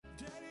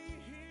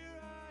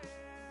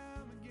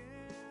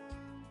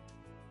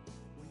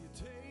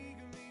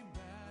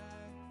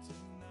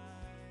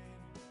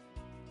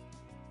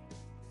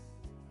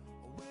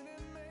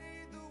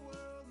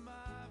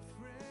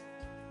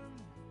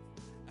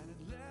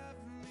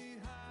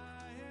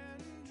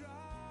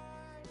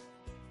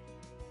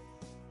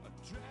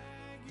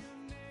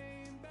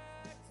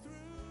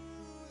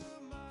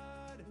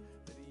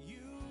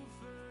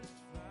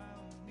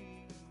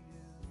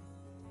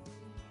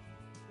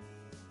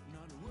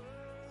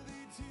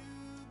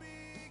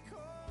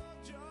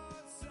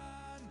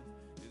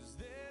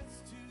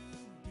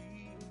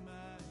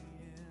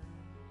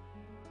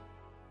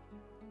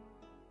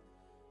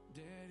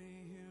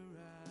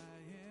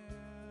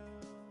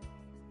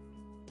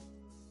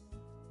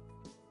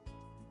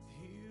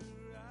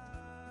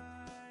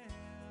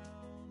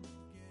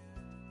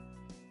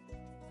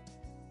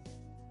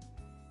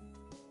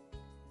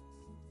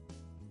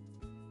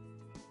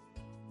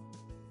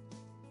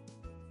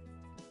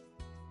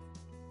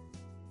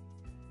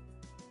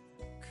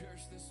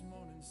This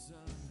morning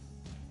sun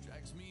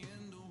drags me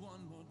into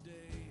one more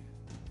day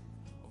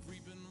of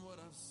reaping what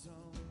I've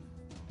sown,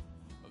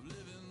 of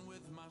living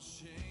with my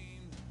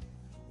shame.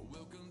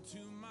 Welcome to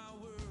my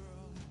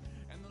world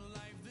and the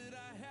life that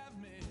I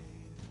have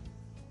made.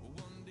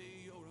 One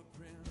day you're a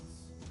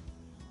prince,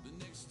 the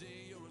next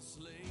day you're a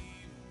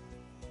slave,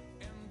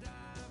 and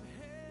I've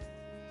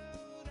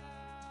held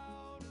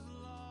out as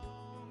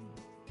long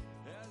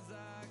as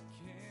I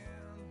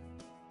can.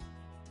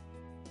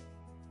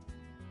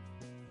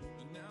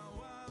 Now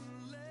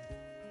I'm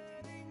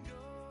letting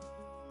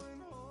go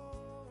and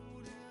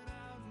holding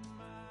out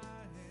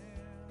my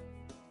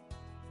hand.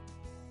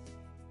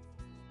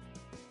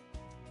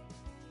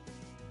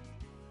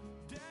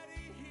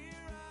 Daddy,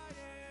 here I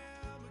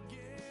am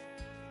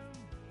again.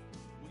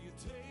 Will you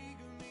take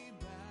me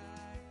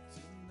back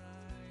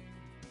tonight?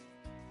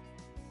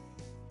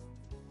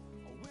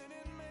 I went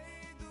and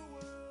made the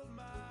world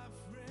my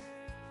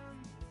friend,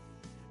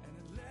 and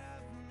it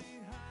left me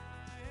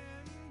high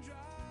and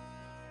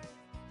dry.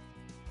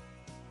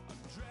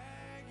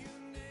 Drag your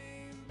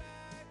name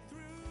back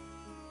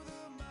through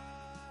the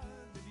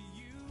mud that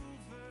you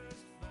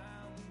first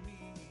found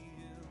me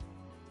in.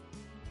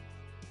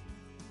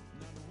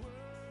 Not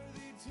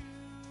worthy to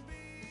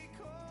be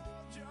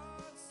called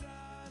your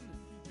son.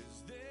 Is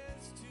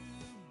this to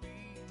be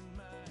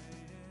my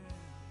end?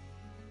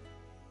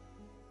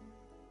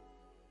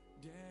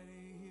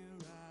 Daddy, here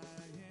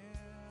I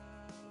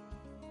am.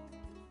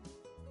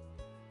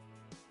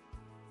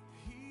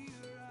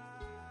 Here I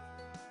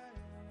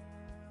am.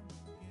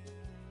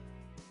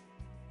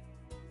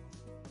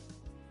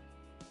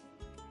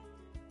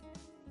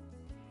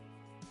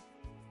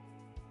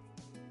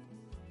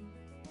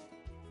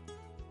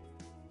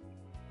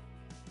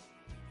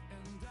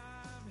 And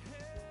I've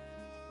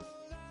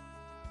held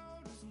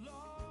out as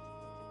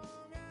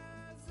long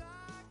as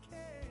I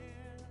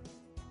can.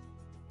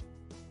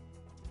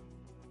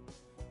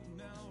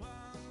 Now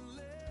I'm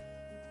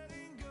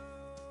letting go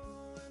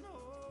and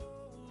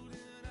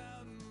holding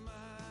out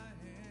my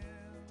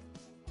hand.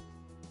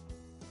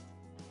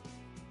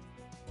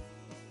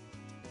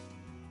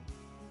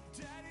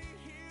 Daddy,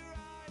 here I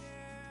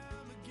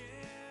am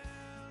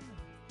again.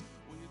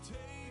 Will you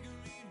take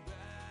me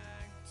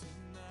back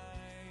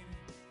tonight?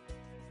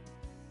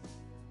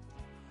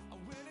 I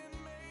went and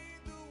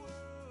made the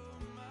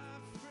world my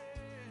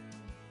friend,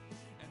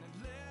 and it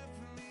left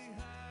me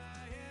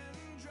high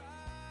and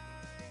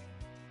dry.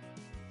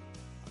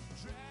 I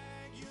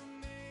drag your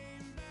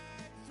name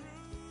back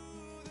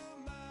through the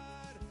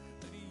mud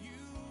that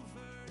you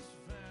first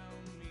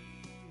found me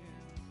in.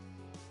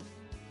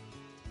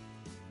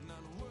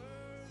 Not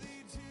worthy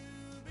to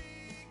be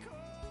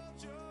called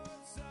your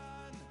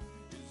son.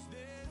 Is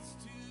this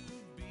to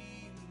be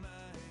my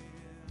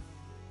end?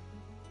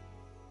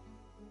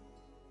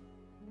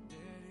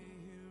 Daddy,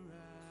 here I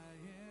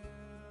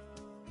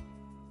am.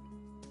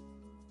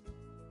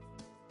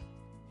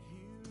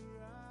 Here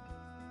I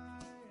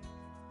am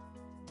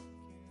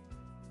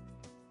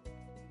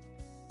again.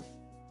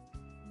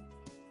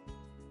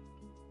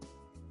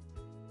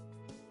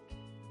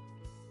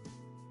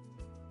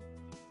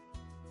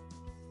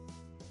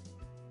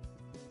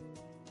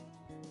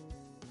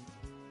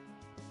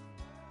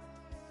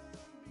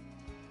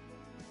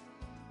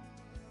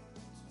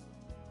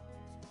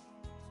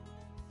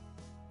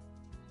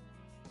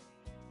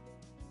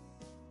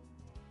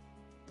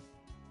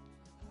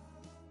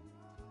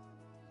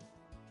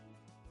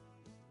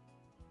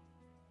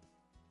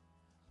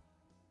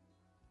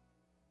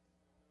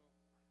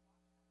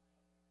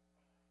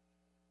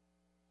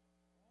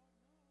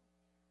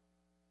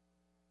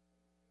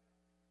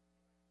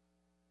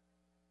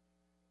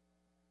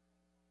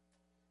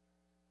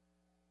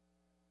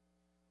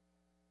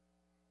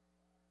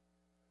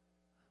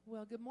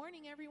 Well, good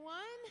morning, everyone.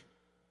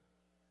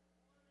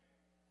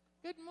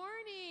 Good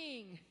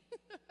morning.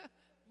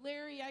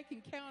 Larry, I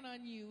can count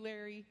on you,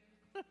 Larry.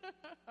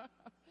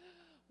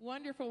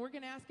 Wonderful. We're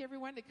going to ask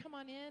everyone to come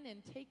on in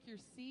and take your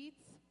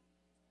seats.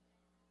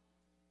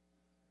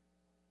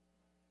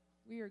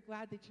 We are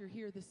glad that you're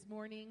here this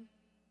morning.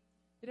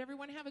 Did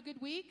everyone have a good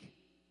week?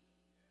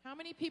 How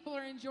many people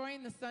are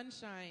enjoying the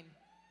sunshine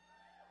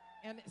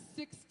and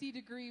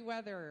 60-degree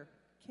weather?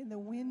 Can the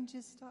wind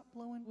just stop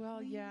blowing, Well,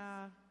 please?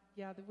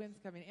 yeah, the wind's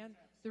coming. And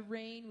the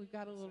rain, we've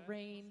got a little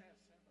rain.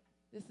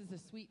 This is a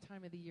sweet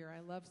time of the year.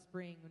 I love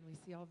spring when we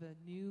see all the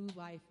new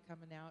life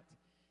coming out.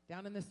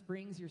 Down in the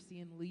springs, you're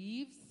seeing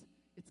leaves.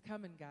 It's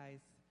coming, guys.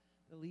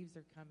 The leaves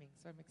are coming,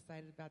 so I'm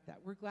excited about that.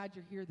 We're glad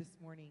you're here this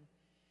morning.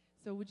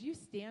 So would you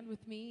stand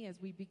with me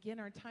as we begin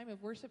our time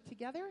of worship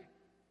together?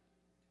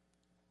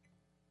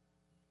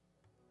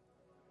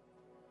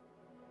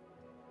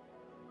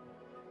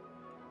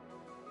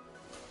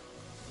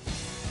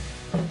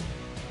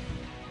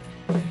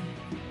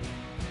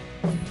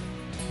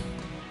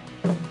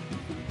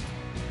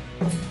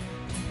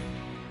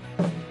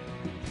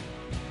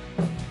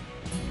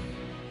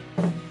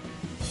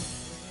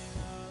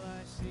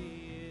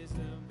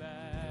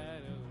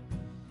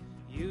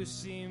 You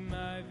see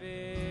my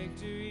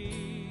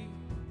victory.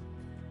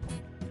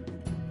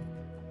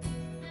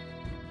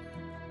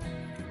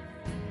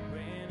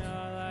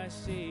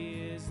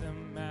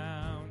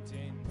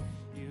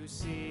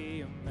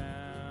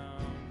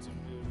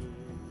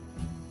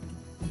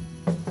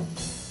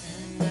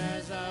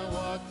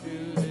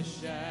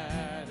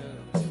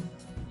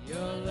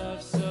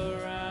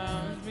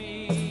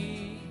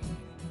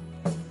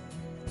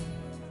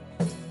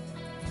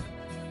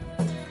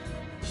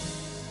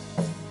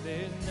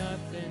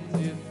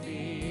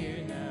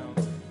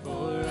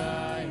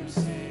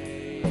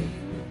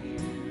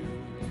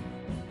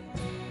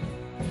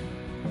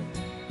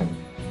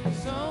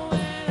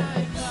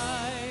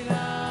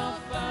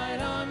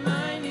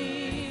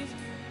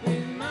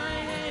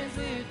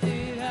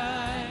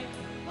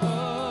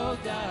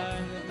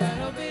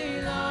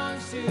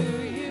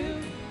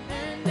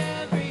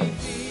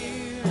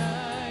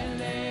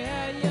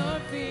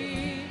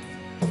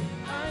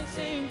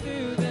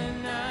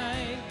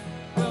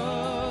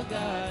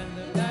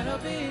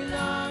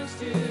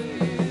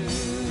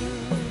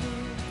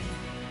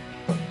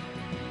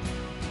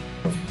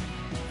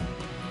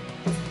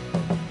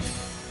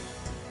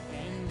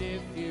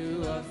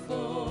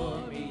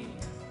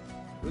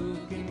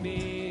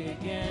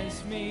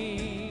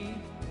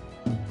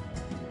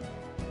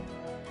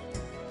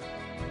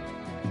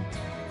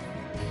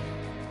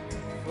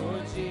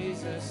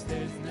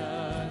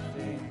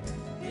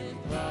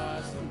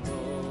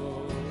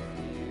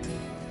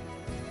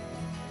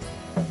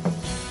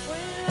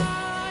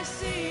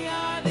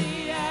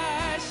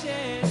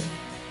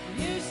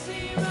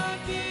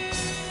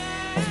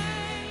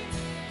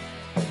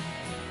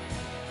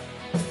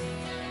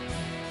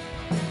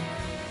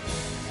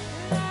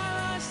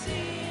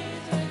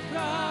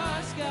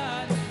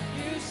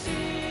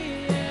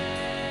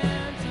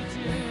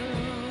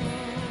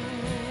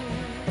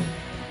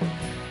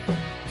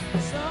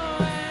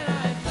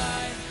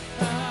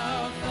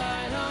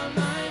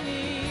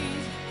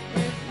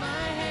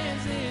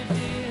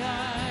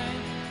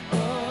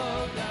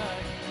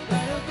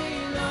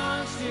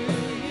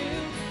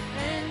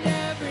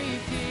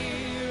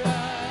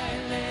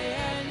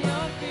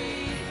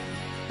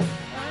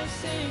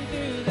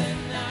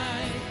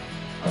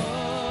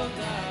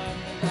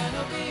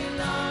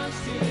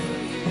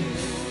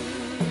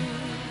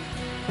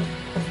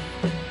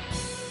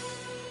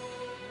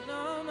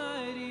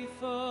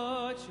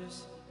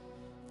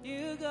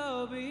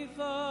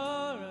 before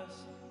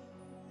us.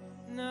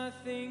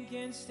 Nothing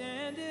can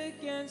stand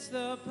against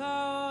the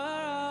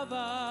power of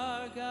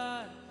our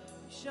God.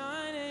 You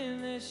shine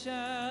in the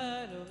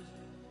shadows.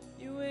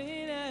 You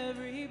win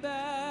every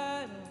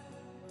battle.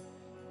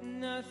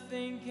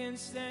 Nothing can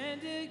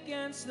stand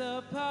against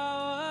the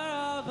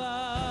power of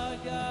our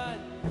God.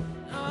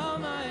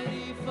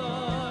 Almighty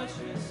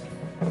fortress,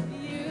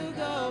 you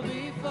go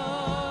before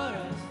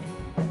us.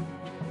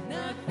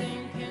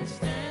 Nothing can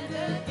stand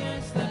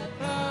against the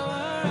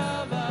power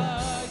of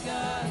our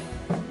God.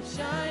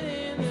 Shine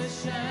in the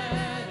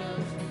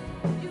shadows,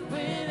 you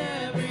win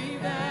every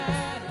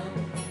battle.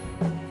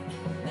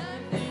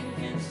 Nothing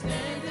can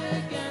stand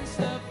against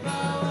the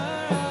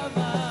power of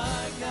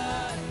our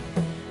God.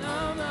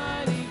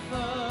 Almighty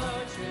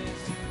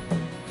fortress,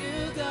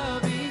 you go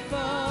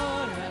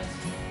before us.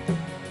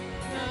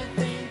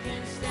 Nothing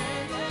can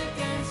stand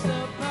against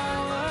the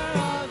power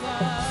of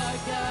our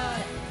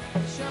God.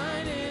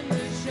 Shine in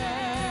the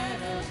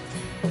shadows,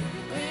 you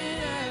win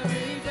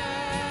every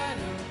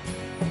battle.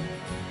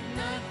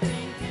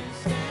 Nothing can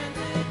stand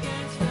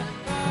against the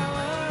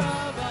power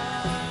of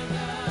our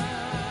God.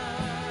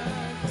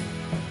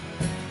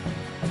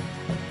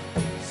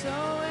 So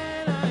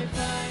when I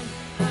fight,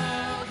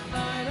 I'll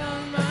fight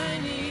on my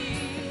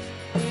knees,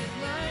 with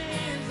my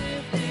hands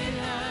lifted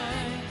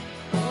high.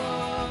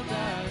 Oh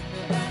God,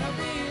 the battle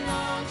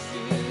belongs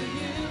to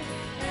you,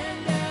 and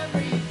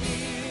every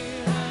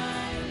fear I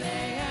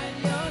lay at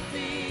your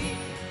feet.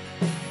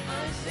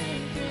 I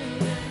sing through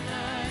the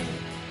night.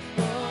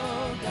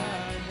 Oh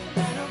God, the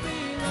battle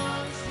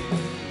belongs to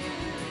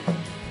you.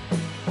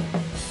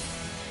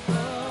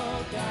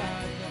 Oh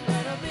God, the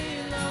battle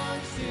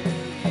belongs to you.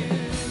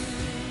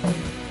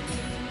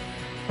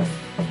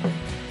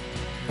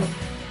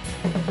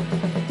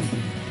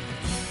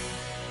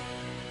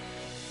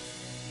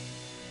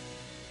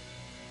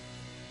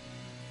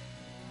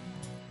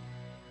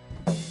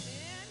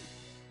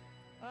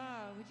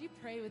 Would you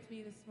pray with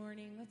me this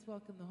morning? Let's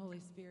welcome the Holy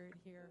Spirit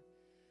here.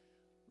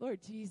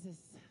 Lord Jesus,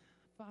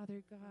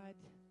 Father God,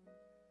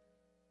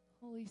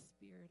 Holy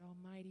Spirit,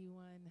 Almighty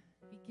One,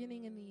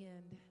 beginning and the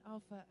end,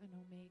 Alpha and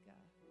Omega.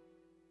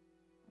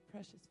 Our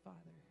precious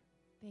Father,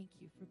 thank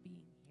you for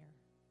being here.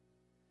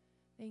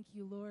 Thank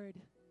you, Lord,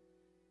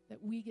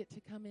 that we get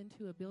to come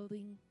into a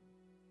building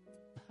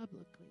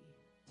publicly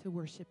to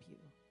worship you.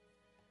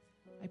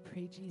 I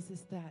pray,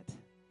 Jesus, that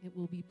it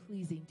will be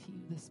pleasing to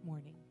you this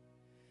morning,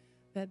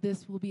 that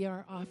this will be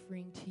our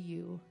offering to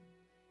you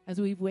as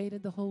we've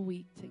waited the whole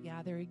week to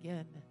gather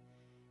again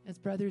as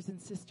brothers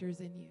and sisters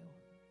in you.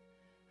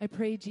 I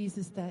pray,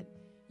 Jesus, that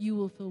you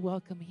will feel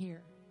welcome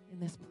here in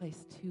this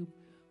place to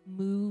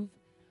move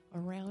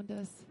around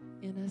us,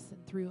 in us,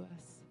 and through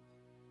us.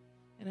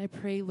 And I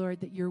pray,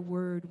 Lord, that your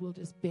word will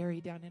just bury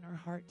down in our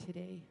heart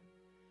today.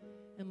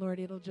 And Lord,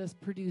 it'll just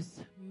produce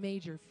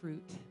major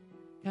fruit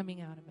coming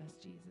out of us,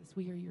 Jesus.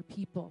 We are your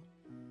people,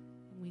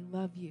 and we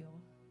love you.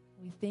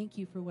 We thank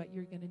you for what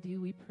you're going to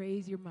do. We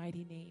praise your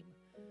mighty name.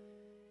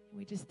 And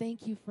we just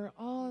thank you for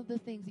all the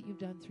things that you've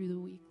done through the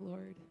week,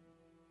 Lord.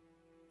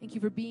 Thank you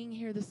for being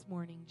here this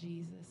morning,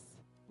 Jesus.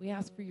 We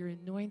ask for your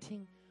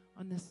anointing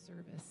on this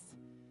service.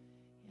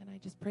 And I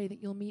just pray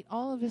that you'll meet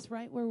all of us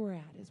right where we're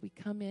at as we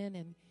come in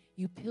and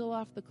you peel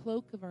off the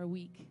cloak of our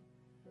week.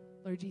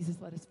 Lord Jesus,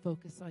 let us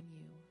focus on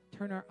you.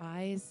 Turn our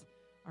eyes,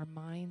 our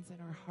minds, and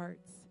our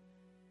hearts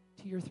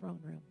to your throne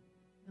room.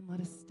 And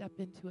let us step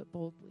into it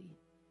boldly.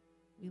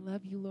 We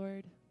love you,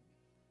 Lord,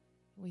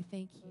 and we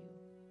thank you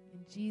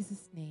in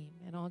Jesus' name.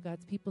 And all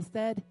God's people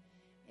said,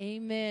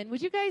 amen.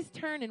 Would you guys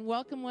turn and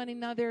welcome one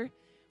another?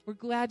 We're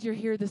glad you're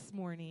here this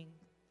morning.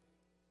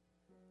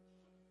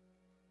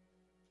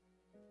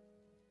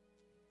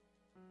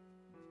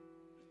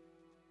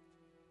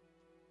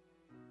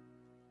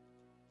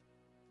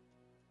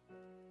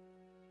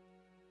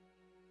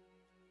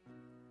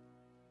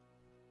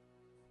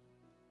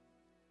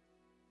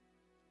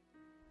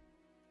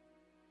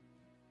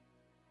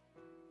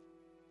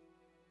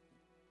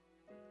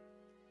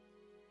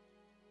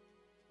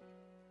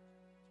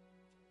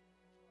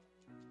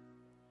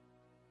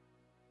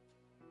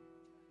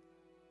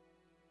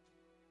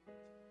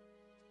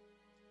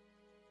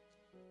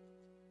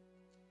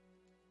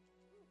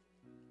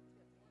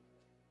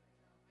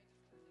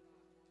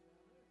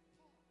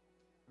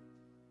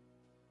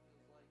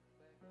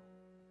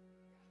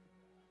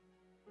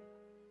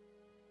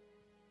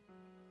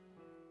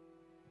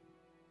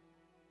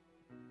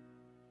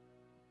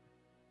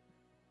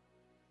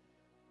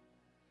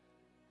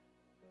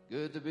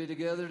 Good to be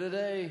together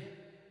today.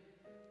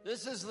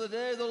 This is the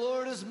day the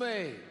Lord has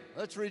made.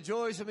 Let's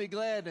rejoice and be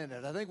glad in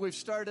it. I think we've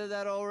started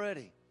that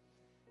already.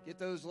 Get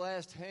those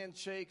last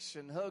handshakes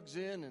and hugs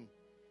in and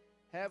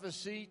have a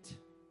seat.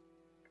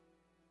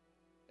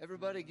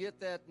 Everybody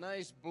get that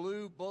nice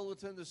blue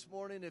bulletin this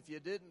morning. If you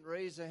didn't,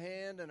 raise a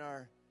hand, and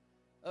our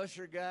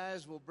usher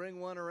guys will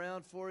bring one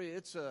around for you.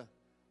 It's a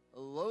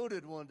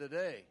loaded one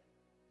today.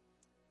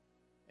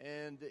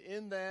 And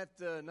in that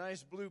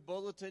nice blue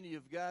bulletin,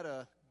 you've got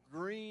a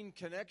green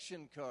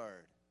connection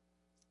card.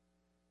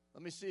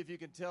 Let me see if you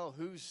can tell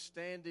who's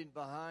standing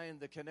behind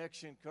the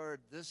connection card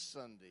this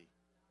Sunday.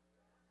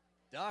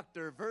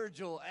 Dr.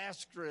 Virgil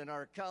Askren,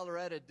 our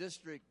Colorado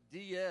District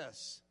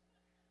DS.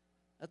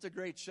 That's a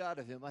great shot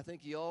of him. I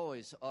think he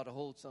always ought to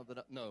hold something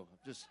up. No, I'm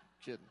just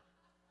kidding.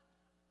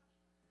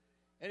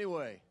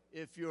 Anyway,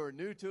 if you're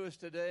new to us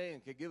today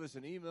and could give us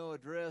an email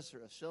address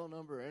or a cell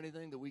number or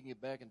anything that we can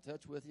get back in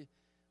touch with you,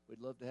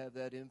 we'd love to have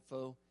that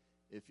info.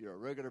 If you're a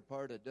regular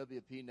part of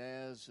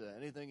WPNaz,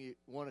 anything you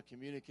want to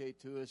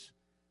communicate to us,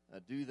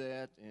 do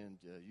that, and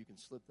you can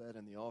slip that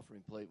in the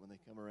offering plate when they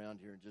come around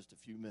here in just a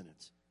few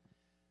minutes.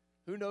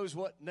 Who knows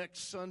what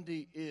next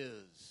Sunday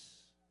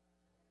is?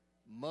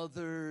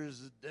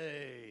 Mother's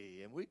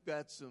Day. And we've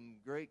got some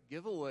great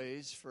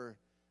giveaways for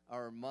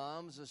our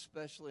moms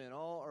especially and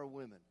all our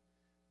women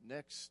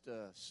next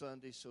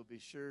Sunday. So be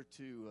sure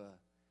to,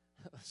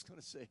 I was going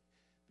to say,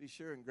 be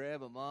sure and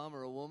grab a mom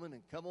or a woman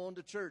and come on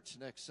to church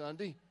next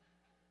Sunday.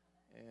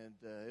 And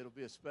it'll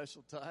be a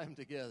special time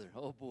together.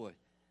 Oh, boy.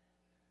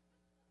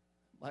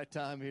 My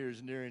time here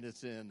is nearing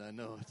its end. I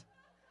know it.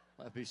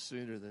 Might be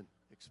sooner than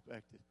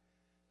expected.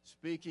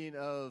 Speaking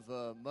of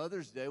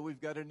Mother's Day, we've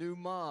got a new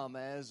mom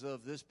as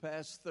of this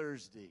past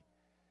Thursday.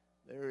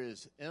 There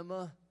is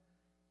Emma.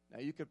 Now,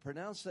 you could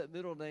pronounce that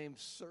middle name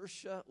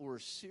Saoirse or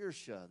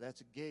Saoirse.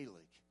 That's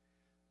Gaelic.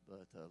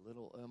 But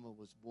little Emma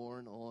was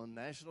born on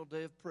National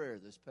Day of Prayer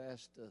this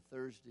past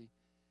Thursday.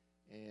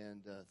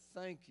 And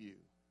thank you,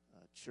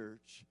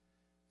 church,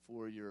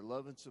 for your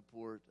love and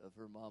support of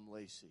her mom,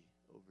 Lacey,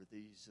 over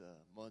these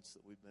months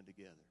that we've been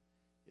together.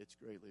 It's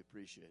greatly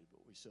appreciated, but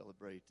we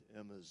celebrate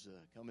Emma's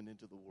coming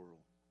into the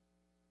world.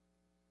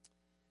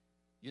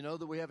 You know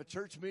that we have a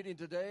church meeting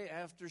today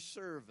after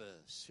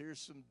service. Here's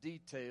some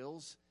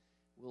details.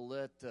 We'll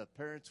let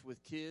parents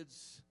with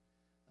kids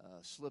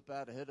slip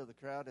out ahead of the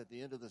crowd at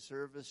the end of the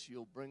service.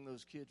 You'll bring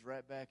those kids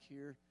right back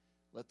here.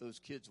 Let those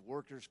kids'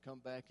 workers come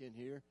back in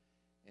here.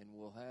 And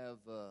we'll have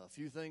a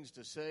few things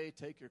to say,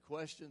 take your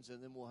questions,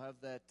 and then we'll have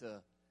that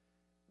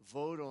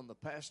vote on the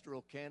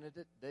pastoral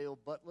candidate, Dale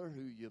Butler,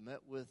 who you met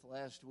with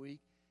last week.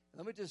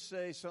 Let me just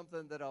say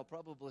something that I'll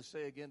probably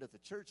say again at the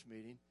church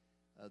meeting.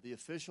 The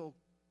official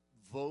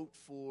vote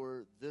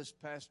for this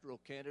pastoral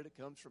candidate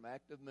comes from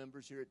active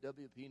members here at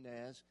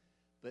WPNaz,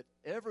 but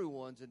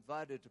everyone's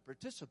invited to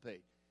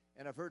participate.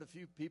 And I've heard a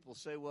few people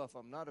say, well, if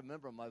I'm not a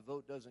member, my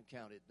vote doesn't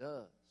count. It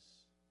does.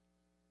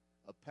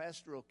 A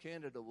pastoral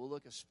candidate will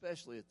look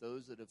especially at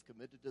those that have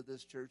committed to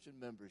this church and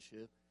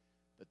membership.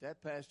 But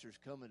that pastor's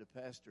coming to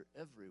pastor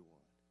everyone,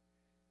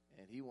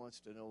 and he wants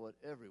to know what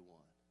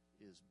everyone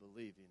is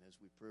believing as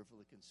we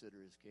prayerfully consider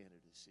his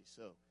candidacy.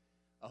 So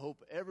I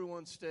hope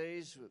everyone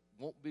stays. It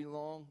won't be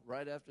long.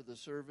 Right after the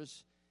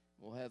service,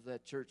 we'll have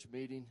that church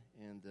meeting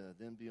and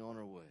then be on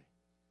our way.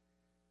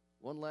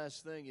 One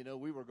last thing, you know,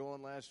 we were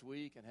going last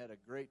week and had a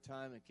great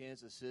time in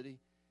Kansas City,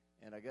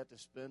 and I got to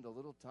spend a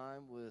little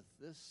time with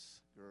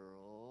this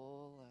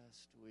girl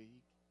last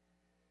week.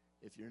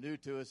 If you're new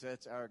to us,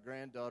 that's our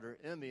granddaughter,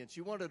 Emmy. And she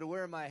wanted to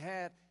wear my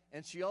hat,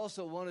 and she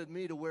also wanted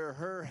me to wear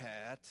her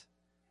hat.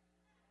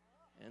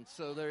 And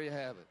so there you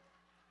have it.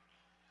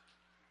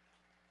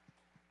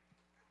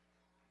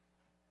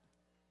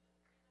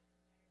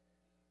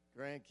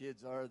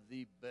 Grandkids are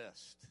the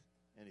best.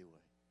 Anyway,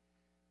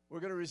 we're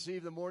going to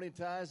receive the morning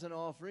tithes and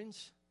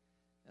offerings.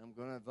 And I'm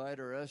going to invite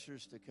our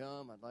ushers to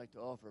come. I'd like to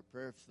offer a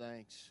prayer of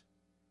thanks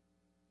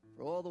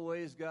for all the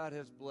ways God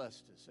has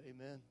blessed us.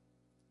 Amen.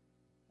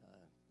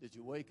 Did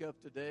you wake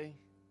up today?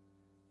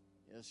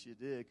 Yes, you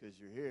did, because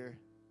you're here.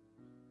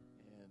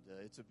 And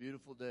it's a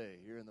beautiful day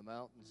here in the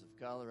mountains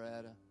of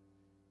Colorado.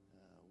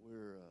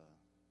 We're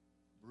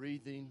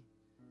breathing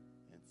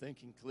and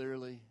thinking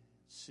clearly,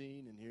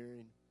 seeing and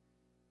hearing.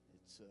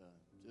 It's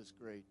just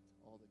great,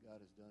 all that God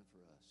has done for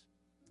us.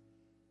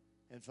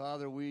 And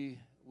Father, we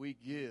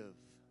give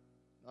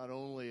not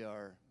only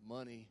our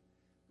money,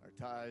 our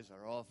tithes,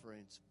 our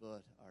offerings,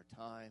 but our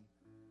time,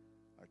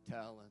 our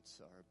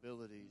talents, our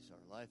abilities,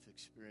 our life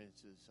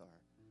experiences,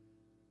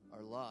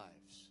 our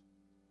lives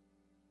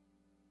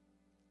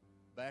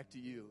back to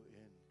you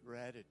in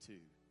gratitude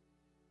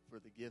for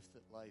the gift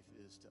that life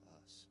is to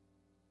us.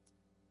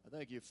 I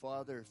thank you,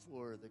 Father,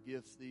 for the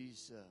gift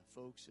these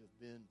folks have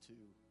been to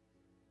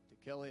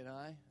Kelly and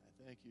I.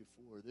 I thank you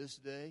for this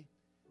day.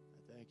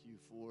 I thank you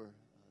for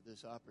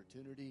this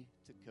opportunity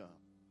to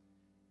come.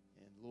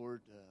 And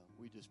Lord,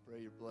 we just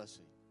pray your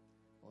blessing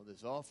on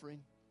this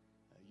offering.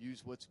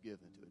 Use what's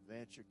given to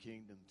advance your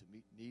kingdom, to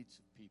meet needs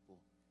of people,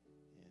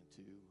 and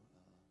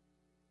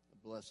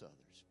to bless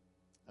others.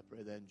 I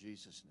pray that in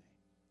Jesus'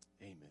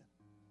 name. Amen.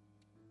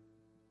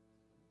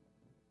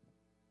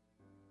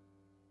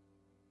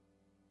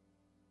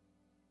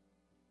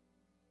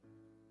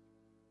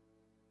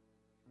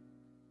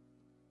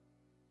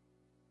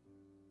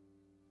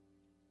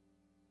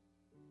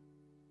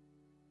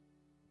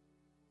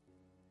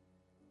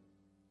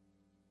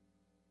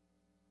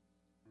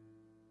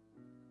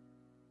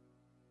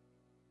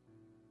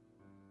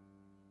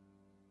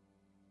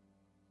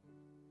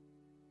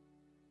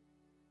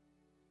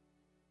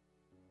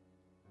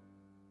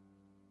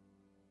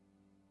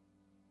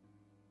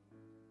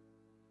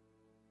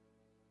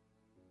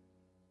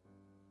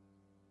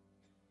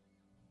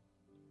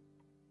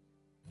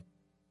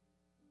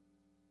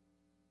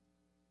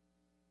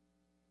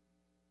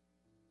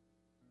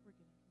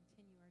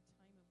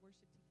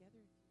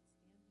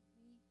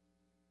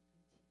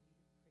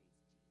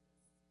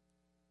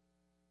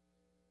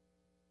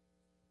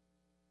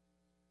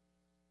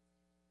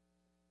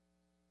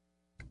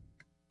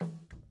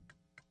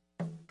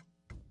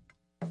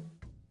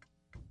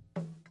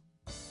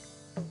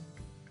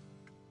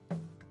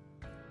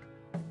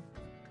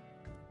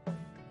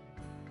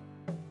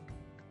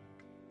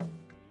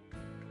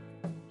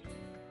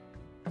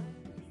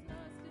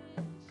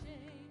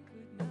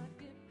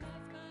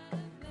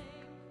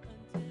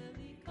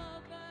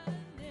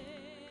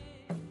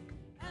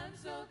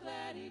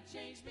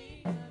 changed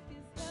me. I've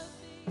been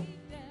slowly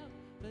down,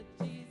 but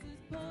Jesus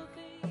pulled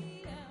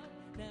me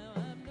out. Now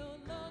I'm no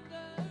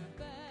longer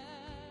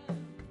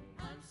bound.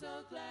 I'm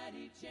so glad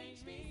he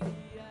changed me.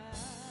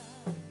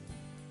 I'm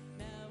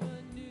now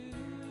a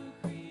new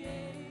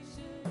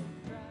creation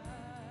in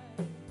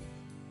Christ.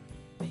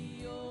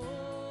 The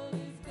old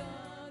is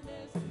gone,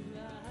 there's new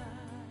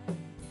life.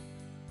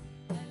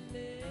 I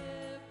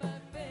live by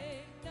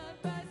faith, not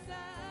by sight.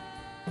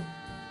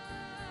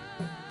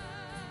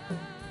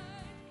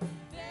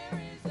 There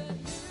is a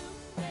new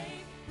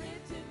name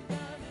written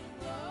down in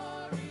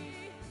glory,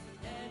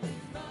 and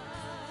it's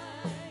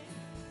mine.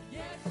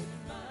 Yes,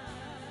 it's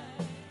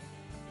mine.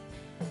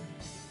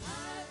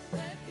 I've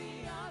met the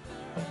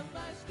author of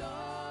my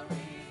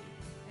story,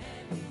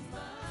 and he's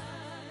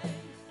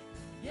mine.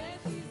 Yes,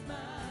 he's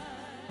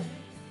mine.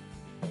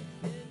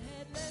 Sin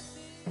had left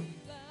me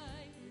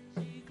blind,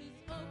 but Jesus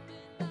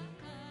opened my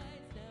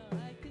eyes. Now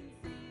I can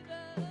see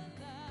the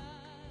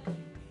light.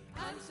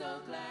 I'm so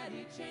glad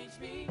he changed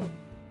me.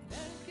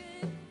 Let's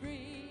get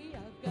free.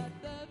 I've got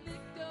the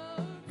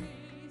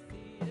victory.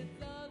 See,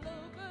 it's all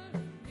over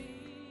me.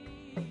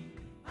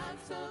 I'm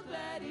so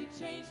glad he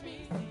changed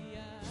me. See,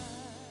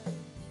 I'm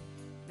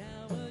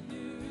now a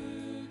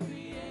new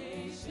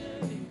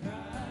creation in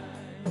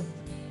Christ.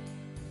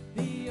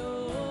 The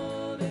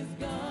old is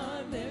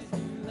gone, there's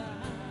new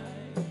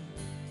life.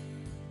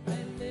 I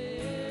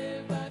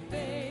live by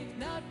faith,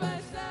 not by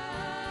sight.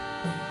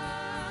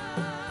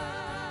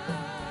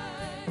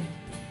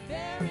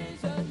 There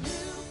is a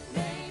new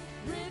name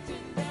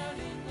written down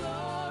in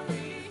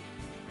glory,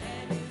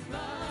 and it's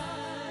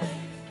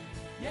mine.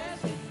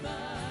 Yes, it's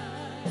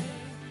mine.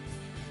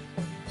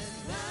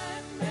 And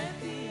I've met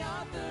the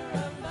author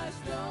of my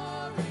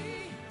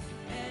story,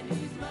 and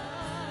he's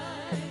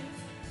mine.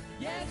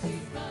 Yes,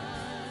 he's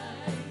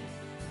mine.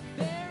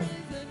 There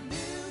is a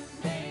new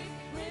name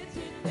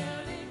written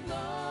down in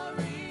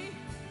glory,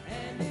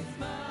 and it's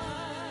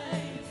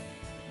mine.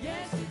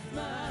 Yes, it's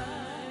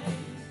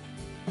mine.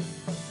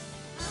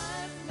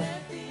 I've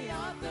met the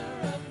author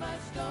of my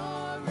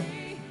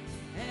story,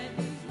 and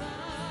he's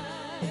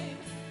mine.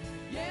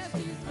 Yes,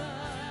 he's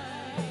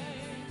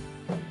mine.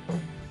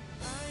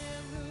 I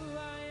am who I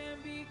am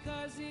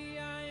because the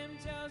I am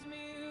tells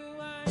me who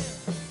I am.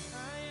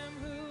 I am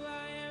who I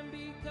am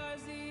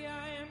because the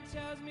I am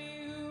tells me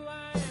who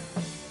I am.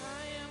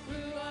 I am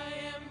who I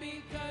am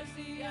because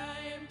the I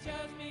am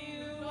tells me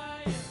who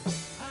I am.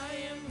 I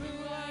am who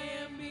I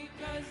am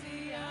because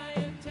the I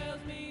am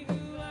tells me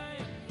who I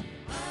am.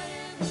 I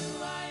am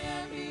who I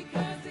am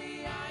because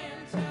the I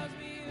am tells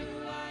me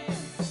who I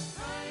am.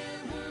 I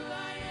am who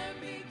I am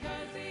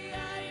because the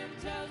I am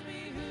tells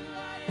me who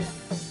I am.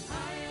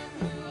 I am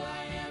who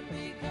I am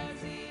because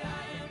the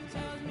I am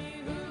tells me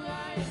who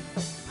I am.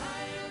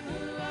 I am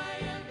who I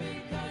am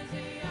because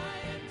the I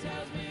am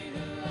tells me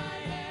who I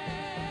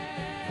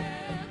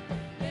am.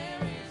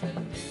 There is a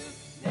new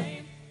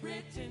name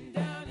written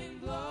down in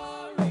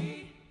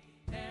glory,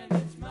 and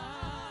it's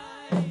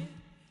mine.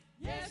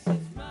 Yes,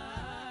 it's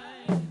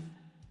mine.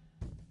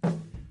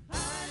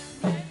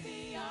 I've met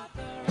the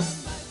author of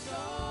my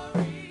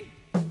story,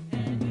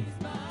 and he's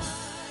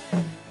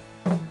mine.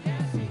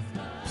 Yes, he's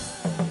mine.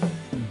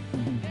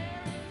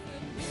 There is a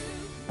new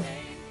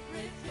name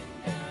written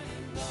down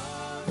in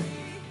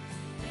glory,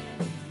 and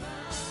he's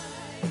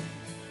mine.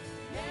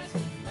 Yes,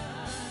 he's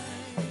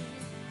mine.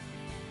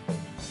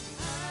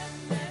 I've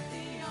met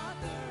the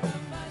author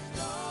of my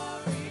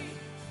story,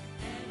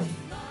 and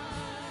he's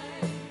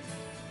mine.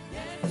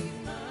 Yes, he's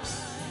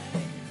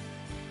mine.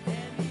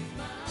 And he's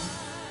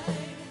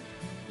mine.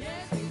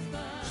 Yes, he's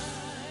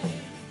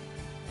mine.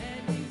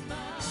 And he's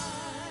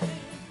mine.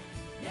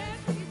 Yes,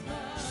 he's mine.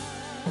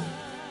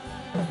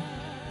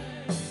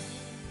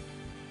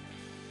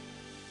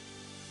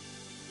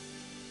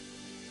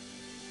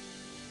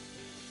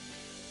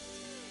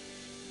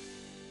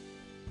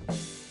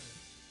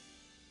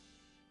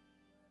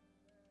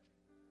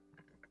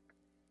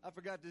 I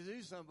forgot to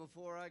do something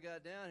before I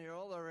got down here.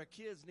 All of our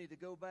kids need to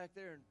go back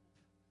there and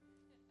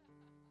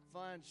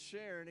find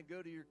Sharon and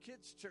go to your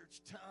kids'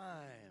 church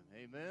time.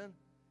 Amen?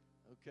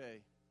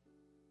 Okay.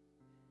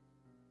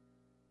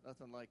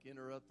 Nothing like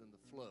interrupting the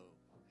flow.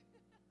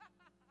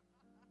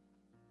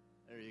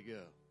 There you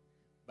go.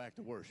 Back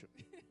to worship.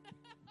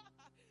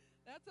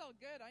 That's all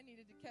good. I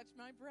needed to catch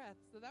my breath,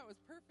 so that was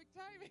perfect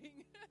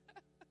timing.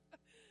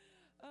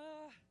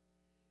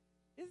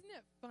 Isn't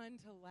it fun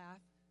to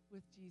laugh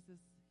with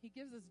Jesus? He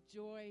gives us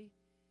joy,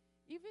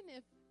 even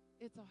if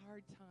it's a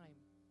hard time.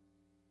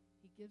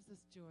 He gives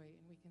us joy,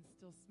 and we can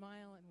still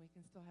smile, and we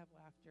can still have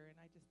laughter, and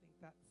I just think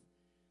that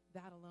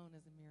alone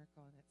is a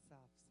miracle in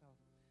itself. So,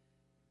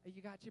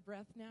 you got your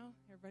breath now?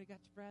 Everybody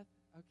got your breath?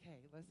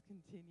 Okay, let's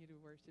continue to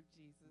worship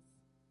Jesus.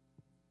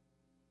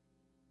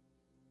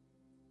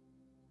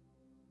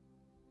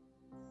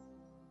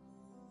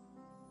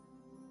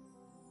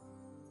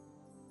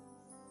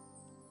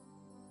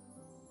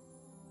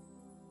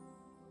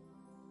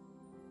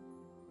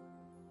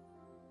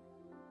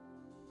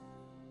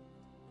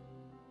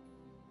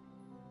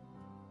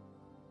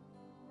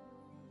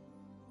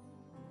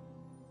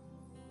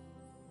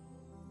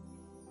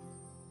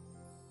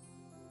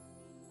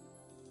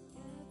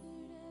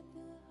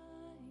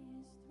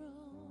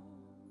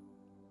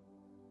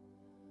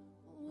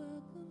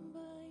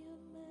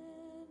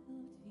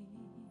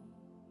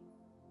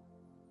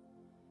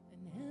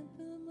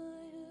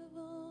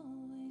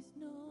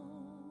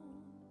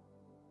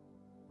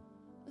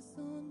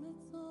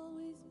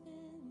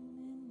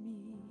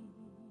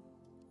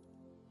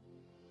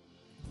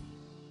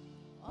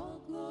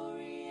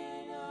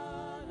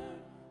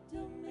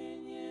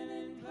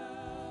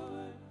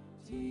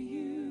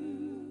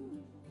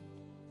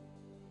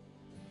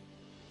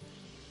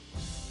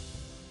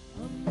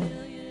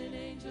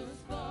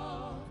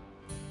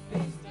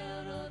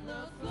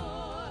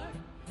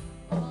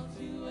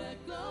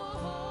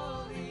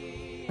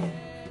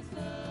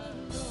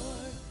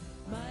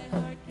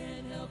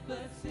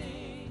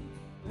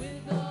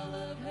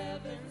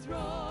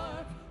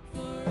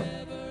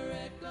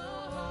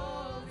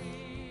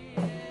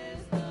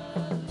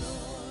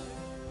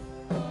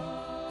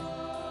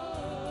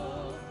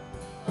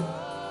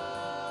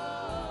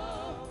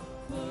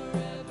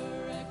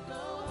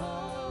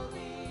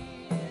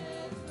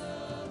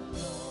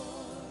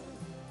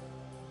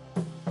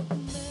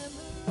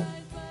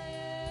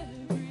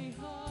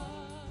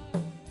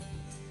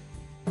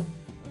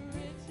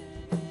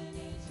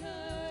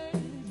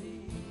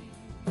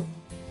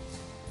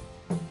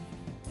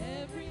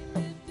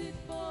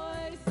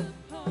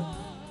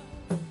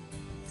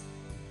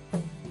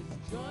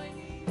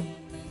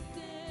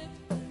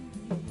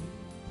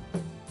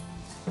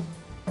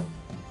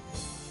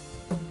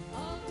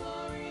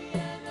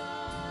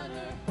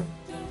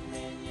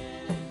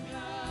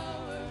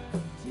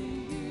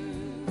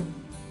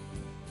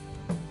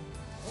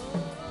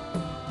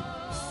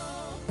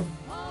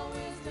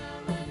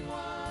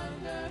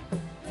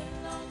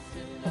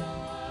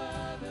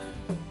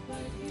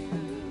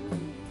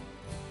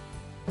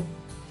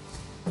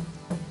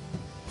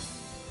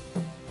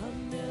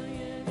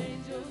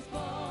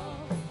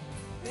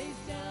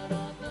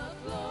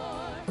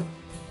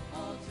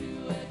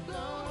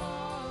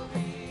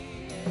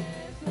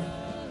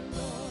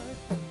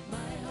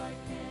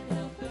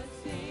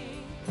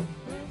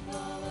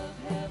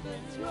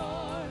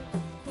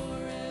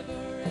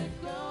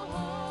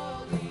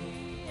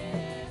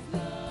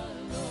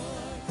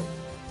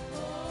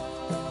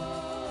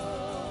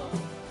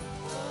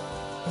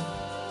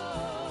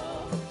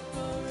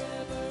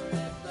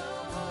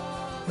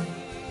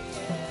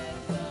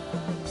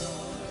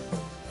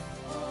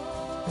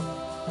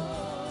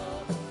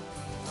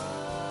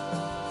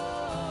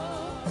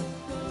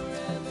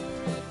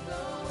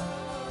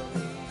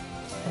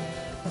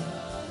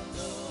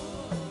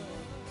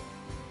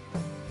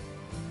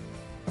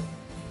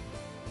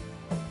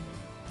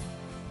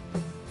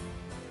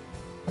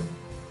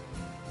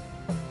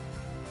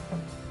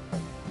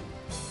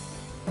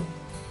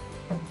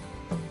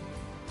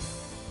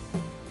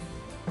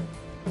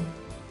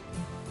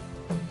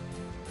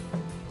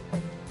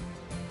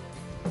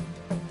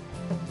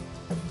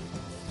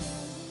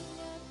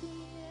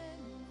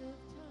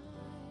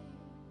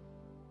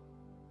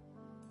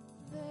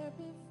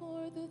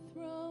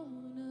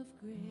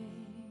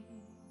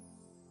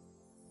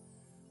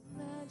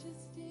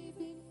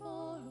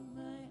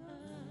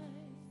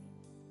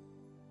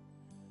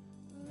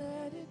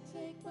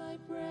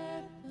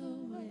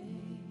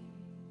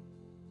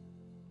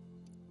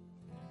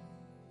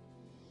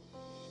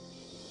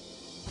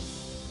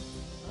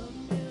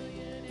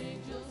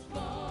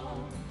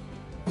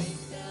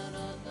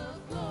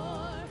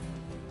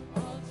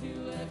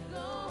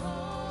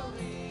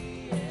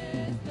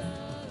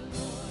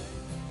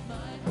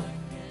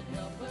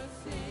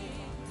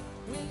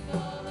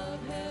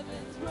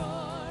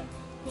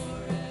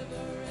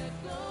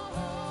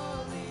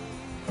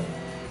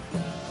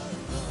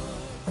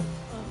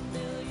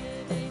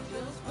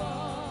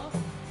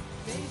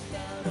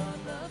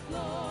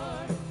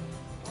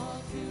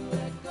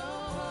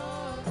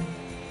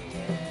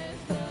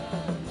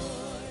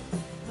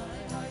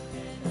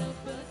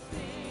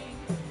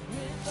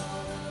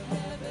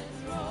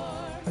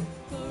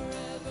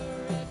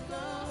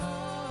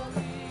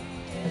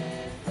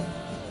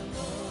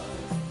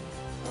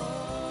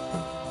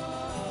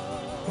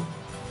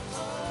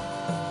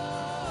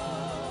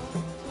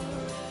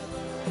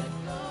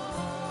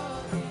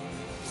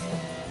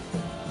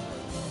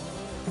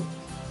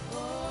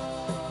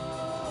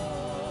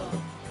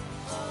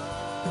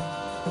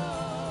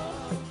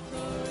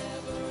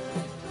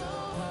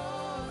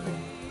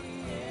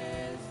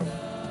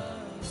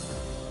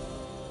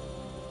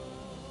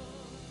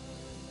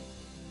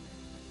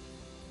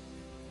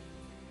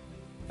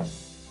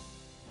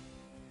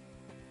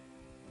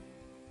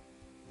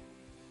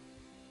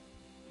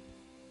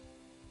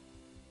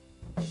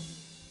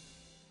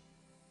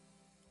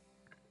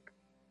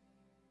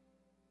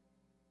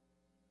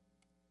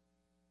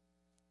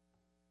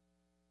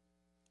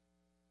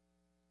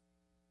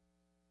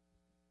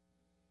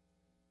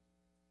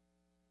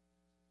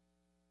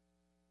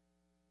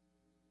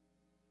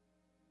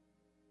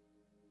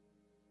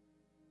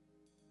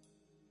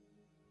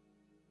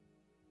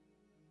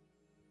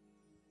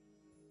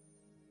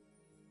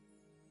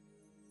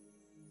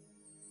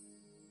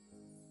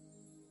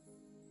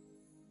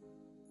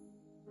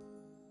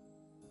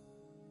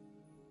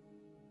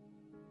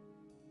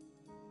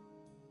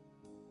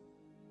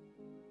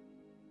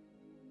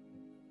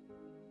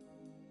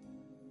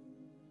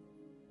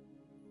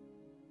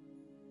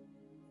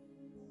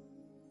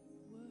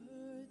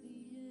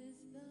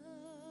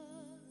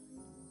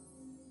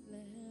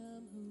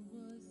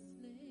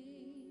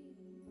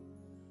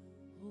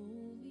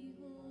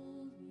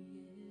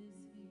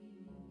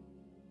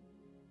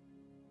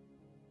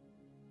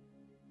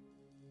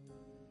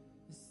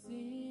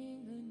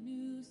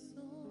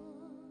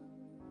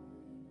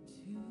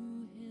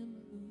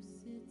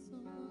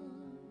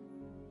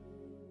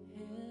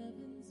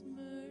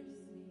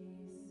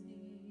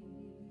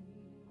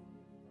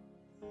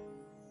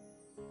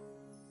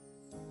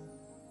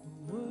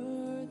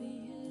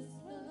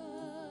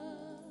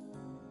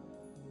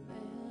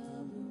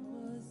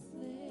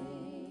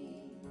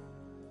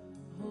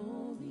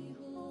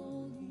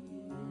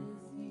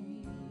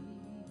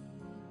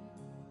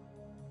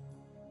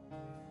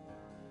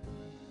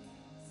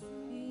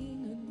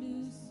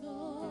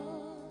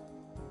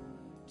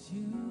 To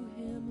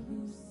him who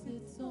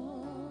sits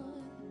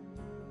on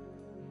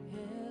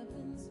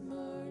heaven's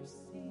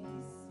mercy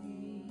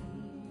seat.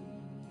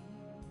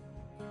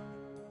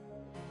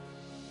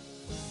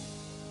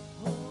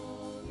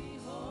 Holy,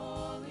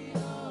 holy,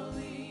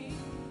 holy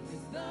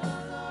is the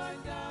Lord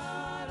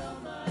God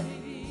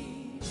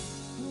Almighty,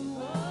 who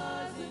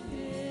was and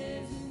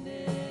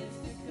is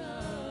to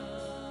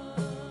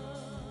come.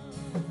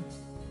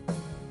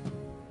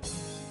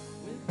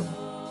 With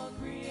all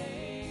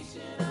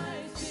creation I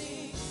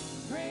sing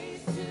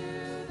praise to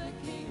the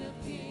King of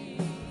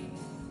Kings.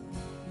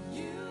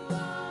 You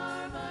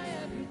are my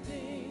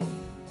everything,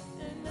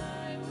 and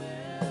I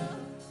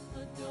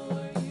will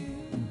adore you.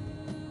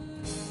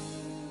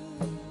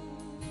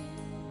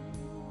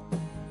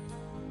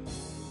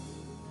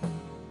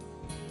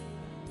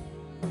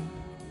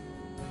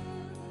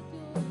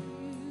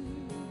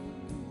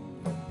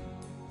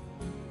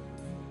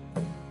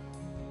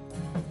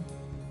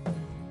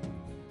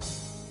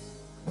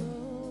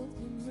 Clothed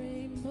in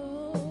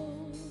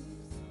rainbows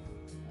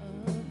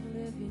of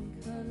living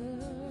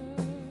color,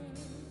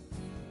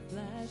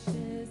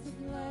 flashes of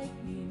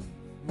lightning,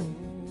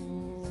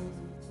 rolls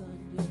of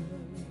thunder.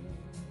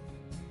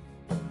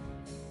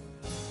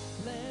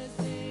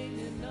 Blessing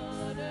and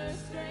honor,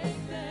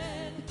 strength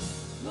and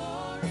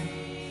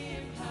glory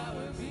and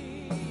power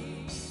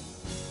be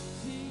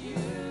to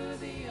you,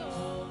 the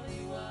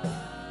only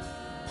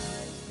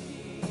wise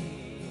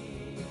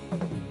King.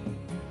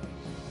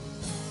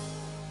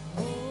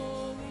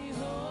 Holy,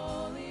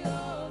 holy,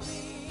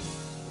 holy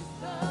is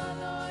the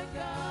Lord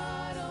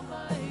God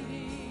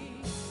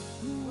Almighty,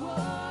 who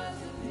was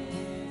and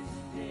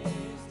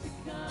is to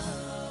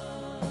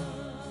come.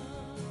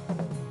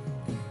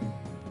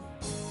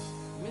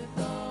 With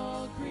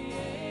all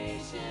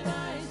creation I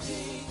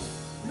sing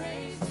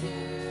praise to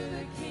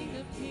the King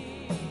of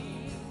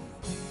Kings.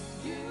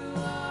 You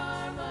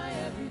are my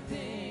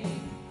everything,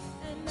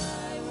 and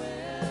I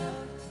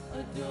will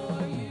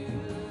adore you.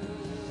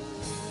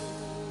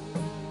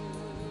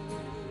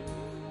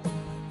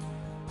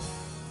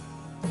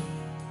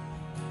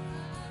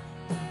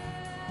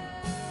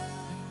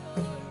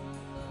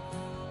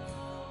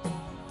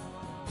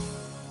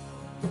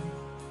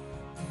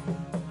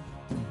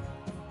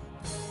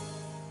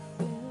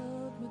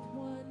 Filled with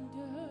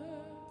wonder,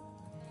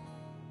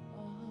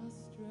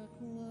 awestruck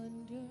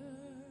wonder,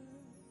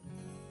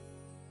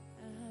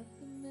 at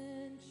the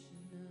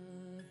mention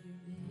of your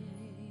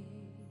name.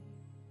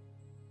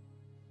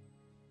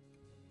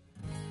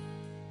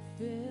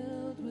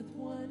 Filled with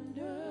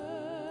wonder,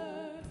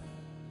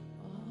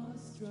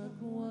 awestruck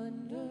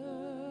wonder,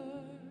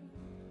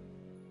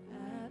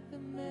 at the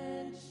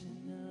mention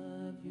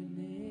of your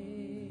name.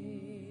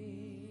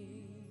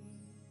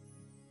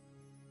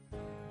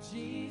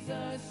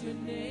 Jesus, your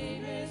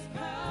name is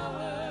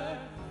power,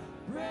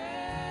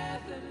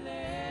 breath and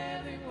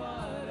living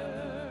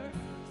water,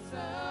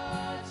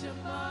 such a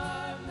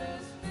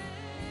marvelous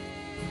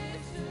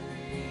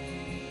mystery.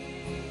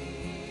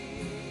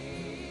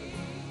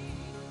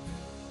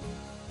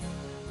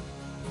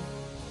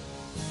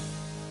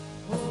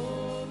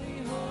 Holy,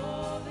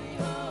 holy,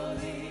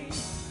 holy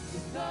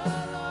is the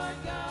Lord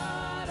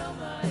God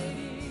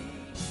Almighty,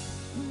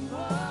 who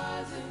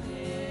was and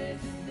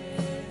is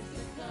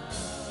to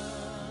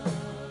come.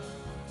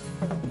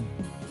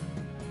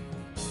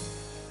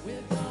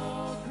 With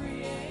all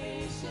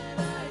creation I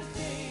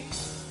sing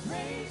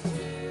praise to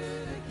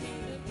the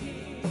King of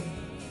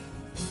Kings.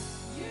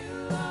 You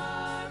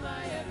are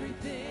my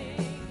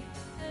everything,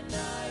 and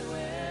I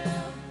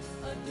will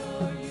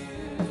adore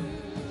you.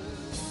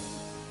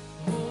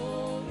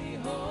 Holy,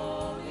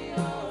 holy,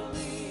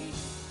 holy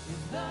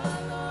is the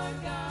Lord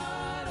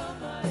God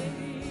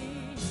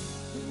Almighty,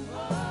 who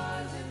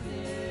was and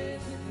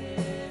is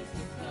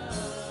to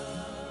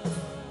come.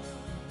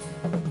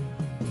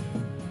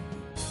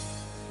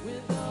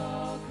 With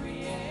all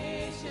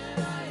creation I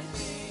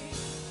sing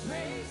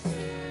praise to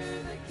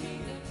the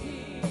King of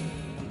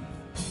Kings.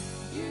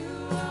 You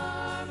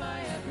are my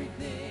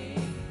everything,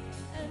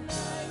 and I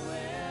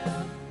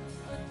will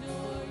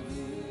adore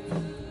you.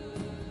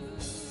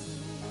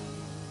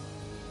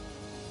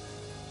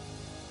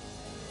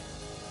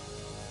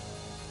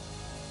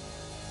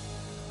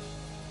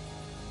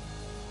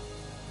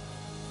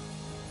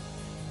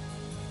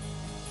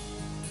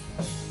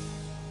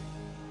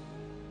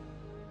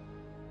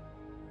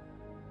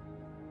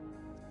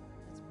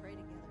 Let's pray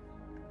together.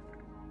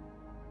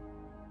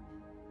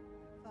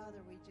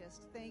 Father, we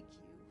just thank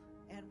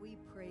you and we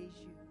praise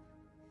you.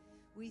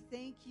 We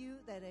thank you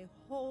that a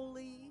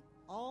holy,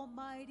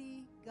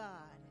 almighty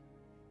God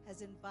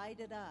has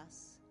invited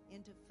us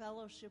into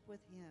fellowship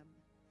with him.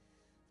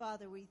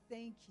 Father, we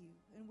thank you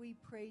and we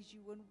praise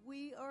you when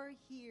we are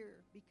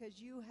here because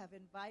you have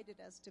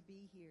invited us to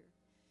be here.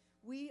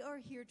 We are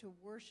here to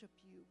worship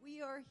you.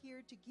 We are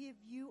here to give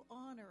you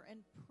honor and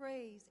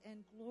praise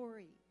and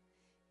glory.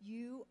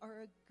 You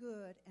are a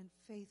good and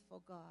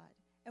faithful God,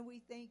 and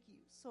we thank you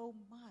so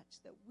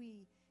much that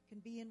we can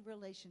be in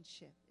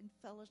relationship, in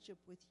fellowship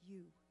with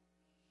you.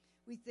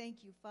 We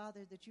thank you,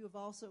 Father, that you have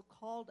also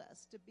called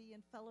us to be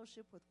in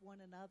fellowship with one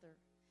another.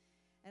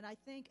 And I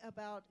think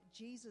about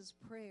Jesus'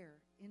 prayer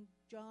in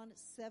John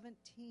 17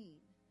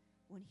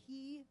 when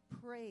he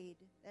prayed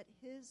that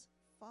his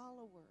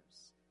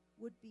followers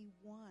would be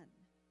one,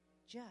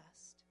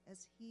 just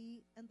as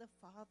he and the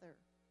Father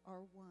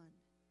are one.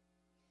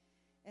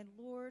 And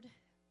Lord,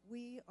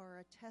 we are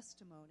a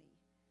testimony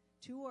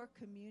to our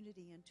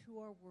community and to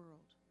our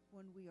world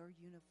when we are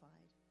unified.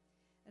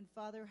 And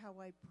Father,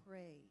 how I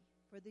pray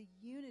for the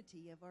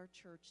unity of our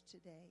church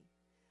today.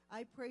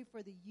 I pray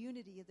for the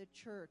unity of the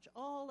church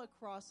all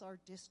across our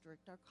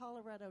district, our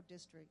Colorado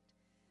district,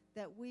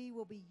 that we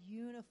will be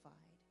unified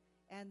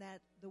and that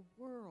the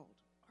world,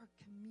 our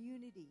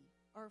community,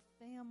 our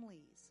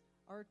families,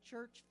 our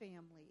church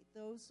family,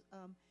 those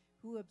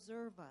who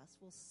observe us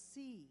will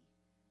see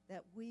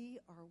that we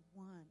are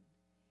one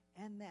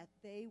and that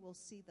they will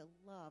see the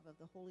love of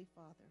the Holy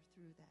Father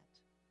through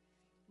that.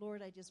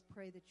 Lord, I just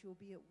pray that you'll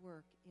be at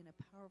work in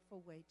a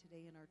powerful way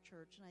today in our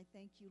church. And I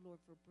thank you, Lord,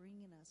 for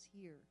bringing us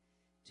here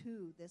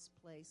to this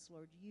place.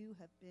 Lord, you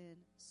have been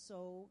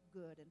so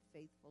good and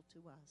faithful to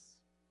us.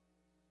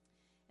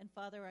 And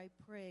Father, I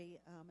pray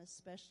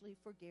especially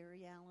for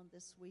Gary Allen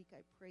this week.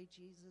 I pray,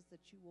 Jesus,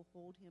 that you will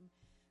hold him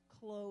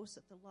close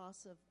at the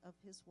loss of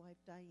his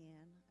wife,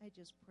 Diane. I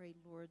just pray,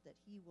 Lord, that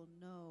he will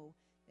know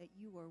that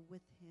you are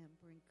with him.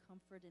 Bring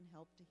comfort and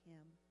help to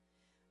him.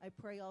 I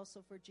pray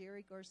also for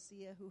Jerry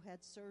Garcia, who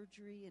had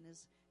surgery and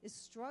is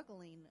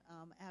struggling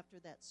after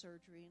that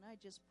surgery. And I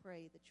just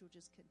pray that you'll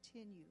just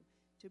continue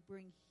to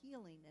bring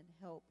healing and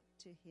help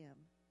to him.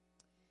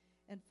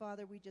 And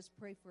Father, we just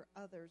pray for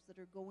others that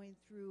are going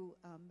through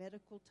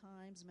medical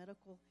times,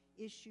 medical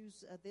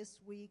issues this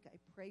week. I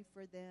pray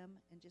for them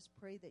and just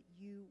pray that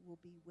you will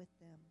be with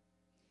them.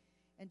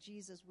 And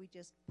Jesus, we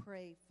just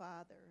pray,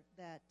 Father,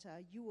 that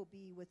you will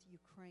be with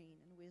Ukraine.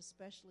 And we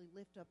especially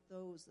lift up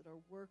those that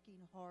are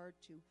working hard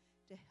to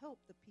help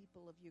the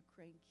people of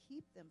Ukraine.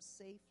 Keep them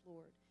safe,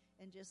 Lord,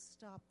 and just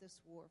stop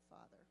this war,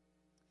 Father.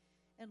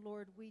 And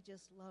Lord, we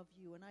just love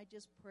you. And I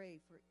just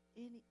pray for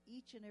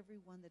each and every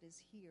one that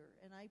is here.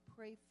 And I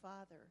pray,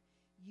 Father,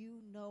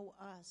 you know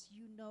us.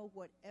 You know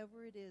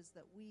whatever it is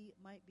that we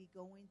might be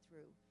going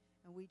through.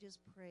 And we just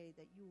pray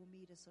that you will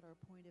meet us at our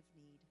point of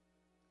need.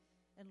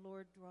 And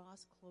Lord, draw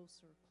us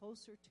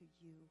closer to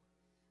you.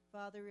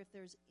 Father, if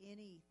there's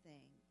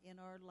anything in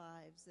our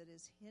lives that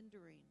is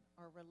hindering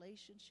our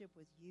relationship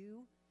with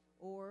you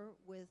or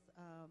with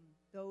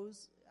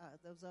those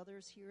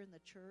others here in the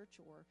church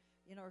or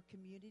in our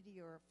community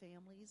or our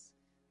families,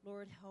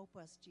 Lord, help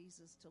us,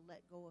 Jesus, to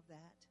let go of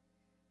that.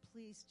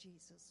 Please,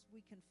 Jesus,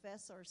 we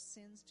confess our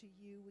sins to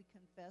you. We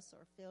confess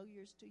our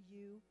failures to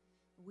you.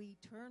 We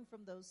turn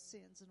from those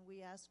sins and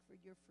we ask for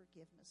your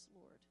forgiveness,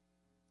 Lord.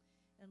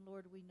 And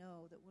Lord, we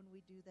know that when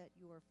we do that,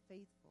 you are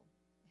faithful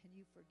and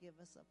you forgive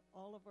us of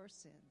all of our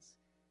sins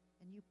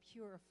and you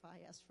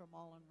purify us from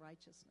all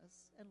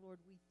unrighteousness. And Lord,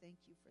 we thank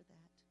you for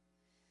that.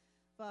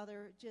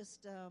 Father,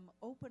 just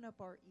open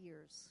up our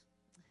ears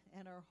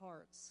and our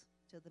hearts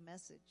to the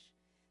message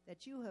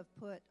that you have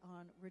put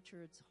on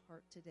Richard's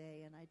heart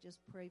today. And I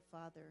just pray,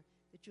 Father,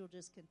 that you'll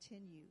just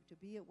continue to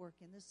be at work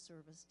in this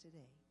service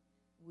today.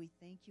 We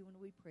thank you and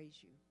we praise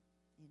you.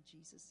 In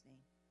Jesus'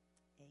 name,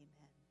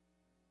 amen.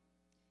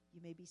 You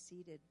may be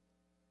seated.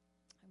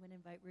 I'm going to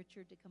invite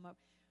Richard to come up.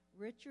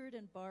 Richard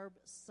and Barb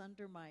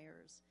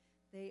Sundermeyers.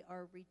 They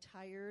are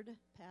retired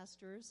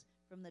pastors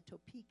from the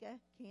Topeka,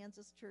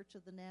 Kansas Church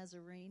of the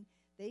Nazarene.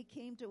 They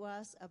came to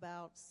us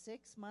about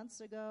 6 months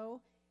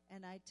ago,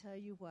 and I tell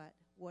you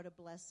what a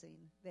blessing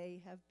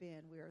they have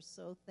been. We are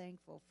so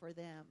thankful for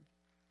them.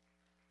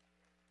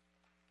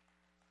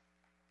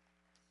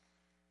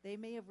 They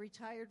may have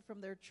retired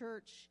from their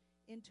church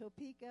in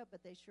Topeka,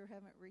 but they sure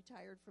haven't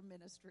retired from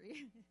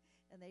ministry.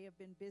 And they have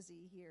been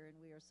busy here, and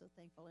we are so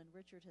thankful. And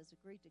Richard has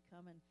agreed to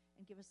come and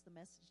give us the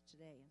message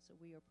today. And so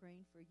we are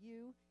praying for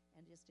you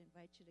and just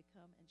invite you to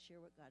come and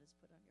share what God has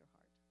put on your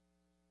heart.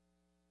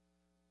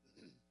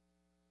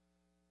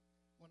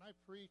 When I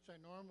preach, I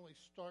normally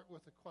start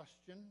with a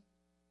question.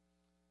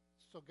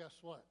 So guess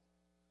what?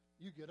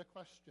 You get a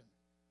question.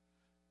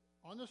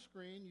 On the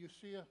screen, you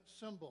see a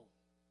symbol.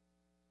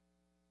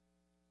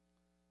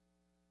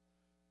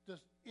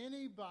 Does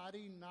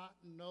anybody not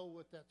know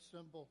what that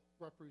symbol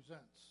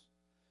represents?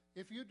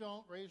 If you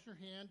don't, raise your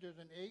hand. There's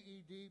an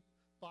AED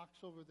box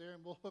over there,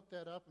 and we'll hook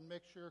that up and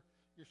make sure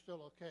you're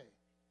still okay.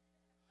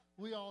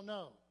 We all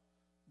know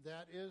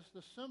that is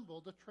the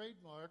symbol, the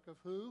trademark of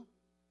who?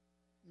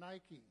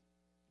 Nike.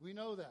 We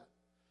know that.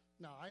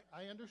 Now,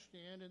 I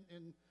understand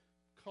in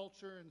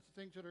culture and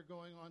things that are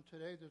going on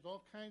today, there's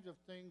all kinds of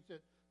things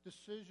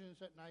decisions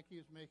that Nike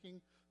is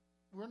making.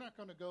 We're not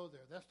going to go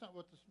there. That's not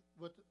what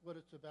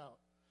it's about.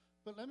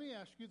 But let me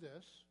ask you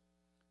this.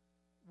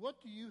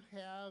 What do you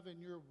have in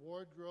your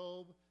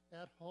wardrobe,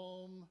 at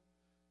home,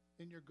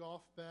 in your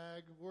golf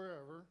bag,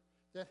 wherever,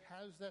 that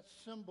has that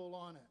symbol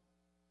on it?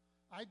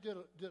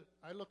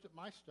 I looked at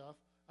my stuff.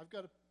 I've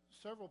got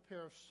several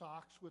pair of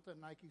socks with a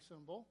Nike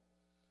symbol.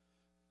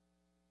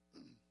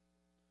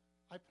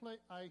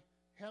 I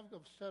have a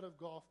set of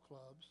golf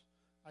clubs.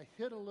 I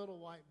hit a little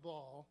white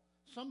ball.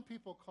 Some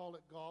people call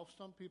it golf,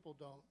 some people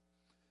don't.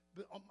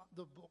 But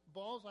the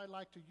balls I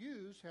like to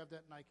use have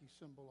that Nike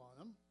symbol on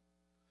them.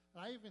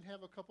 And I even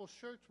have a couple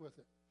shirts with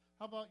it.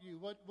 How about you?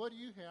 What do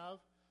you have?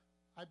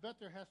 I bet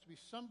there has to be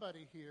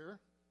somebody here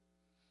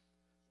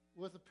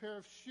with a pair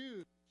of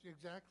shoes.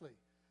 Exactly.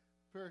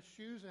 A pair of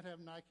shoes that have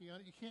Nike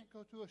on it. You can't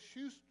go to a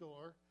shoe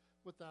store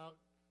without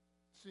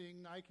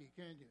seeing Nike,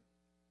 can you?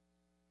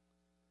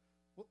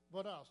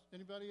 What else?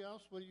 Anybody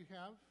else? What do you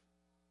have?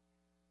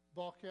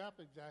 Ball cap,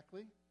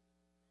 exactly.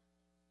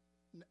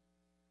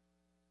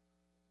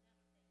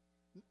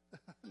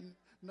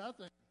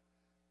 Nothing.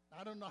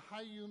 I don't know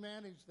how you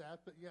manage that,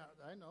 but yeah,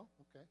 I know.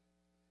 Okay.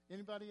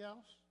 Anybody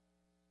else?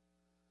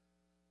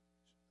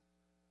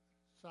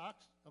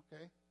 Socks?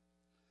 Okay.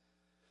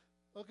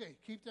 Okay,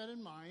 keep that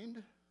in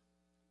mind.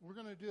 We're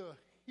going to do a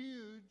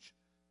huge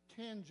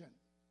tangent.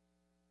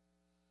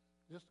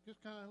 Just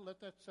kind of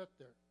let that sit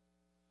there.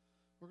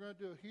 We're going to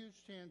do a huge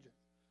tangent.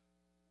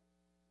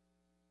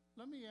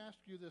 Let me ask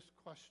you this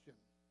question.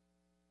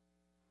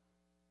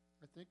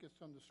 I think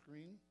it's on the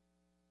screen.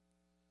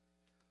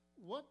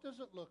 What does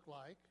it look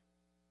like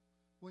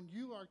when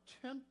you are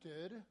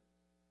tempted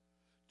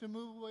to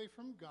move away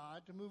from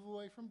God, to move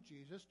away from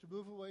Jesus, to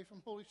move away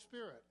from Holy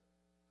Spirit?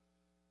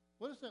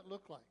 What does that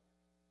look like?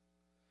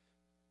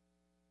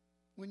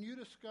 When you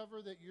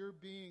discover that you're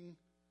being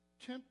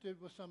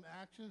tempted with some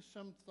action,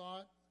 some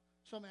thought,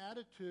 some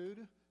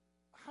attitude,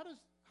 how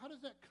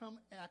does that come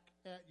at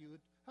you?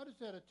 How does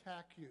that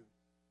attack you?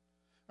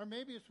 Or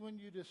maybe it's when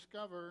you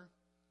discover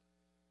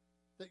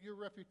that your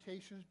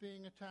reputation is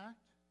being attacked.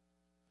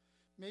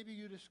 Maybe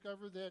you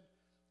discover that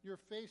you're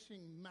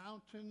facing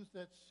mountains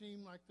that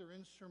seem like they're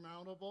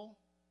insurmountable.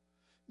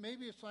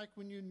 Maybe it's like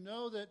when you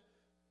know that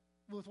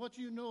with what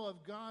you know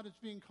of God, it's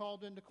being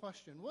called into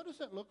question. What does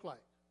that look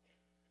like?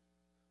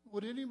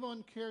 Would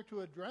anyone care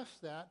to address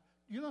that?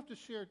 You don't have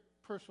to share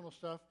personal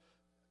stuff,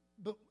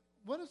 but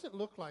what does it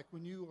look like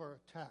when you are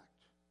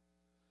attacked?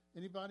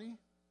 Anybody?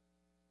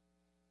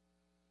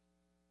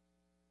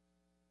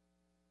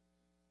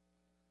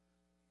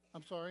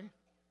 I'm sorry?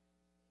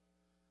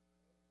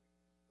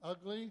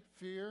 Ugly?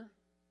 Fear?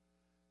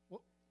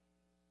 What?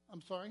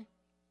 I'm sorry?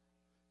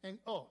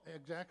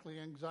 Exactly.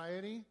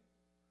 Anxiety?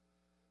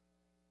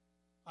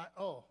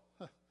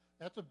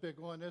 That's a big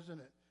one, isn't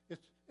it?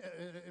 It's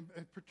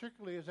and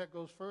particularly as that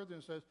goes further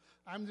and says,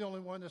 I'm the only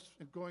one that's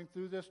going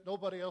through this.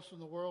 Nobody else in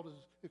the world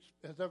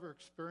has ever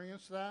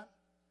experienced that.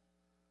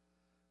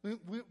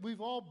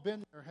 We've all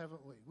been there,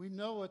 haven't we? We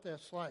know what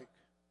that's like.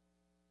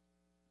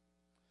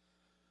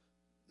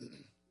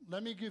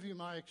 Let me give you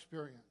my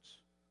experience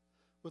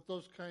with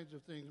those kinds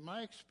of things.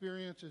 My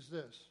experience is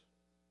this.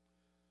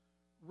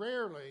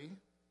 Rarely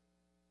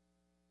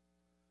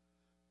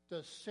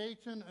does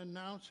Satan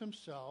announce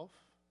himself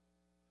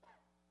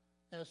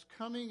as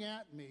coming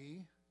at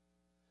me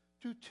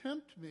to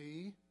tempt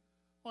me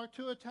or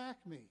to attack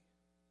me.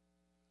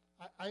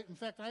 In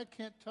fact, I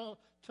can't tell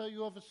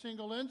you of a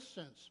single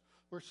instance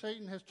where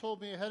Satan has told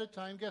me ahead of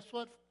time, guess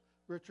what,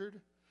 Richard?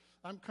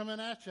 I'm coming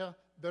at you.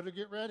 Better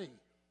get ready.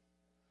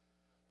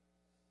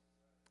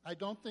 I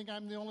don't think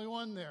I'm the only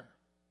one there.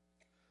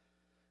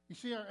 You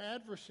see, our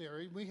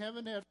adversary, we have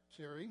an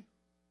adversary,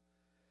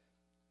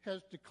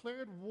 has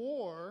declared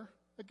war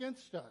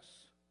against us.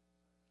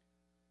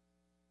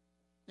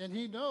 And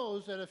he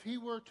knows that if he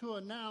were to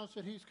announce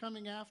that he's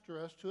coming after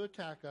us to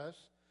attack us,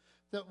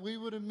 that we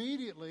would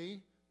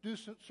immediately do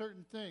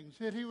certain things.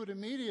 That he would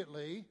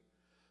immediately,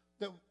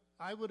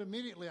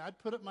 I'd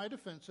put up my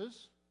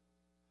defenses.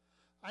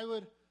 I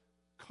would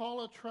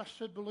call a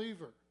trusted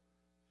believer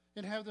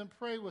and have them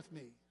pray with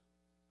me.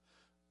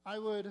 I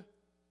would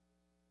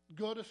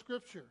go to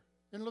Scripture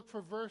and look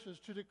for verses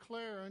to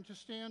declare and to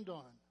stand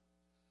on.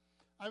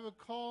 I would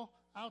call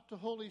out the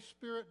Holy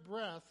Spirit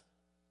breath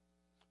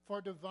for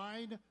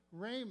divine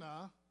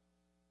rhema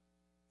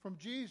from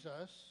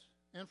Jesus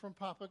and from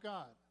Papa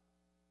God.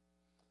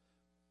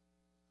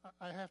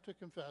 I have to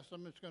confess,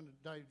 I'm just going to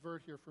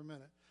divert here for a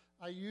minute.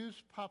 I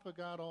use Papa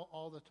God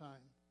all the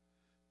time.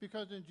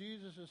 Because in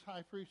Jesus'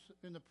 high priest,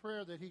 in the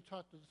prayer that he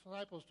taught the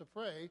disciples to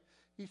pray,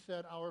 he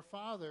said, Our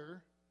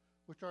Father,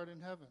 which art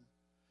in heaven.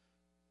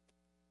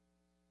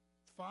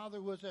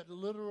 Father was that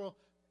literal,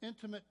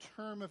 intimate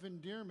term of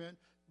endearment.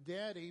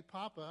 Daddy,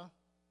 Papa.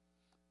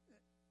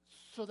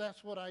 So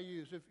that's what I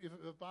use. If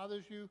it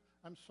bothers you,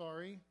 I'm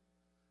sorry.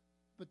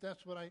 But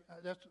that's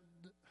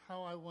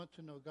how I want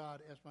to know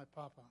God, as my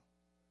Papa.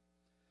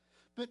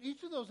 But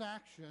each of those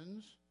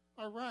actions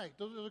are right.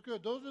 Those are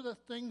good. Those are the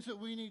things that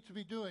we need to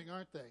be doing,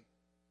 aren't they?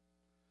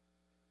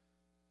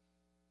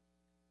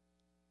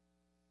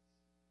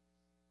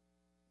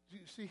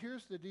 See,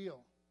 here's the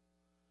deal.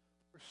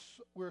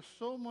 We're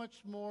so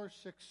much more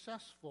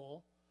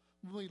successful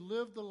when we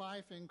live the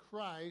life in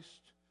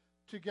Christ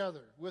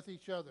together with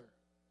each other.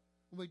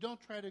 When we don't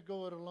try to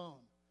go it alone.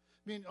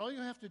 I mean, all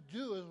you have to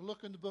do is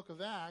look in the book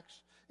of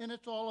Acts, and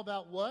it's all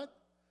about what?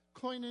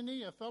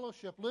 koinonia,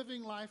 fellowship,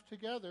 living life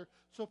together,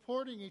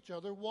 supporting each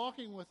other,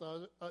 walking with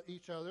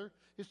each other.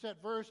 It's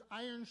that verse,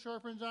 iron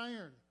sharpens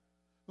iron,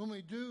 when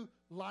we do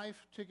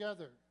life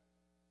together.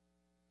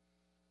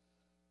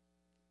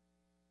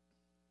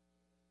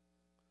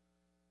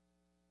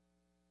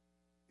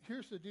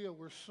 Here's the deal.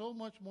 We're so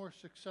much more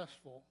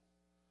successful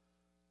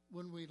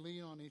when we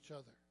lean on each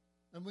other.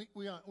 And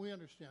we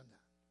understand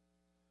that.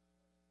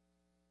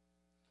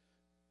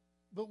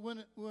 But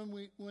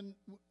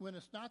when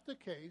it's not the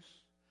case,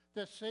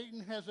 that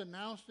Satan has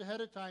announced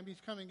ahead of time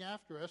he's coming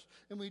after us,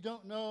 and we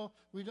don't know,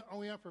 we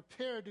aren't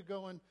prepared to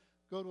go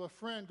to a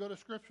friend, go to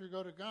Scripture,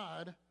 go to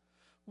God,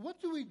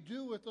 what do we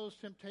do with those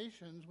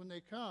temptations when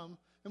they come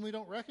and we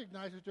don't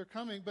recognize that they're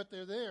coming, but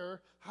they're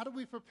there? How do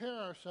we prepare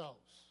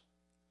ourselves?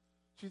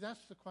 See,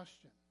 that's the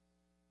question.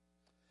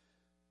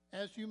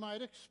 As you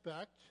might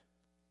expect,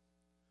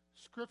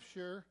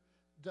 Scripture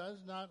does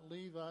not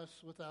leave us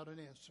without an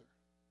answer.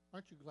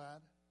 Aren't you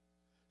glad?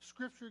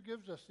 Scripture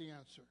gives us the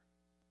answer.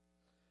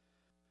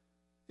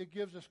 It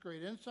gives us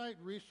great insight,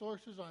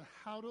 resources on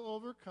how to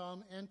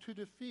overcome and to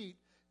defeat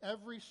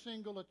every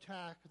single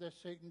attack that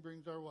Satan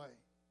brings our way.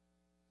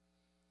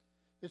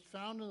 It's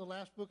found in the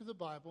last book of the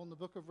Bible, in the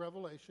book of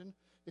Revelation.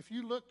 If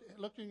you looked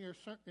in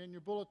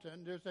your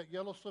bulletin, there's that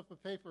yellow slip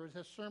of paper. It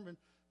has sermon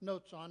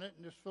notes on it,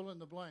 and just fill in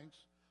the blanks.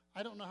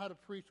 I don't know how to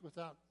preach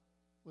without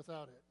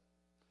it.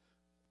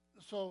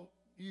 So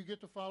you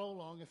get to follow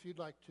along if you'd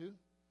like to.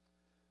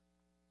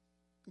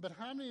 But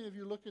how many of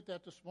you looked at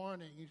that this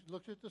morning? You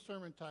looked at the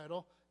sermon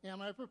title,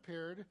 Am I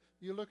Prepared?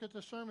 You look at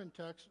the sermon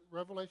text,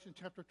 Revelation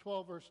chapter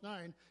 12, verse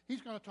 9.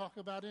 He's going to talk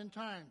about end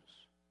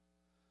times.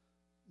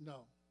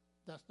 No,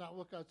 that's not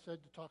what God said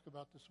to talk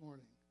about this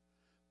morning.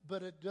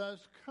 But it does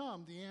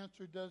come, the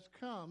answer does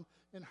come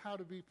in how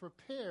to be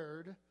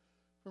prepared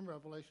from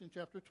Revelation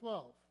chapter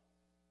 12.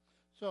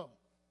 So,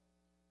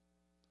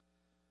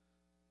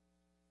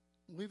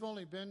 we've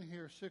only been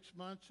here 6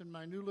 months, and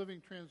my New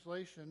Living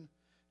Translation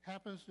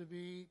happens to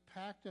be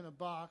packed in a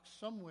box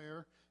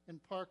somewhere in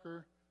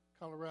Parker,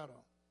 Colorado.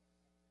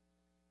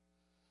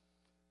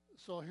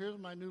 So here's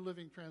my New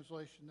Living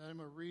Translation that I'm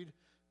going to read.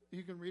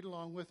 You can read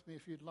along with me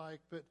if you'd like,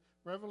 but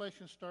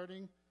Revelation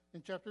starting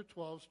in chapter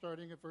 12,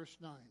 starting at verse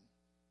 9.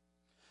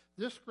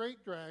 This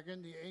great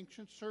dragon, the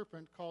ancient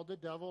serpent called the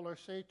devil or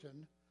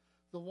Satan,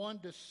 the one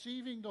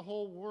deceiving the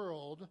whole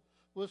world,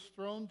 was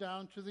thrown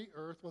down to the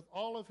earth with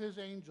all of his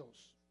angels.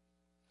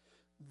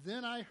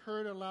 Then I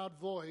heard a loud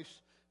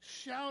voice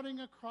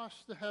shouting across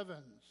the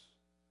heavens,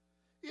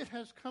 "It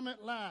has come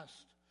at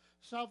last,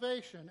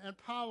 salvation and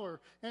power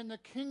and the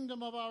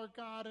kingdom of our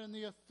God and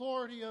the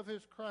authority of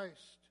his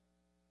Christ.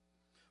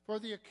 For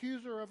the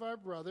accuser of our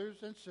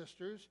brothers and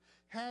sisters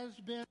has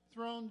been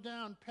thrown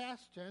down,"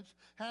 past tense,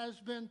 has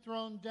been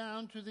thrown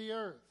down to the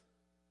earth.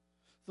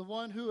 The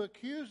one who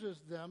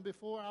accuses them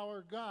before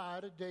our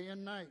God day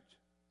and night.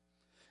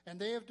 And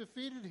they have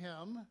defeated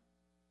him.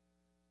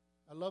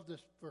 I love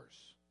this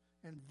verse.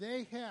 And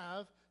they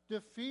have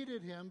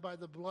defeated him by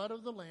the blood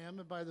of the Lamb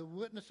and by the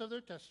witness of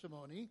their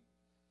testimony.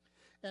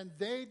 And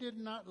they did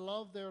not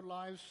love their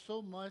lives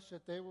so much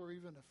that they were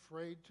even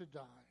afraid to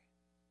die.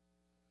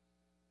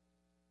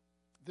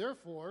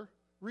 Therefore,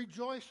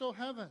 rejoice, O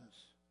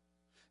heavens,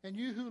 and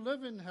you who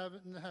live in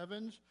the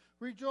heavens,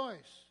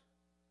 rejoice.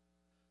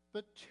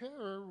 But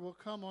terror will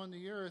come on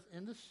the earth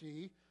and the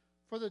sea,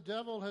 for the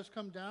devil has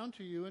come down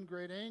to you in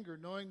great anger,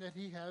 knowing that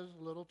he has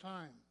little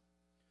time.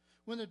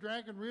 When the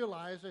dragon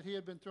realized that he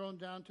had been thrown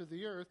down to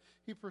the earth,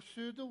 he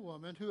pursued the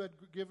woman who had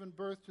given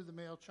birth to the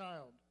male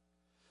child.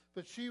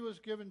 But she was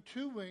given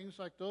 2 wings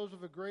like those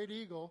of a great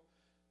eagle.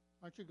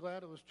 Aren't you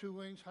glad it was 2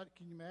 wings?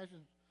 Can you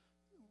imagine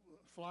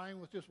flying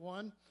with just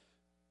one?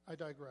 I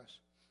digress.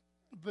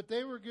 But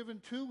they were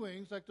given 2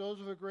 wings like those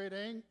of a great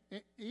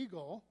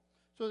eagle,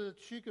 so that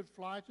she could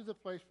fly to the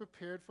place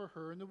prepared for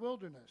her in the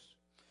wilderness.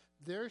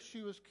 There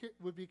she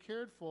would be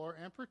cared for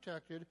and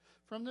protected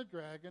from the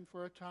dragon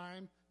for a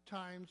time,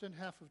 times, and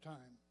half of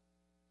time.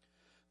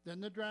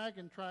 Then the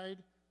dragon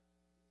tried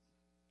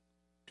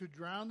to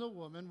drown the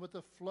woman with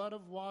a flood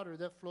of water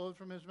that flowed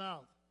from his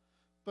mouth.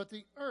 But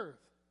the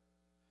earth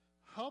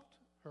helped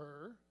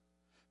her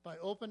by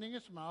opening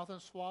its mouth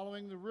and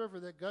swallowing the river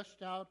that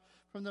gushed out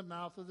from the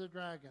mouth of the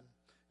dragon.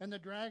 And the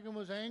dragon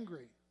was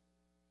angry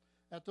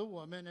at the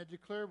woman and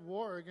declared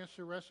war against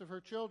the rest of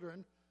her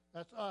children.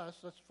 That's us.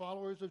 That's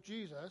followers of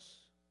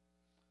Jesus.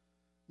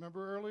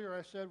 Remember earlier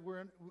I said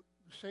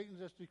Satan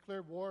has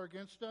declared war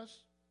against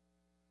us?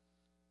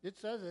 It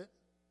says it.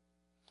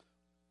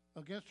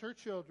 Against her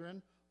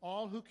children,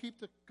 all who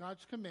keep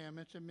God's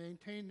commandments and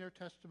maintain their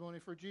testimony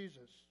for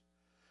Jesus.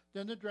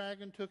 Then the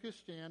dragon took his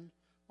stand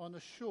on the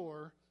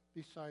shore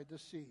beside the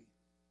sea.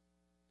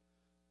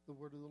 The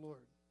word of the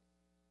Lord.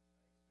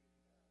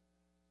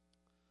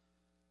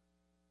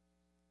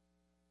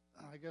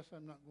 I guess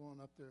I'm not going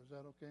up there. Is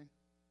that okay?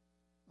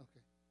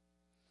 Okay.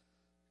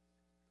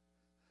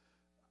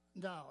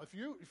 Now,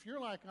 if you're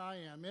like I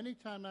am,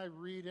 anytime I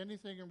read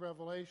anything in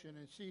Revelation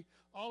and see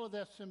all of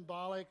that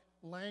symbolic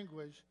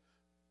language,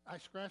 I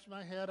scratch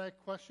my head, I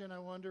question, I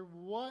wonder,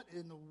 what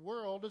in the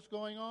world is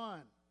going on?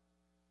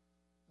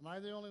 Am I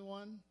the only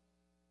one?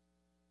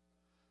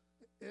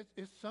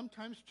 It's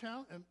sometimes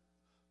challenging.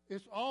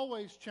 It's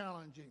always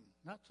challenging.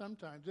 Not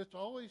sometimes, it's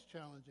always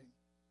challenging.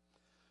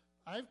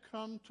 I've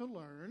come to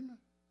learn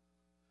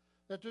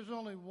that there's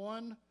only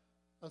one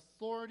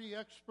authority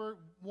expert,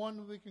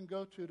 one we can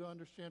go to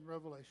understand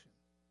Revelation.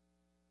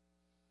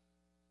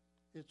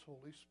 It's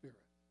Holy Spirit.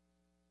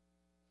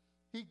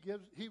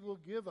 He will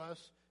give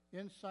us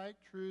insight,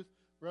 truth,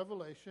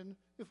 revelation,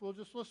 if we'll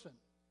just listen,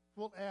 if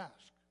we'll ask.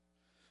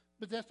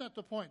 But that's not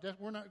the point.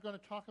 We're not going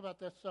to talk about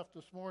that stuff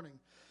this morning,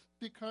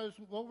 because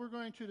what we're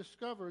going to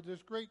discover,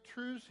 there's great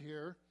truths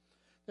here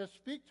that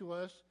speak to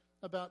us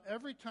about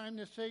every time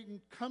that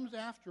Satan comes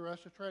after us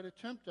to try to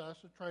tempt us,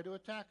 to try to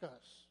attack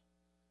us.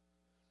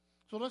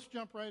 So let's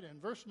jump right in.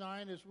 Verse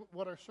 9 is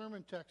what our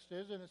sermon text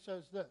is, and it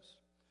says this: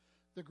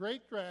 the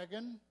great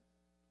dragon,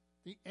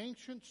 the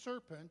ancient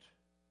serpent,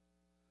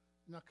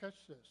 now catch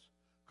this,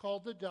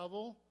 called the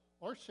devil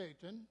or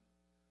Satan,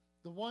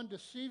 the one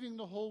deceiving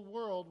the whole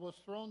world, was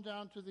thrown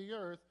down to the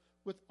earth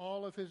with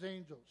all of his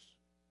angels.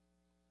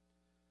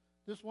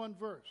 This one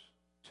verse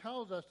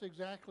tells us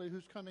exactly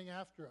who's coming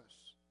after us.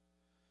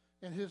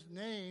 And his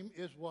name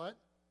is what?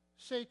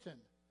 Satan.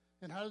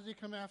 And how does he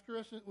come after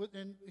us?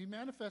 And he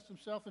manifests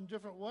himself in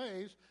different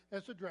ways,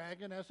 as a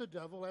dragon, as a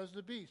devil, as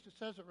the beast. It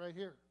says it right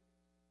here.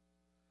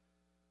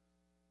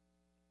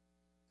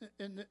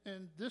 And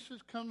this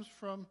comes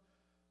from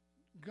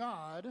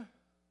God.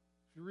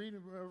 If you read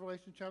in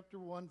Revelation chapter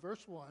 1,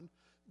 verse 1,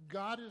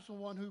 God is the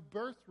one who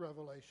birthed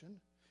Revelation.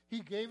 He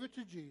gave it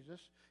to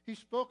Jesus. He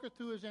spoke it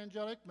through his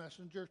angelic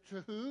messenger.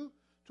 To who?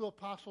 To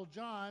Apostle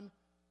John,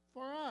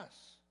 for us.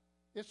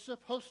 It's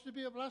supposed to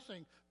be a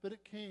blessing, but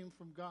it came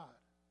from God.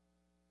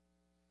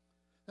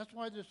 That's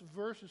why this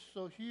verse is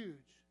so huge.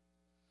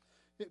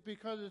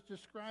 Because it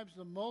describes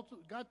the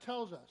God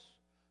tells us,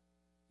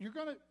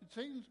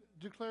 Satan's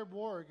declared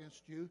war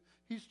against you.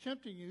 He's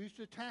tempting you. He's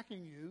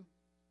attacking you.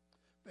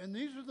 And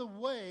these are the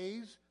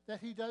ways that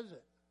he does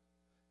it.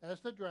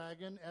 As the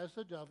dragon, as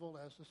the devil,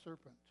 as the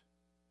serpent.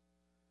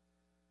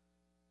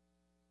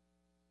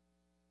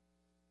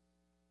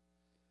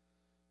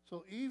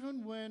 So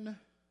even when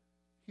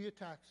he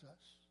attacks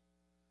us,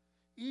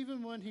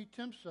 even when he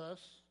tempts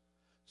us,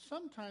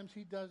 sometimes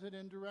he does it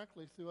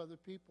indirectly through other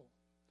people.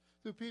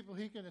 Through people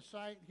he can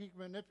incite, he can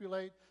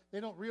manipulate. They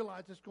don't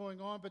realize it's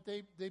going on, but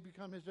they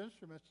become his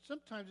instruments.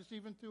 Sometimes it's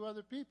even through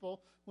other people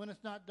when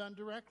it's not done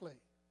directly.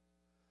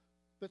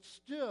 But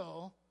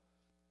still,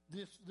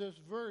 this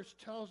verse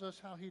tells us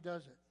how he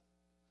does it.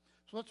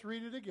 So let's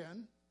read it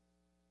again.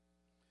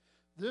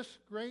 This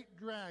great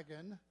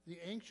dragon, the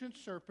ancient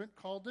serpent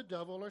called the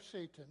devil or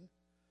Satan,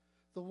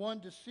 the one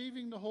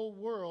deceiving the whole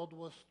world,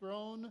 was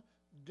thrown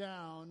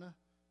down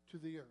to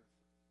the earth.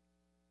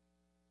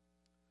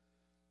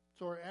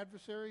 So our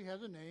adversary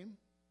has a name.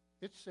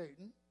 It's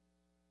Satan.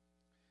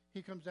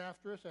 He comes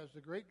after us as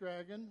the great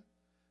dragon,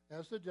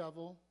 as the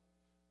devil,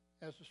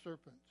 as the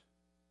serpent.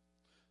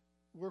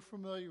 We're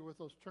familiar with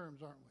those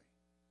terms, aren't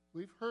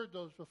we? We've heard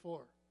those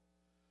before.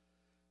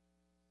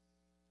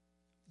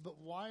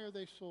 But why are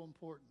they so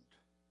important?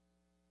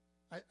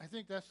 I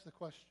think that's the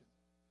question.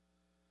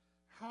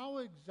 How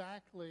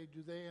exactly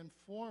do they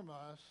inform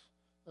us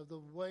of the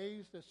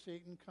ways that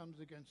Satan comes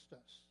against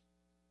us?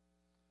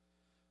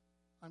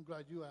 I'm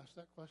glad you asked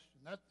that question.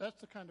 That's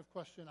the kind of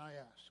question I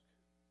ask.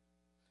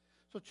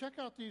 So check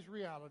out these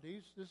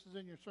realities. This is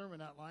in your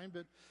sermon outline,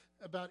 but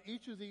about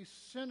each of these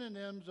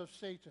synonyms of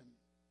Satan.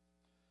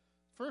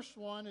 First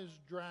one is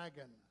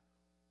dragon.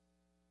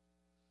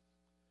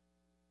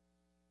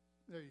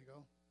 There you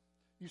go.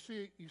 You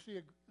see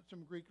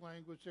some Greek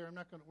language there. We're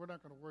not going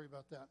to worry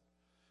about that.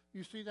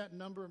 You see that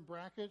number in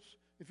brackets?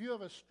 If you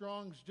have a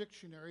Strong's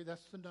dictionary,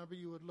 that's the number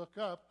you would look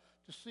up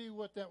to see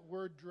what that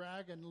word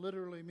dragon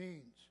literally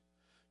means.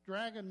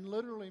 Dragon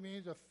literally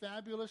means a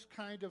fabulous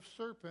kind of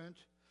serpent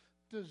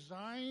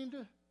designed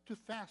to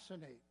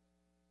fascinate.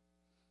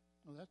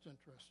 Well, that's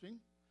interesting.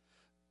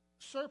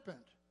 Serpent,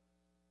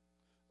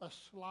 a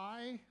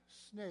sly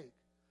snake,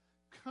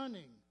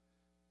 cunning,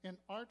 an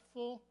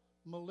artful,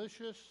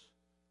 malicious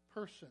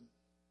person.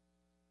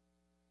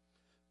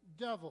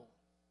 Devil,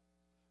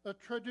 a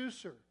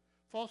traducer,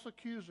 false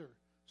accuser,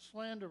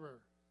 slanderer.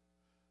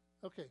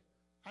 Okay,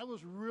 I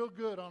was real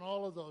good on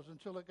all of those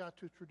until it got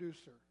to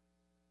traducer.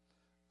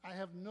 I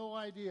have no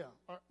idea.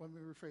 Let me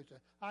rephrase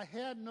that. I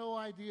had no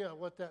idea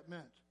what that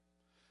meant.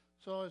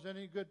 So as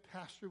any good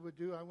pastor would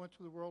do, I went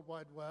to the World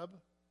Wide Web.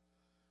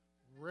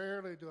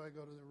 Rarely do I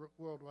go to the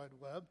World Wide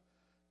Web,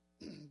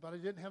 but I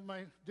didn't have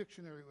my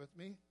dictionary with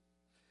me,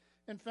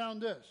 and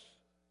found this.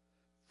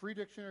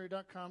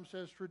 Freedictionary.com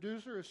says,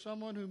 traducer is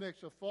someone who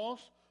makes a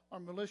false or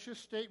malicious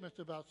statement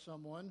about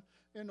someone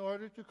in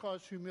order to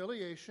cause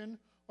humiliation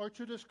or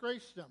to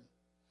disgrace them.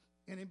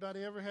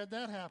 Anybody ever had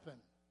that happen?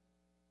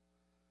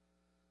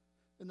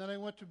 And then I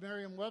went to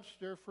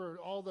Merriam-Webster for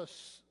all the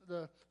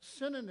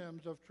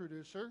synonyms of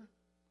traducer.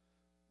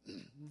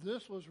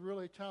 This was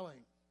really telling.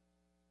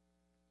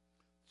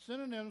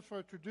 Synonyms for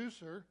a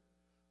traducer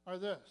are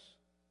this.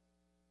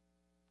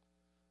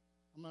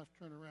 I'm going to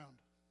turn around.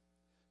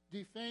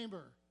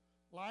 Defamer,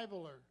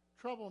 libeler,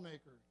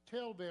 troublemaker,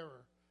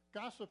 talebearer,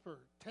 gossiper,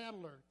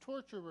 tattler,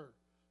 torturer,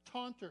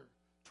 taunter,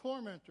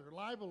 tormentor,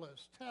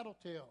 libelous,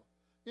 tattletale,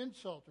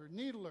 insulter,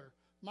 needler,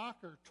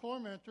 mocker,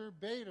 tormentor,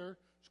 baiter,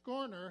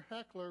 scorner,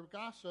 heckler,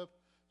 gossip,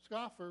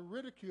 scoffer,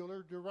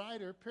 ridiculer,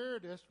 derider,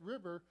 parodist,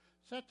 ribber,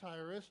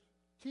 satirist,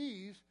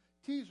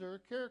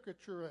 teaser,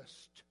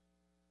 caricaturist.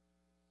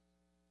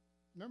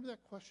 Remember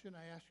that question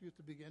I asked you at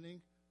the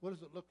beginning? What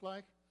does it look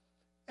like?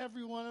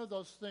 Every one of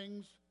those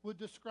things would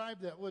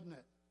describe that, wouldn't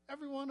it?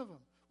 Every one of them.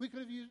 We could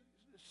have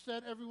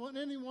said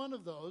any one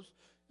of those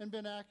and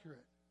been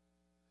accurate.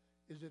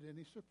 Is it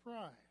any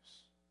surprise?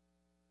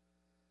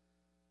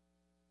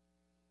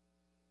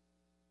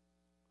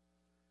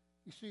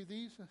 You see,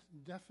 these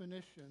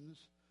definitions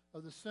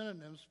of the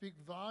synonyms speak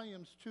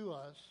volumes to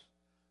us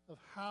of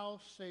how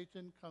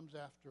Satan comes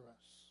after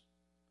us.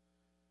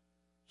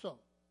 So,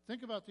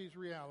 think about these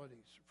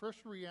realities. First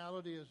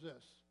reality is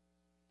this.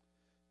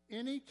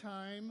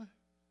 Anytime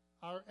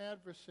our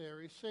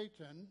adversary,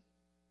 Satan,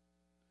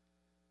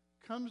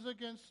 comes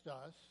against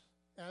us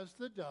as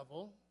the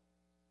devil,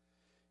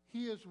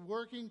 he is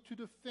working to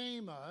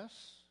defame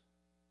us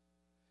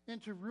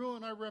and to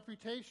ruin our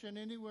reputation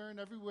anywhere and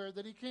everywhere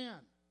that he can.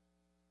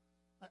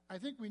 I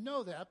think we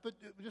know that, but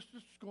just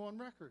go on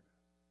record.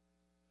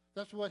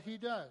 That's what he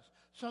does.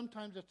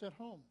 Sometimes it's at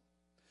home.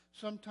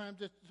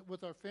 Sometimes it's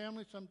with our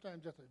family.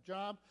 Sometimes it's at a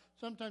job.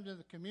 Sometimes in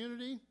the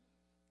community.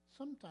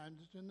 Sometimes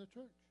it's in the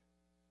church.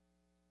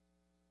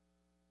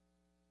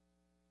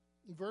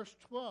 Verse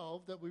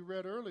 12 that we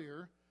read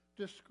earlier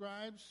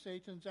describes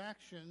Satan's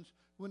actions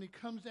when he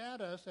comes at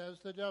us as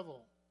the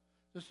devil.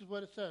 This is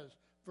what it says.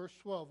 Verse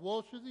 12,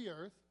 woe to the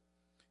earth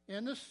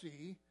and the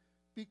sea,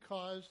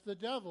 because the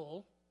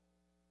devil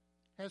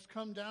has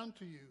come down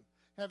to you,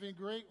 having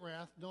great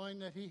wrath, knowing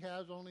that he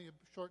has only a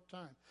short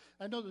time.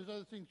 I know there's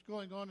other things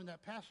going on in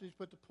that passage,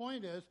 but the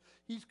point is,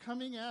 he's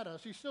coming at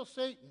us. He's still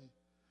Satan,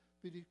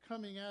 but he's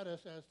coming at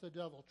us as the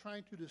devil,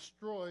 trying to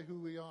destroy who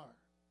we are.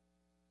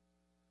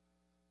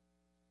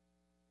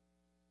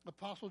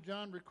 Apostle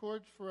John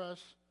records for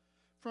us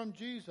from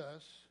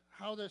Jesus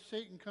how that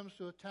Satan comes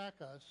to attack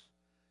us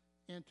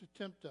and to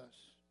tempt us.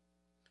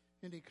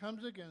 And he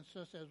comes against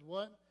us as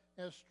what?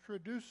 As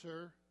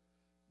traducer,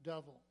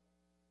 devil.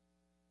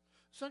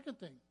 Second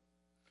thing,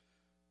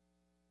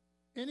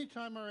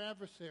 anytime our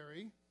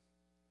adversary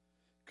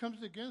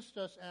comes against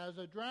us as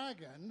a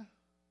dragon,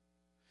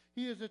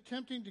 he is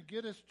attempting to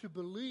get us to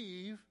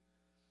believe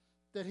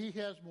that he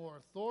has more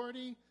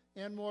authority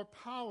and more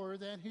power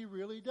than he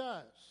really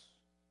does.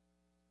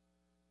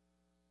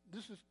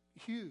 This is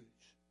huge.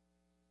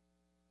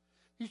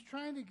 He's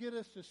trying to get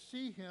us to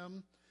see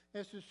him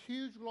as this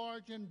huge,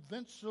 large,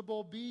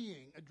 invincible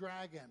being, a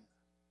dragon.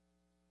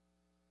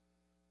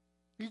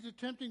 He's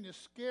attempting to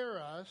scare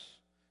us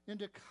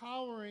into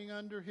cowering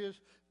under his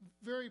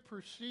very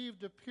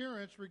perceived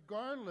appearance,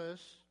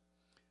 regardless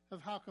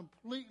of how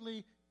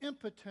completely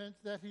impotent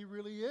that he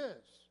really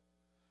is.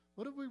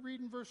 What did we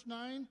read in verse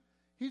 9?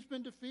 He's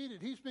been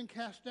defeated. He's been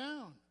cast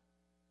down.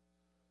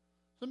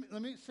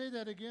 Let me say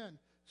that again.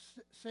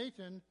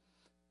 Satan,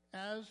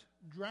 as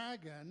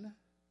dragon,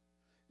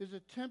 is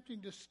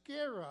attempting to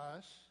scare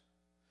us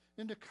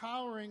into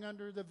cowering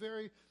under the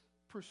very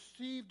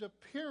perceived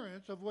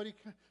appearance of what he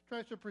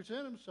tries to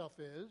present himself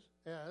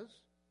as,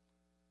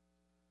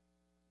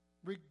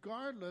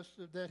 regardless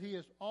of that he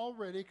is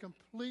already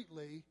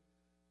completely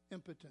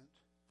impotent.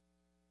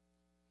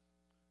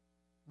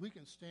 We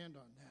can stand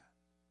on that.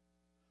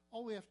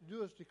 All we have to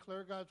do is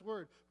declare God's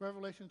word.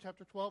 Revelation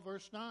chapter 12,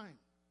 verse 9.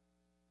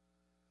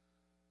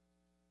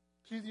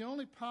 See, the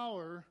only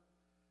power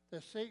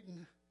that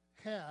Satan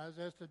has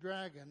as the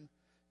dragon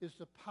is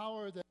the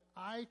power that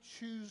I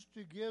choose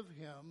to give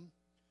him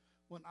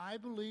when I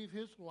believe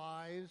his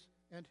lies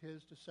and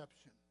his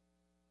deception.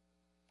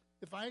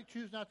 If I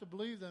choose not to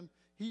believe them,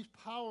 he's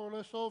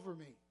powerless over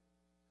me.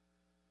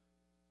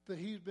 But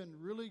he's been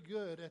really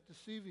good at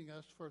deceiving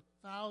us for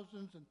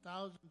thousands and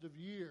thousands of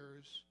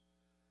years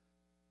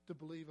to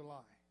believe a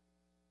lie.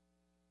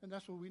 And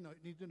that's what we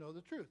need to know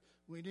the truth.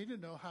 We need to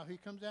know how he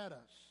comes at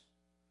us.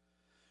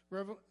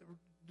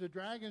 The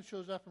dragon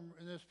shows up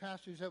in this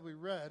passage that we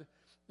read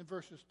in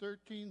verses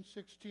 13,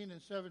 16,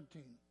 and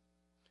 17.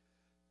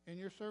 In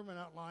your sermon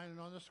outline and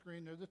on the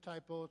screen, there's a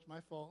typo. It's my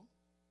fault.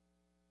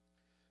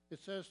 It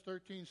says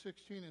 13,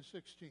 16, and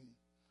 16.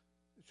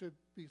 It should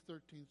be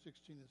 13,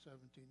 16, and 17.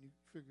 You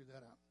figure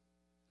that out.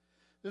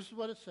 This is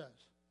what it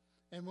says.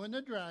 And when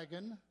the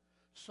dragon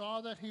saw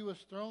that he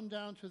was thrown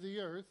down to the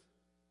earth,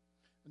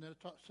 and then it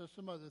says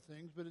some other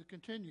things, but it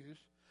continues.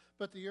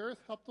 But the earth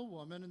helped the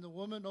woman, and the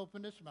woman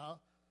opened its mouth,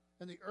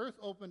 and the earth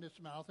opened its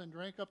mouth and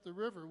drank up the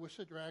river which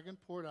the dragon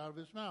poured out of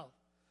his mouth.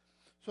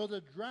 So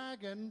the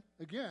dragon,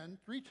 again,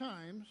 3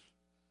 times,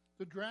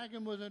 the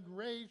dragon was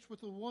enraged with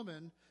the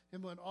woman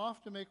and went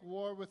off to make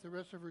war with the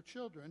rest of her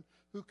children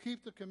who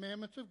keep the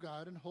commandments of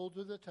God and hold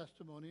to the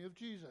testimony of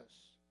Jesus.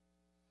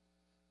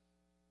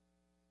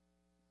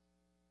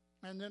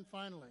 And then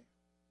finally,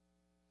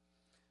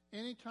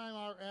 anytime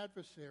our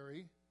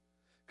adversary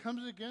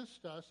comes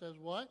against us as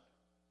what?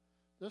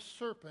 The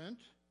serpent,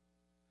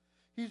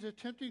 he's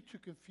attempting to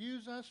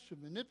confuse us, to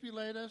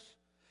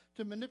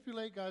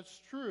manipulate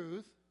God's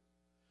truth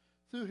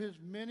through his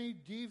many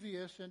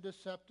devious and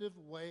deceptive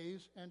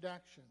ways and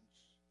actions.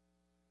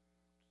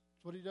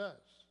 That's what he does.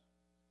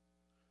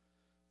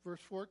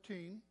 Verse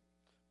 14,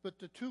 but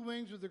the two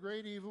wings of the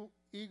great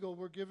eagle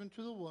were given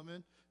to the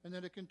woman, and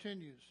then it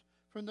continues,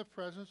 from the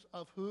presence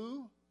of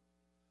who?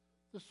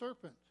 The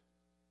serpent.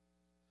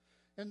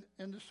 And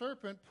the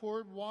serpent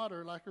poured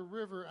water like a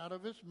river out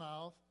of his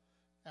mouth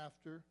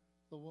after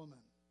the woman.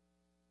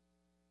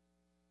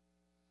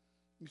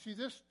 You see,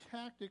 this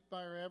tactic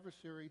by our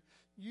adversary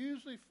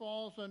usually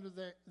falls under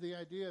the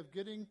idea of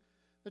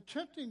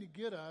attempting to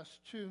get us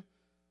to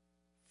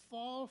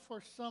fall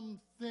for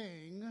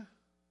something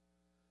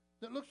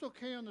that looks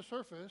okay on the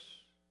surface,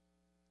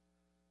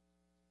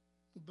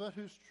 but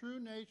whose true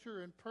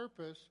nature and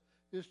purpose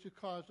is to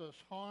cause us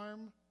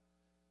harm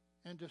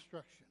and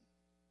destruction.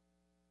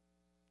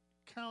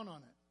 Count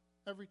on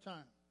it every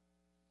time.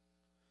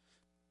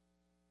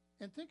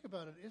 And think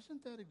about it.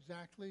 Isn't that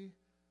exactly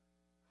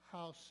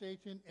how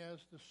Satan, as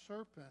the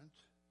serpent,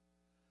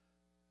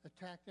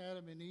 attacked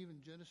Adam and Eve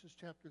in Genesis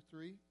chapter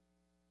 3?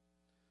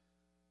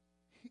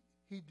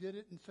 He did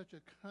it in such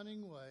a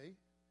cunning way.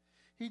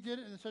 He did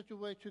it in such a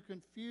way to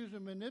confuse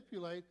and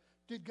manipulate.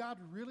 Did God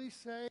really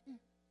say?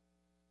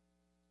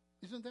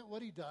 Isn't that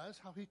what he does?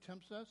 How he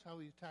tempts us? How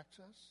he attacks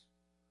us?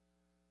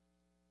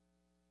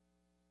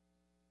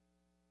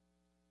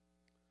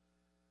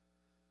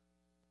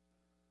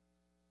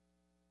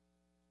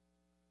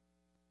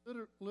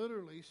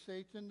 Literally,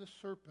 Satan the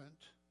serpent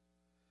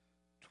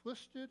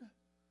twisted,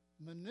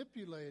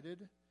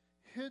 manipulated,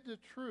 hid the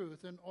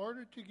truth in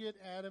order to get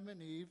Adam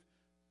and Eve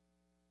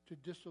to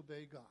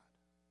disobey God.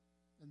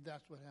 And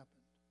that's what happened.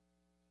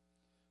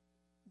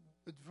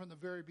 But from the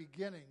very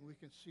beginning, we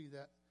can see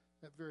that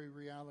very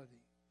reality.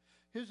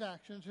 His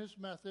actions, his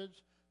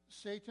methods,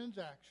 Satan's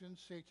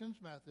actions, Satan's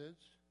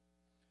methods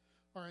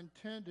are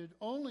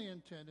only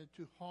intended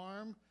to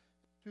harm,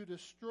 to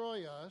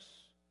destroy us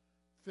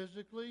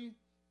physically,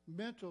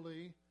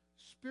 mentally,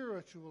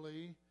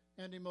 spiritually,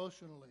 and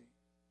emotionally.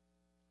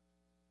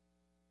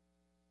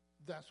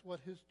 That's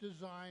what his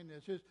design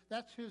is.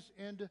 That's his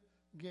end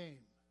game.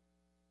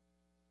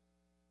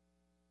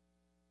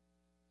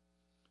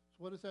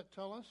 So what does that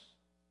tell us?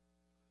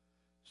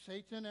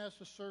 Satan, as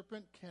a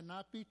serpent,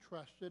 cannot be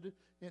trusted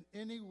in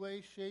any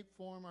way, shape,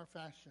 form, or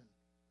fashion.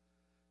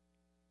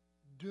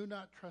 Do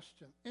not trust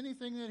him.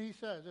 Anything that he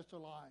says, it's a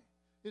lie.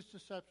 It's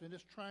deception.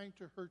 It's trying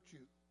to hurt you.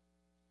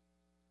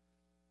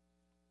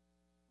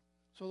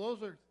 So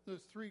those are the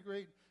three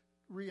great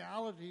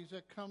realities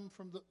that come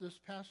from this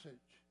passage.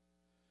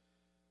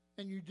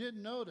 And you did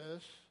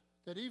notice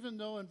that even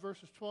though in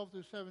verses 12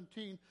 through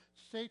 17,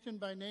 Satan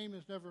by name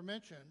is never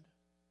mentioned,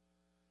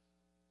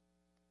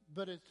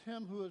 but it's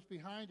him who is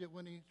behind it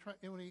when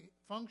he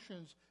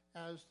functions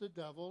as the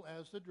devil,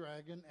 as the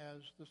dragon,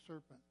 as the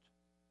serpent.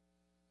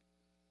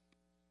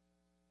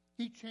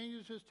 He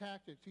changes his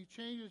tactics. He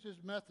changes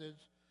his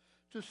methods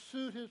to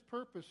suit his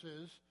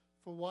purposes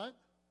for what?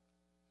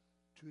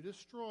 To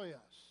destroy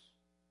us.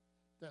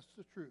 That's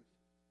the truth.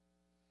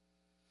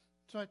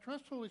 So I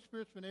trust Holy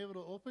Spirit's been able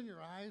to open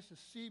your eyes to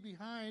see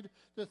behind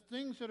the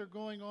things that are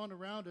going on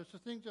around us, the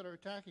things that are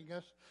attacking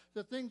us,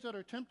 the things that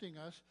are tempting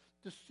us,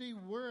 to see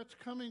where it's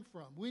coming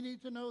from. We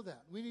need to know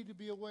that. We need to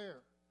be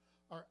aware.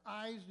 Our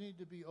eyes need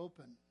to be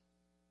open.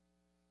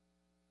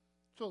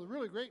 So the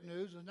really great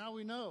news is now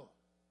we know.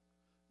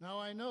 Now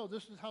I know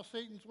this is how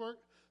Satan's work,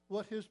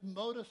 what his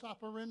modus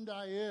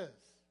operandi is,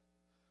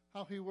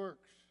 how he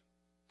works.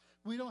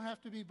 We don't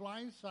have to be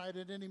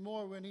blindsided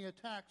anymore when he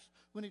attacks,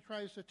 when he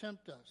tries to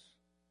tempt us.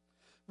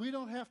 We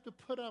don't have to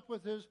put up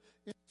with his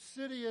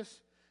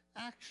insidious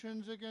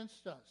actions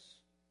against us.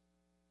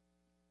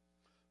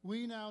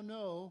 We now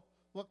know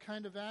what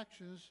kind of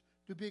actions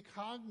to be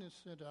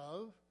cognizant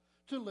of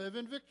to live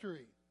in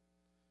victory.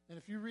 And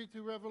if you read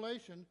through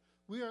Revelation,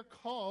 we are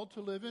called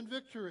to live in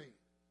victory.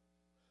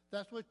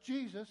 That's what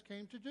Jesus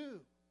came to do.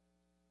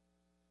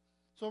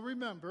 So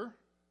remember,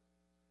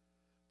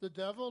 the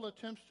devil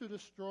attempts to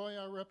destroy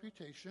our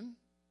reputation.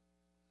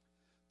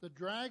 The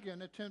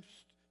dragon attempts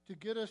to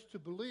get us to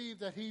believe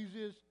that he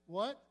is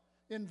what?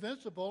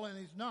 Invincible, and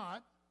he's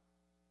not.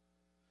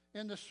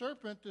 And the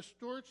serpent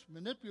distorts,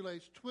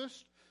 manipulates,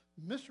 twists,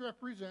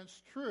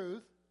 misrepresents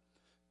truth,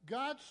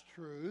 God's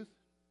truth,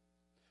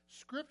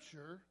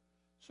 Scripture,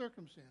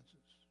 circumstances.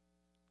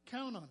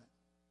 Count on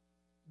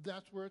it.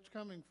 That's where it's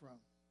coming from.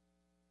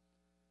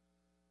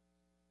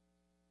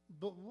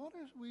 But what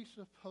are we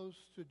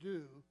supposed to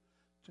do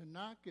to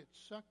not get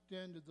sucked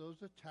into those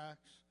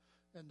attacks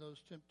and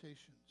those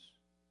temptations?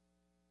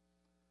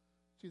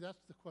 See,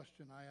 that's the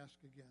question I ask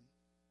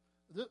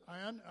again.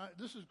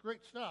 This is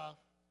great stuff.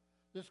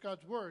 This is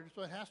God's Word,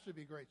 so it has to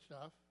be great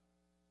stuff.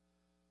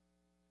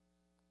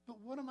 But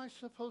what am I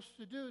supposed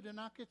to do to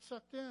not get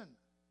sucked in?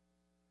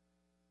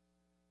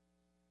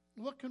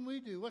 What can we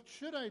do? What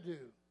should I do?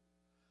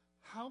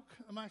 how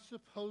am I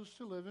supposed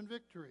to live in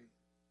victory?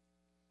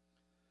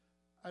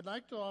 I'd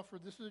like to offer,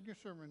 this is in your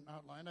sermon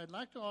outline, I'd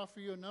like to offer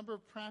you a number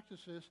of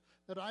practices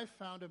that I've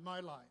found in my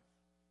life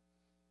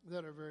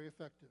that are very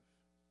effective.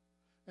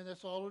 And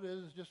that's all it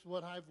is just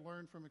what I've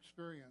learned from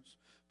experience.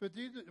 But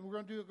we're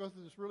going to go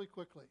through this really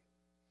quickly.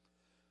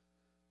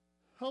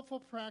 Helpful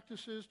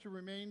practices to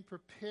remain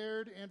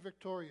prepared and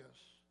victorious.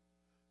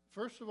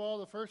 First of all,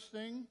 the first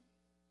thing,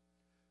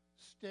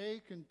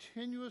 stay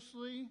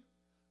continuously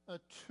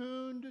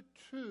attuned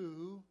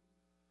to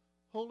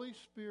Holy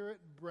Spirit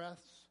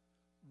breath's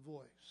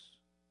voice.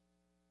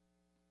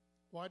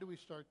 Why do we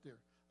start there?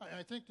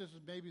 I think this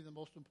is maybe the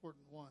most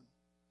important one.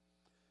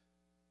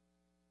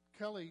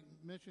 Kelly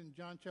mentioned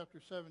John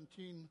chapter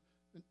 17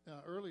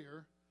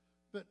 earlier,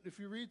 but if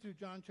you read through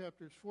John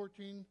chapters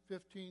 14,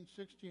 15,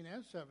 16,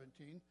 and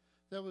 17,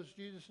 that was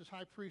Jesus'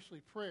 high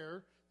priestly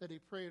prayer that he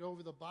prayed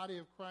over the body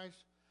of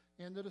Christ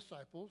and the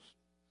disciples.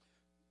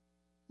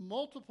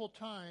 Multiple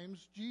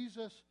times,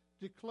 Jesus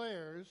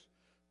declares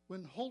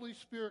when Holy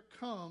Spirit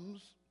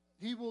comes,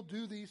 he will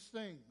do these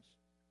things.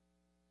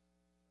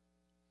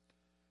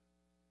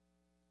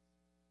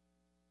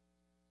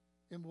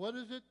 And what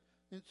is it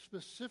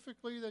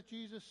specifically that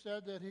Jesus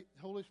said that the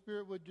Holy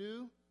Spirit would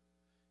do?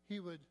 He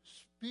would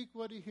speak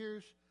what he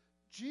hears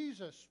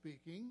Jesus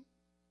speaking,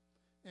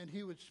 and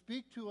he would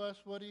speak to us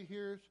what he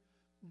hears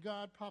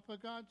Papa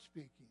God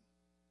speaking.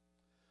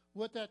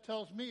 What that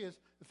tells me is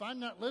if I'm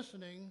not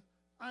listening,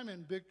 I'm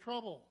in big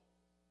trouble.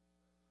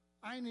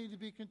 I need to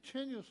be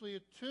continuously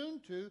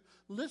attuned to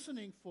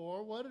listening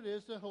for what it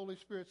is the Holy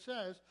Spirit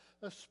says,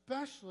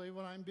 especially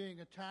when I'm being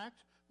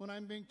attacked, when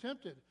I'm being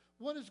tempted.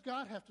 What does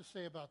God have to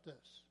say about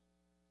this?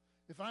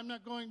 If I'm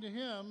not going to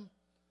him,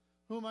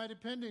 who am I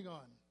depending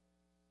on?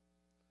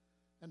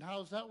 And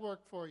how's that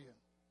work for you?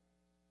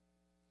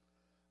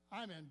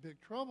 I'm in big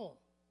trouble.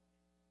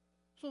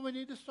 So we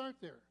need to start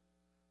there.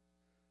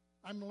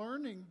 I'm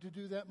learning to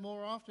do that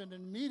more often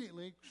and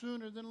immediately,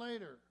 sooner than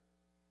later.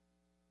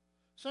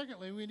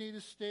 Secondly, we need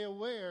to stay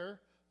aware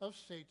of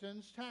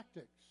Satan's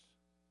tactics.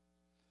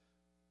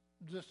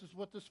 This is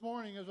what this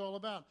morning is all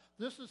about.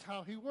 This is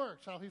how he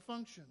works, how he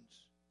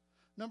functions.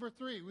 Number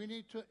 3, we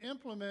need to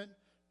implement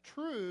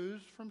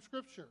truths from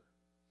Scripture.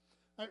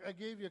 I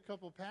gave you a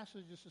couple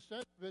passages to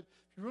study, but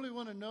if you really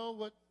want to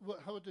know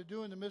how to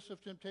do in the midst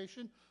of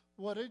temptation,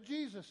 what did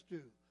Jesus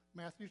do?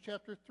 Matthew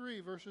chapter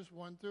 3, verses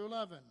 1 through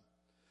 11.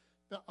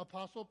 The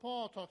Apostle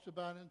Paul talks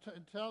about it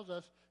and tells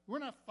us we're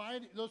not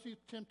fighting those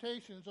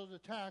temptations, those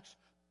attacks.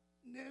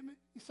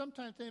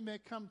 Sometimes they may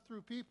come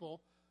through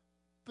people,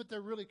 but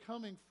they're really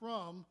coming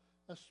from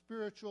a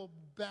spiritual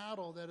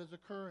battle that is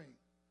occurring.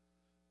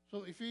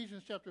 So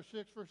Ephesians chapter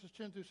 6, verses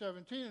 10 through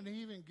 17, and he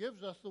even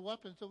gives us the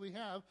weapons that we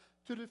have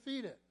to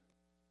defeat it.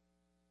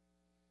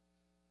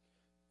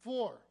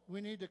 4,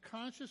 we need to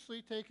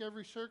consciously take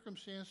every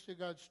circumstance to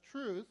God's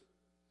truth,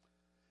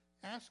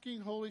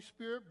 asking Holy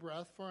Spirit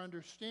breath for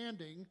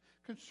understanding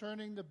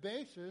concerning the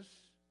basis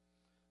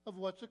of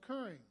what's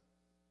occurring.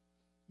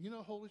 You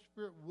know, Holy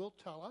Spirit will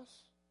tell us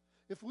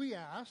if we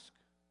ask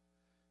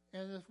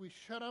and if we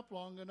shut up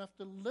long enough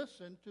to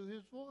listen to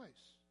his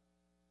voice.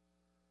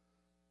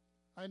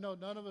 I know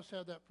none of us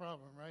have that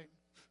problem, right?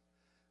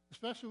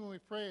 Especially when we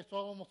pray, it's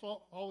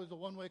always a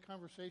one-way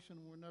conversation.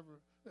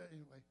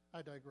 Anyway, I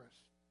digress.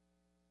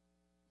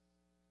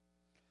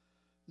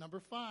 Number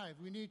 5,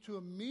 we need to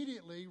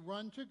immediately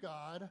run to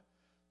God,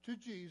 to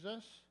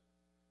Jesus,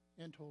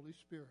 and Holy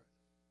Spirit.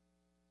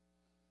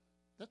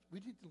 We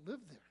need to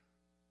live there.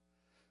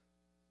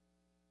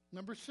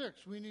 Number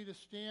 6, we need to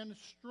stand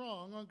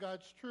strong on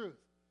God's truth.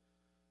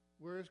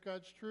 Where is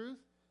God's truth?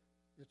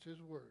 It's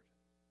his word.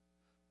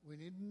 We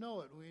need to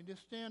know it. We need to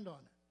stand on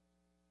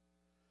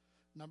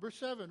it. Number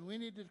 7, we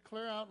need to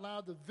declare out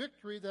loud the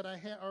victory that I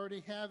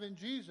already have in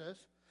Jesus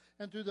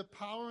and through the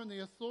power and the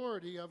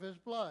authority of his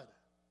blood.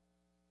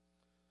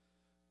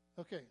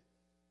 Okay,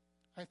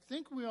 I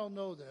think we all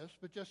know this,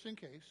 but just in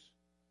case,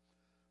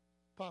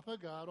 Papa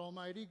God,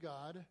 Almighty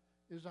God,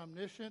 is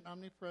omniscient,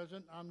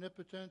 omnipresent,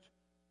 omnipotent,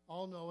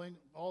 all-knowing,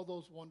 all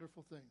those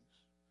wonderful things.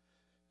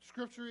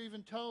 Scripture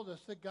even tells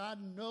us that God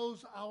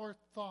knows our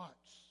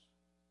thoughts.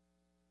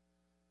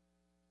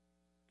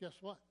 Guess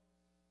what?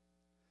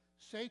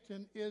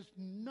 Satan is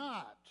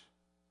not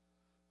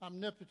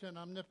omnipotent,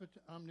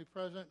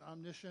 omnipresent,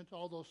 omniscient,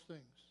 all those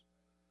things.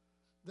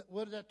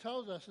 What that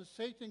tells us is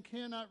Satan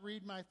cannot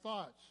read my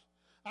thoughts.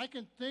 I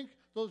can think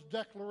those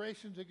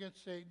declarations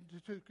against Satan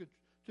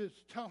to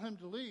tell him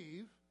to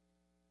leave,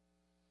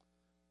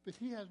 but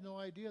he has no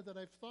idea that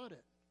I've thought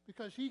it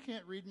because he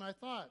can't read my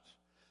thoughts.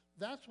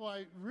 That's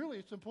why really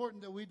it's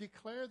important that we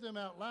declare them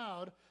out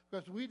loud,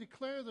 because we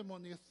declare them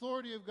on the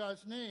authority of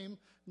God's name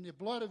and the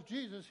blood of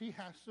Jesus, he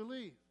has to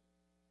leave.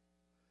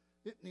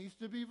 It needs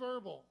to be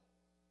verbal.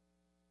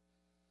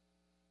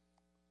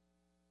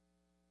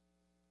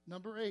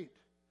 Number 8,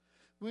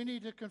 we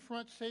need to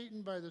confront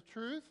Satan by the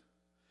truth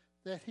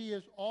that he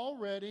is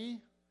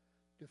already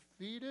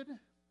defeated,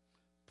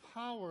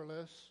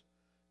 powerless,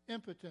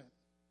 impotent.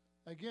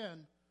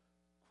 Again,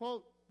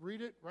 quote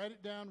read it, write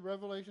it down,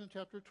 Revelation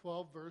chapter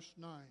 12, verse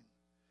 9.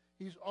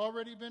 He's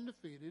already been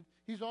defeated.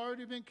 He's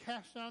already been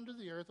cast down to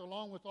the earth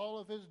along with all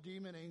of his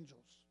demon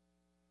angels.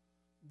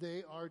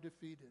 They are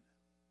defeated.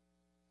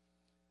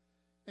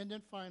 And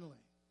then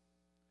finally,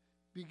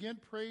 begin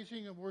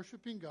praising and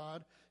worshiping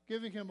God,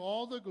 giving him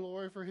all the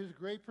glory for his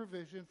great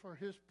provision, for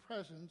his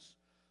presence,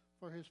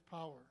 for his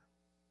power.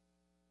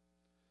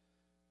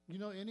 You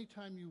know,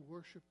 anytime you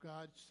worship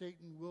God,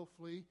 Satan will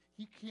flee.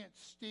 He can't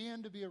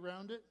stand to be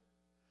around it.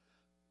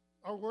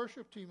 Our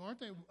worship team,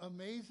 aren't they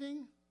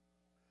amazing?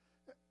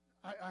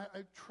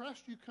 I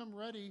trust you come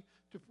ready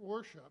to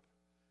worship,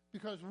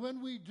 because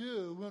when we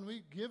do, when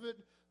we give it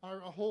our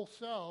whole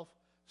self,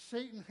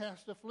 Satan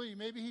has to flee.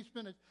 Maybe he's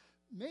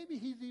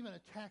even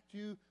attacked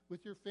you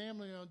with your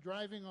family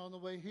driving on the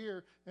way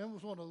here, and it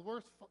was one of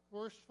the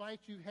worst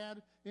fights you've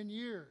had in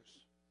years.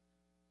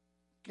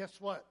 Guess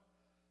what?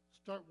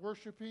 Start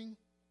worshiping,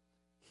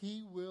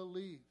 he will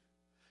leave.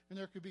 And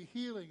there could be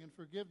healing and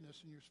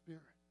forgiveness in your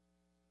spirit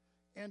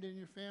and in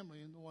your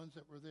family and the ones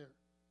that were there.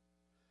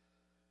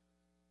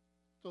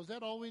 So is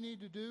that all we need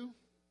to do?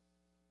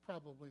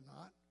 Probably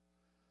not.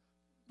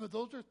 But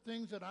those are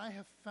things that I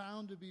have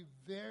found to be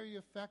very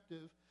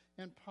effective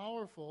and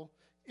powerful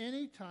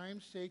anytime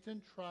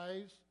Satan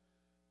tries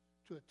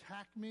to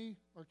attack me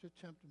or to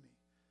tempt me,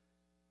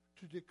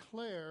 to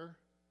declare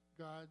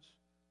God's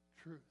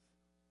truth.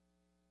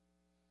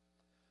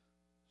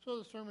 So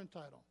the sermon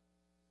title,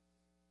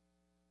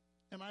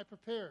 Am I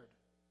Prepared?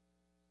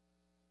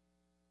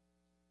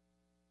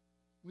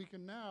 We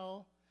can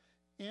now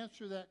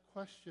answer that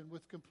question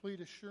with complete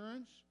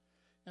assurance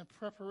and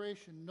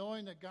preparation,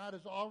 knowing that God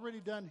has already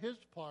done his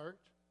part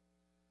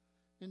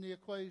in the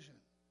equation.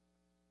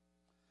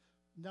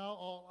 Now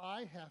all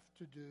I have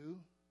to do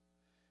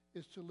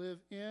is to live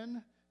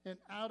in and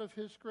out of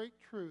his great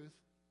truth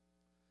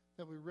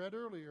that we read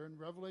earlier in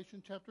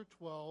Revelation chapter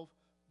 12,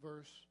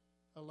 verse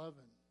 11.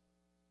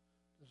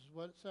 This is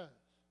what it says.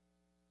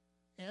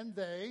 And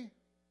they,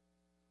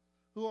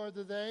 who are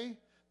the they?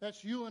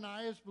 That's you and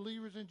I as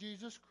believers in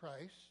Jesus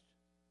Christ,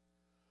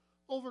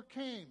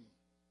 overcame.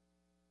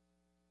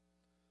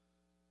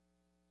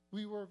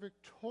 We were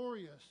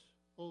victorious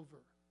over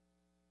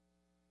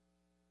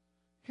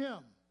him.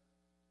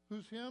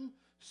 Who's him?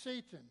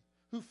 Satan,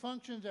 who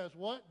functions as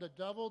what? The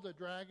devil, the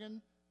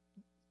dragon,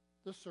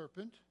 the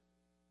serpent.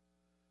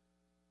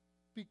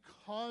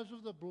 Because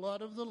of the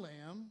blood of the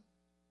Lamb.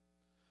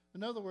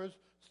 In other words,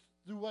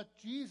 through what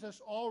Jesus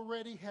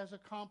already has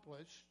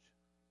accomplished.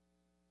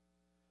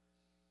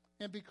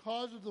 And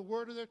because of the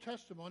word of their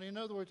testimony. In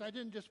other words, I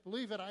didn't just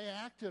believe it, I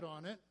acted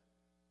on it.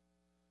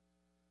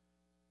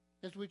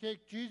 As we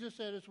take Jesus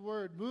at his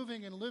word,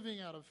 moving and living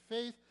out of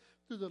faith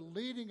through the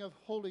leading of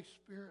Holy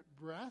Spirit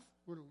breath,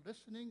 we're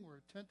listening,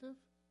 we're attentive.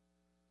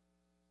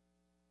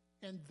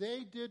 And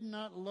they did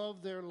not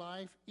love their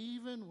life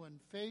even when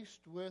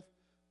faced with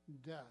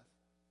death.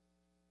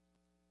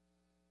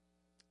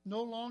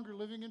 No longer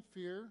living in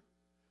fear,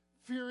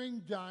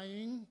 fearing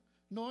dying,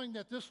 knowing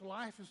that this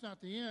life is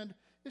not the end.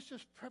 It's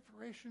just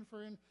preparation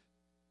for an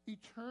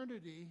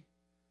eternity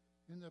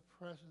in the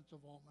presence of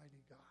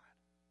Almighty God.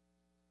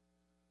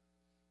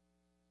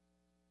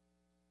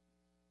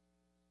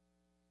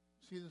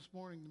 See, this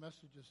morning the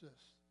message is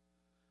this.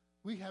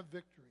 We have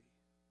victory.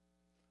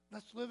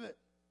 Let's live it.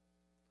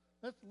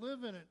 Let's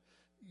live in it.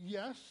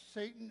 Yes,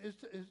 Satan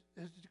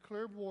has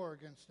declared war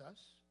against us.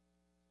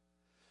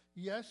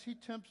 Yes, he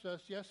tempts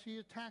us. Yes, he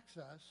attacks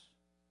us.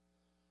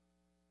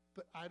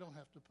 But I don't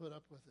have to put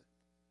up with it.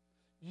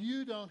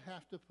 You don't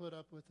have to put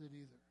up with it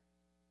either.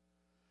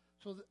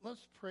 So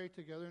let's pray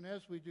together. And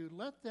as we do,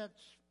 let that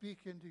speak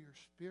into your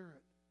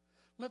spirit.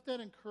 Let that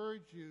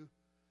encourage you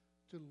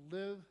to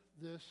live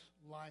this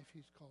life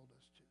he's called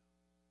us to.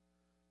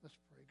 Let's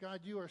pray.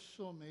 God, you are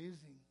so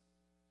amazing.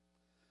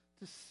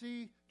 To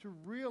see, to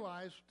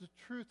realize the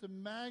truth, the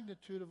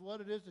magnitude of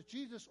what it is that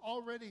Jesus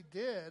already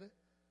did.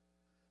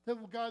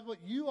 That, God, what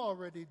you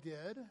already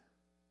did.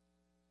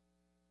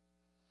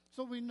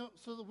 So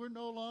that we're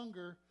no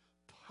longer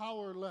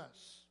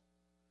powerless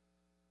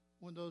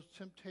when those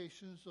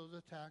temptations, those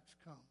attacks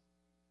come.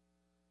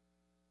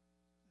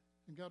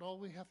 And God, all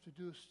we have to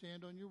do is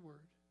stand on your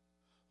word.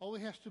 All we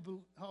have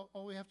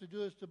to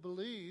do is to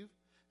believe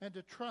and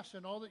to trust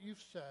in all that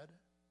you've said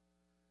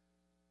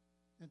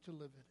and to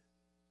live it.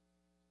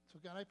 So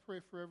God, I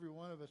pray for every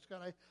one of us.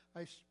 God,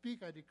 I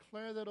speak, I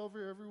declare that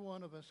over every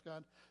one of us,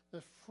 God,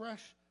 the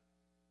fresh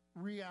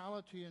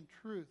reality and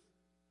truth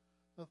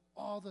of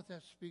all that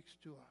speaks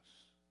to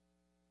us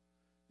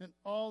and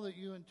all that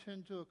you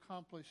intend to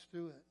accomplish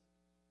through it.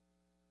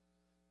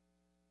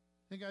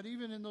 And God,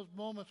 even in those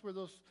moments where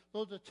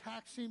those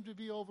attacks seem to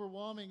be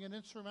overwhelming and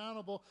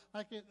insurmountable,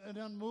 like an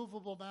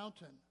unmovable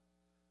mountain,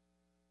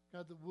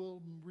 God, that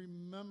we'll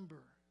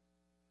remember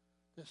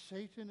that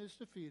Satan is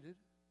defeated.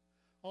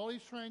 All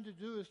he's trying to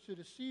do is to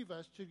deceive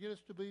us, to get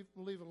us to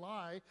believe a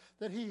lie,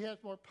 that he has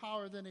more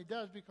power than he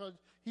does because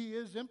he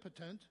is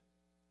impotent.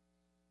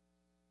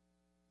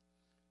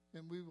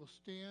 And we will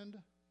stand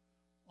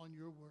on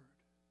your word,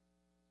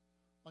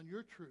 on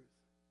your truth,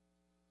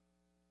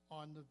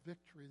 on the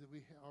victory that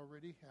we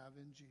already have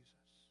in Jesus.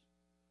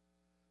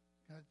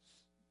 God,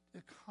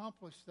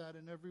 accomplish that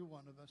in every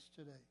one of us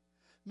today.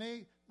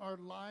 May our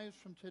lives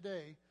from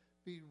today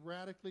be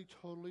radically,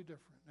 totally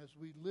different as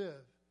we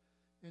live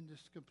in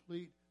this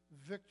complete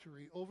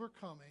victory,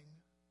 overcoming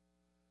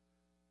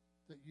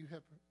that you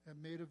have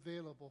made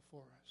available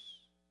for us.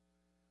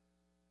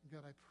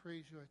 God, I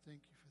praise you. I thank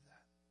you for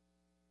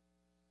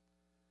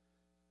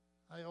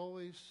that. I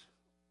always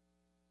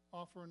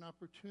offer an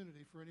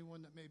opportunity for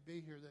anyone that may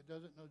be here that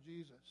doesn't know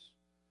Jesus,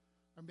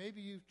 or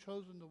maybe you've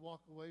chosen to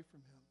walk away from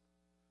him.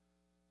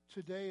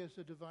 Today is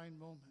a divine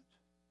moment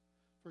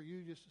for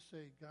you just to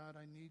say, God,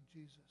 I need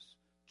Jesus.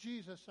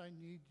 Jesus, I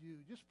need you.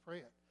 Just pray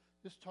it.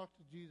 Just talk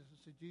to Jesus and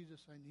say,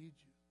 Jesus, I need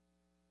you.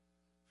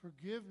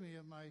 Forgive me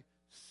of my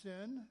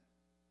sin.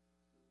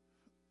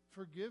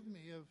 Forgive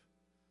me of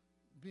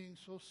being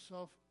so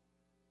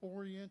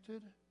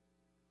self-oriented.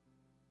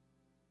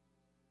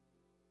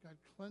 God,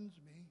 cleanse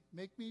me.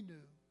 Make me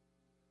new.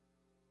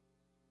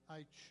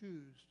 I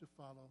choose to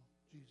follow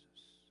Jesus.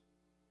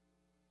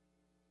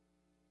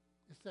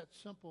 It's that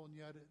simple, and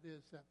yet it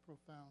is that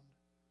profound.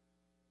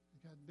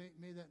 God,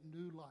 may that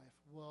new life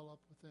well up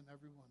within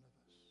every one of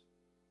us.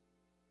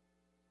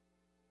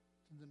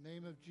 In the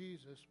name of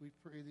Jesus, we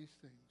pray these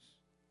things.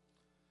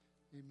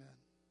 Amen.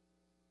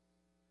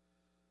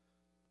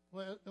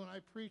 Well, when I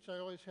preach, I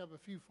always have a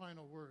few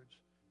final words.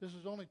 This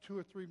is only 2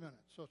 or 3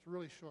 minutes, so it's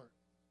really short.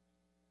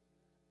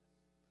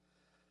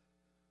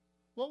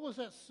 What was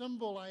that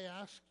symbol I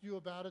asked you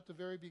about at the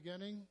very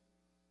beginning?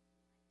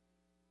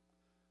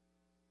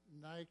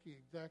 Nike,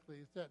 exactly.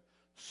 It's that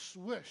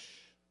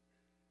swish.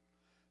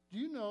 Do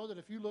you know that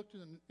if you looked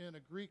in a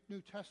Greek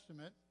New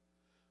Testament,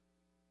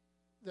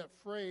 that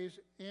phrase,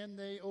 and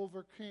they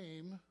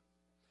overcame,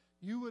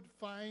 you would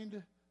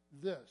find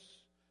this.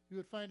 You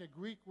would find a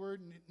Greek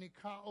word,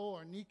 nikao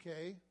or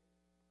Nike.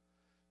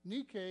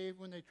 Nike,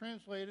 when they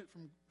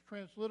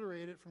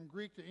transliterate it from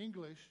Greek to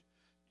English,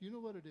 do you know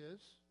what it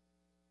is?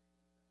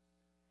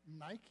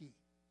 Nike.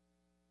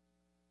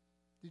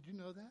 Did you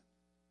know that?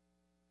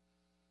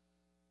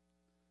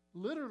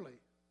 Literally.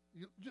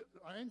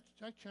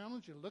 I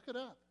challenge you, look it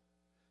up.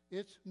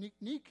 It's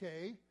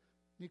Nike,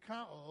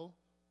 Nikao,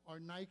 or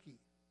Nike.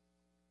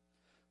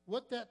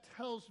 What that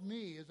tells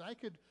me is I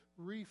could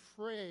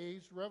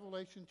rephrase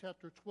Revelation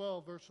chapter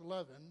 12, verse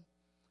 11,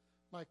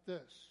 like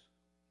this.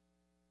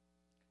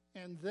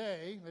 And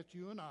they, that's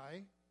you and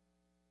I,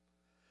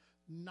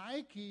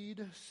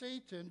 Nike'd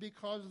Satan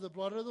because of the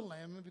blood of the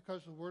Lamb and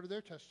because of the word of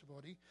their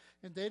testimony,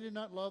 and they did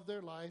not love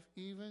their life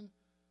even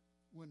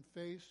when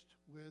faced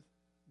with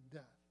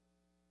death.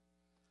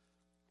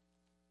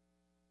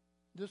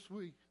 This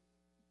week,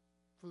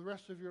 for the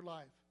rest of your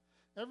life,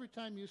 every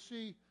time you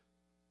see,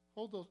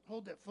 hold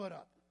that foot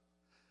up.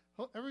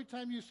 Every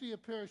time you see a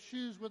pair of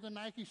shoes with a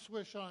Nike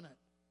swish on it,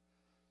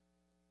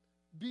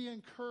 be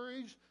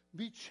encouraged,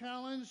 be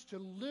challenged to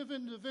live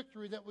in the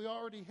victory that we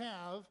already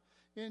have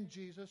in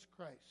Jesus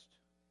Christ.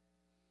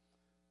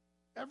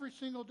 Every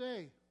single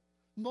day,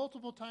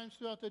 multiple times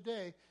throughout the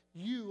day,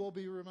 you will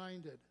be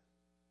reminded.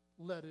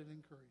 Let it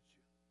encourage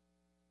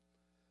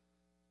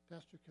you.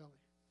 Pastor Kelly.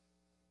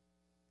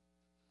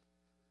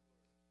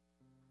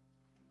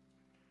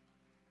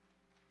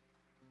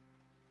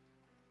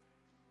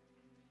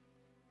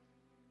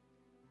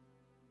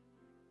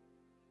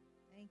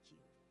 Thank you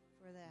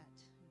for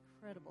that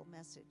incredible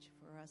message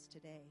for us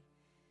today.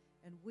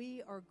 And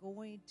we are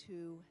going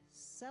to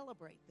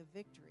celebrate the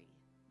victory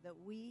that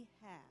we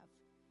have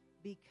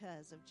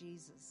because of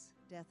Jesus'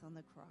 death on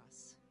the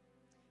cross.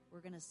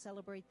 We're going to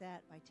celebrate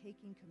that by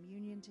taking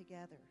communion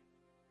together.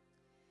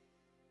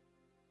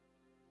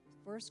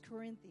 1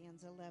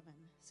 Corinthians 11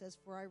 says,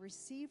 "For I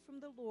received from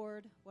the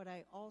Lord what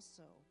I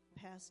also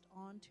passed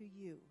on to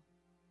you.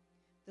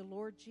 The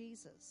Lord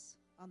Jesus,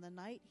 on the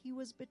night he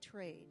was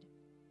betrayed,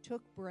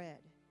 took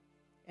bread,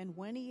 and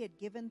when he had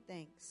given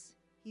thanks,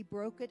 he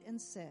broke it and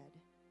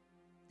said,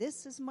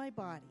 'This is my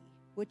body,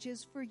 which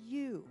is for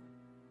you.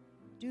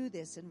 Do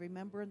this in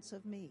remembrance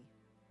of me.'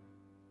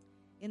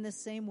 In the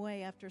same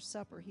way, after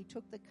supper, he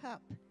took the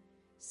cup,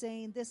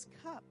 saying, 'This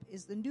cup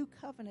is the new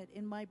covenant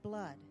in my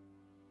blood.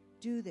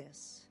 Do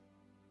this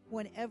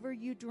whenever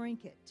you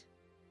drink it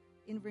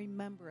in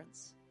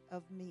remembrance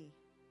of me.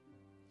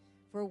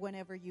 For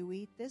whenever you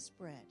eat this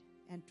bread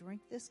and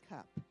drink this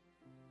cup,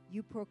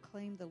 you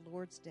proclaim the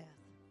Lord's death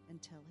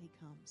until he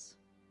comes.'"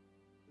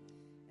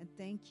 And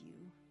thank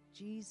you,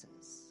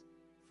 Jesus,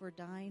 for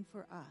dying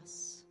for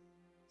us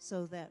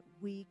so that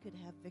we could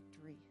have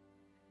victory.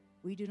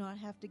 We do not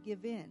have to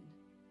give in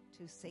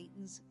to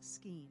Satan's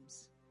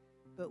schemes,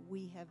 but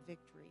we have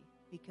victory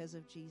because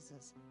of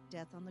Jesus'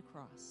 death on the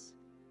cross.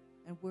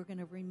 And we're going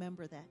to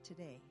remember that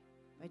today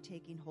by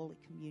taking Holy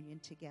Communion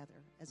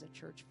together as a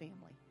church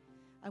family.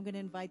 I'm going to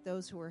invite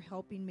those who are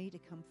helping me to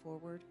come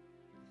forward.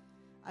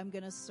 I'm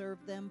going to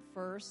serve them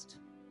first,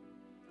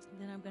 and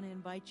then I'm going to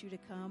invite you to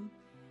come.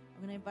 I'm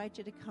going to invite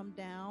you to come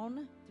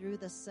down through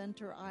the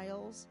center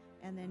aisles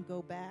and then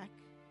go back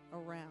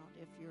around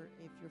if you're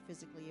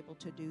physically able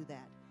to do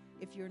that.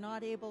 If you're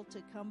not able to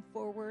come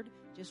forward,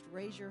 just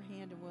raise your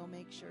hand and we'll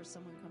make sure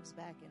someone comes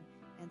back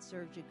and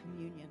serves you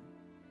communion.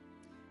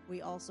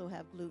 We also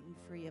have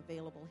gluten-free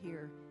available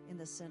here in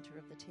the center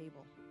of the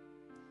table.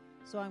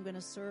 So I'm going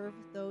to serve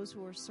those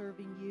who are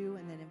serving you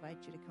and then invite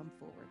you to come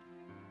forward.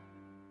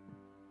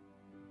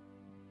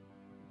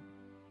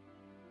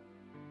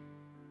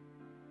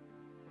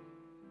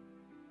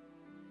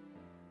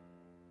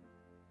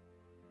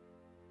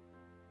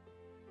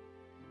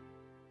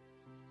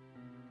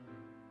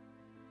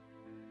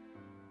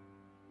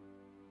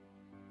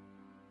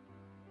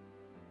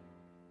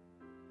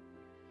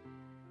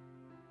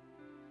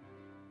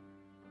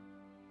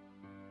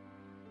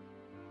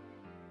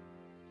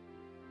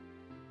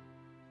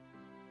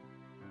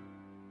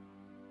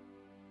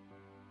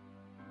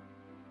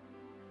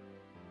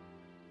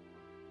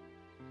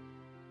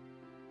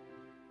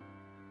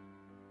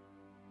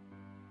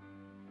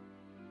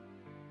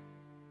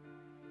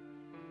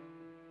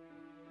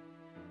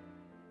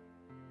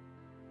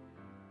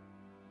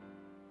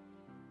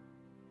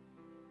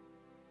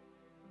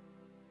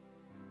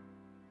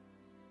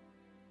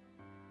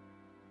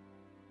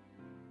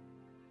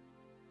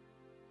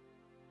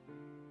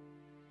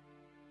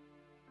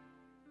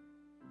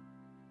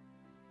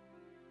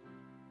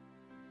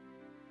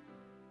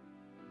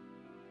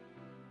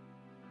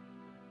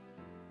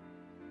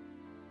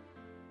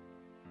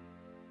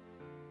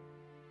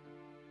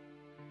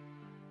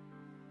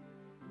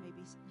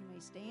 You may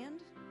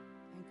stand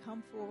and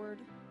come forward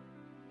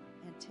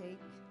and take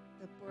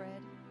the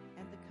bread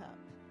and the cup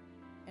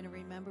and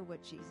remember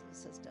what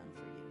Jesus has done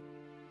for you.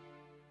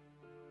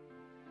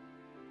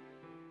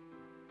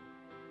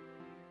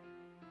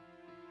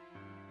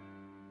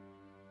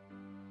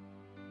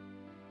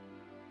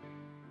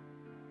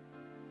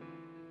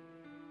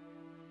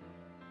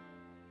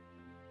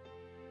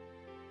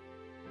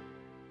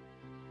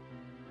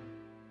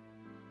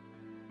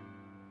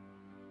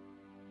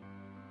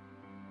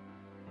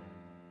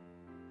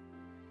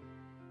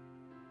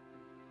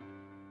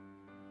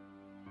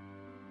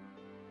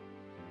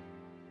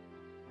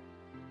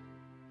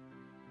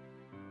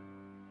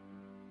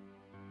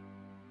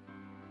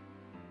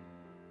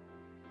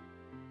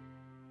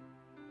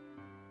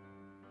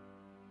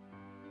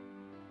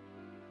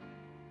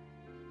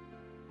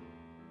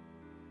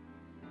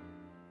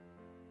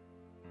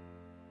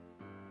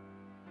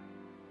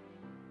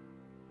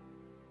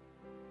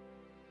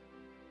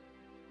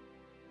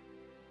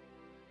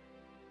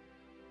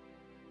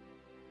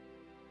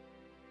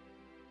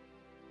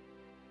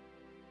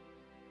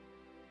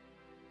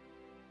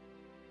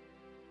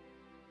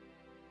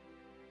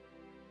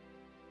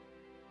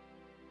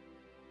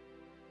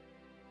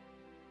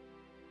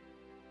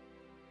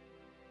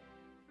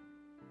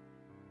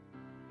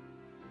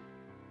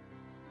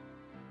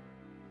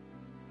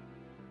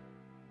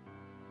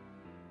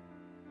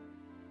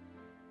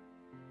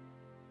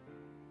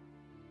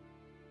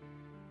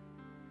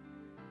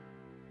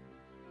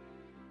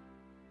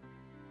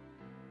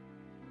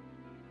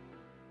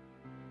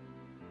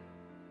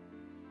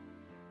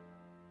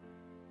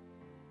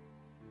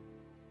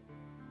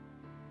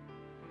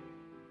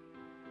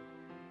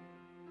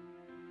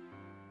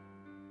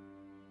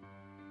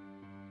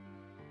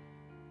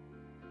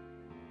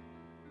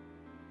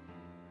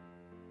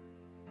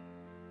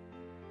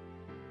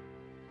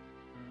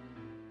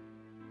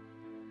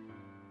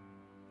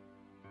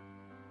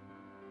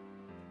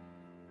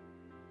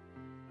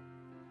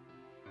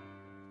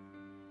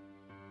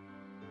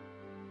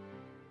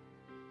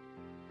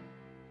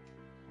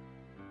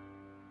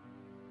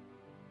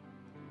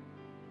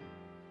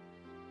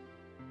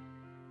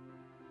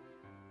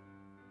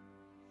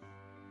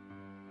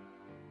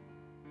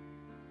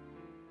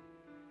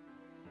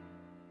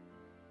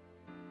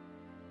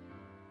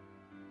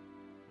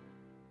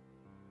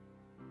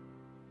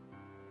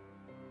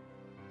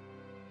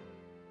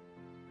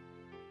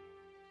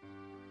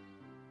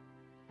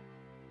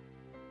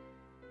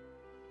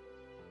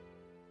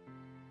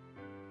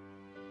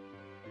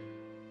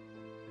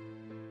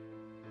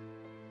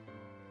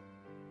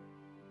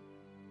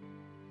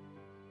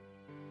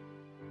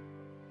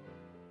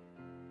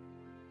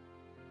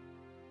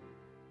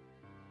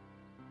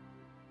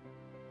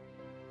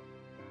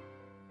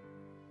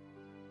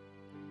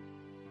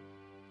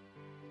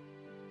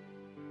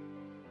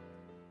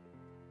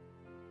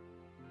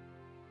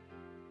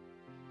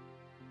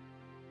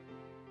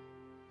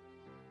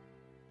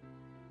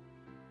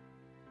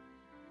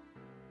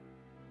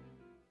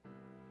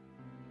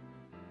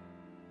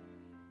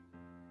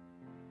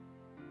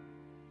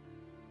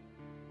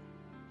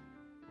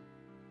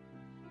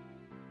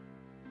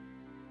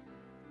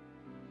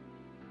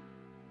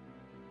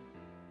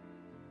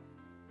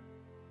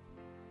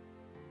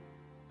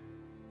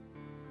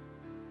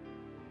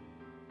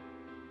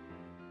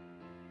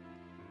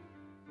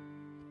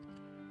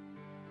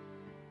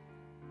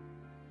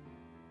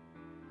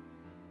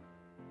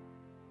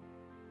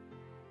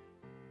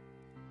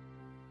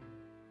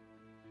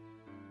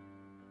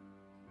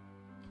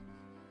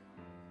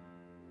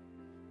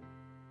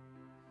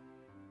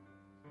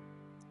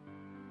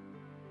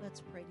 Let's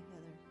pray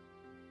together.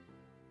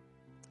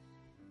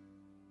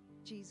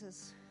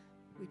 Jesus,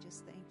 we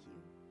just thank you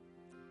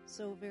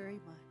so very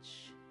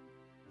much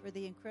for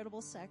the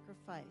incredible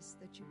sacrifice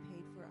that you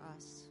paid for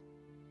us.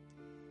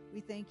 We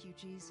thank you,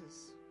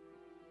 Jesus,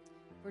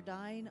 for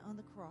dying on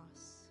the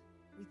cross.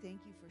 We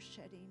thank you for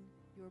shedding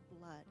your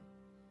blood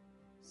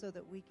so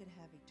that we could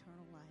have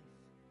eternal life.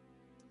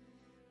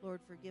 Lord,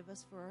 forgive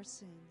us for our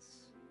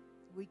sins.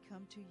 We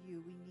come to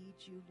you. We need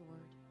you,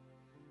 Lord.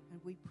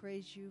 And we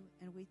praise you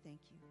and we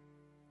thank you.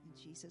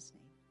 In Jesus'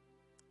 name,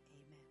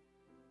 amen.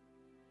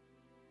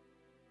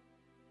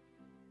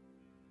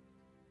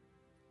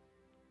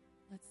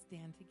 Let's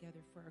stand together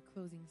for our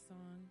closing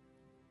song.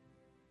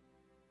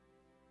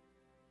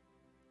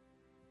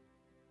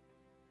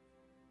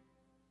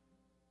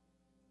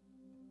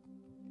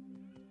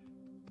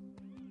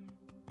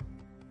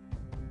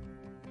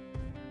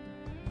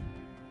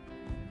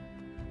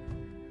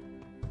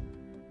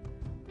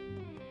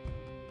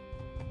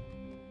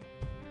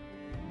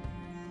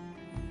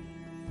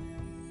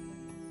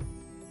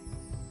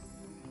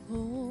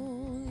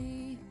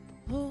 Holy,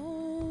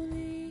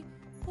 holy,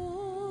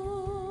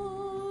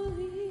 holy,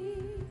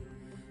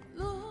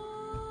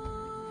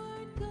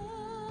 Lord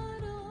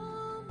God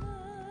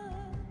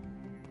Almighty.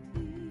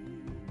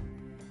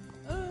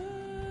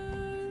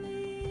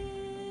 Early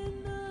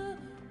in the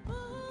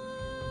morning,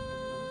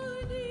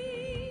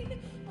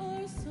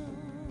 our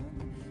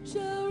song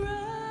shall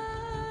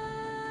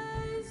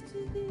rise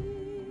to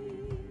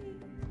thee.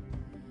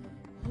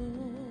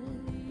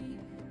 Holy,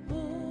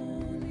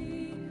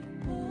 holy,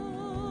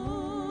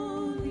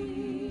 holy,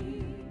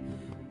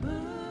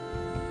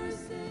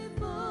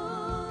 merciful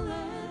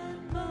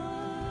and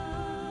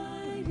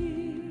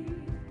mighty,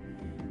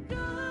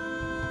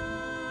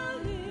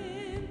 God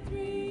in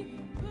three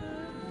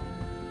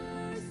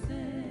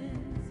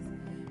persons,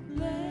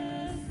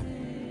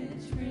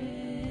 blessed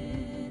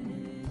Trinity.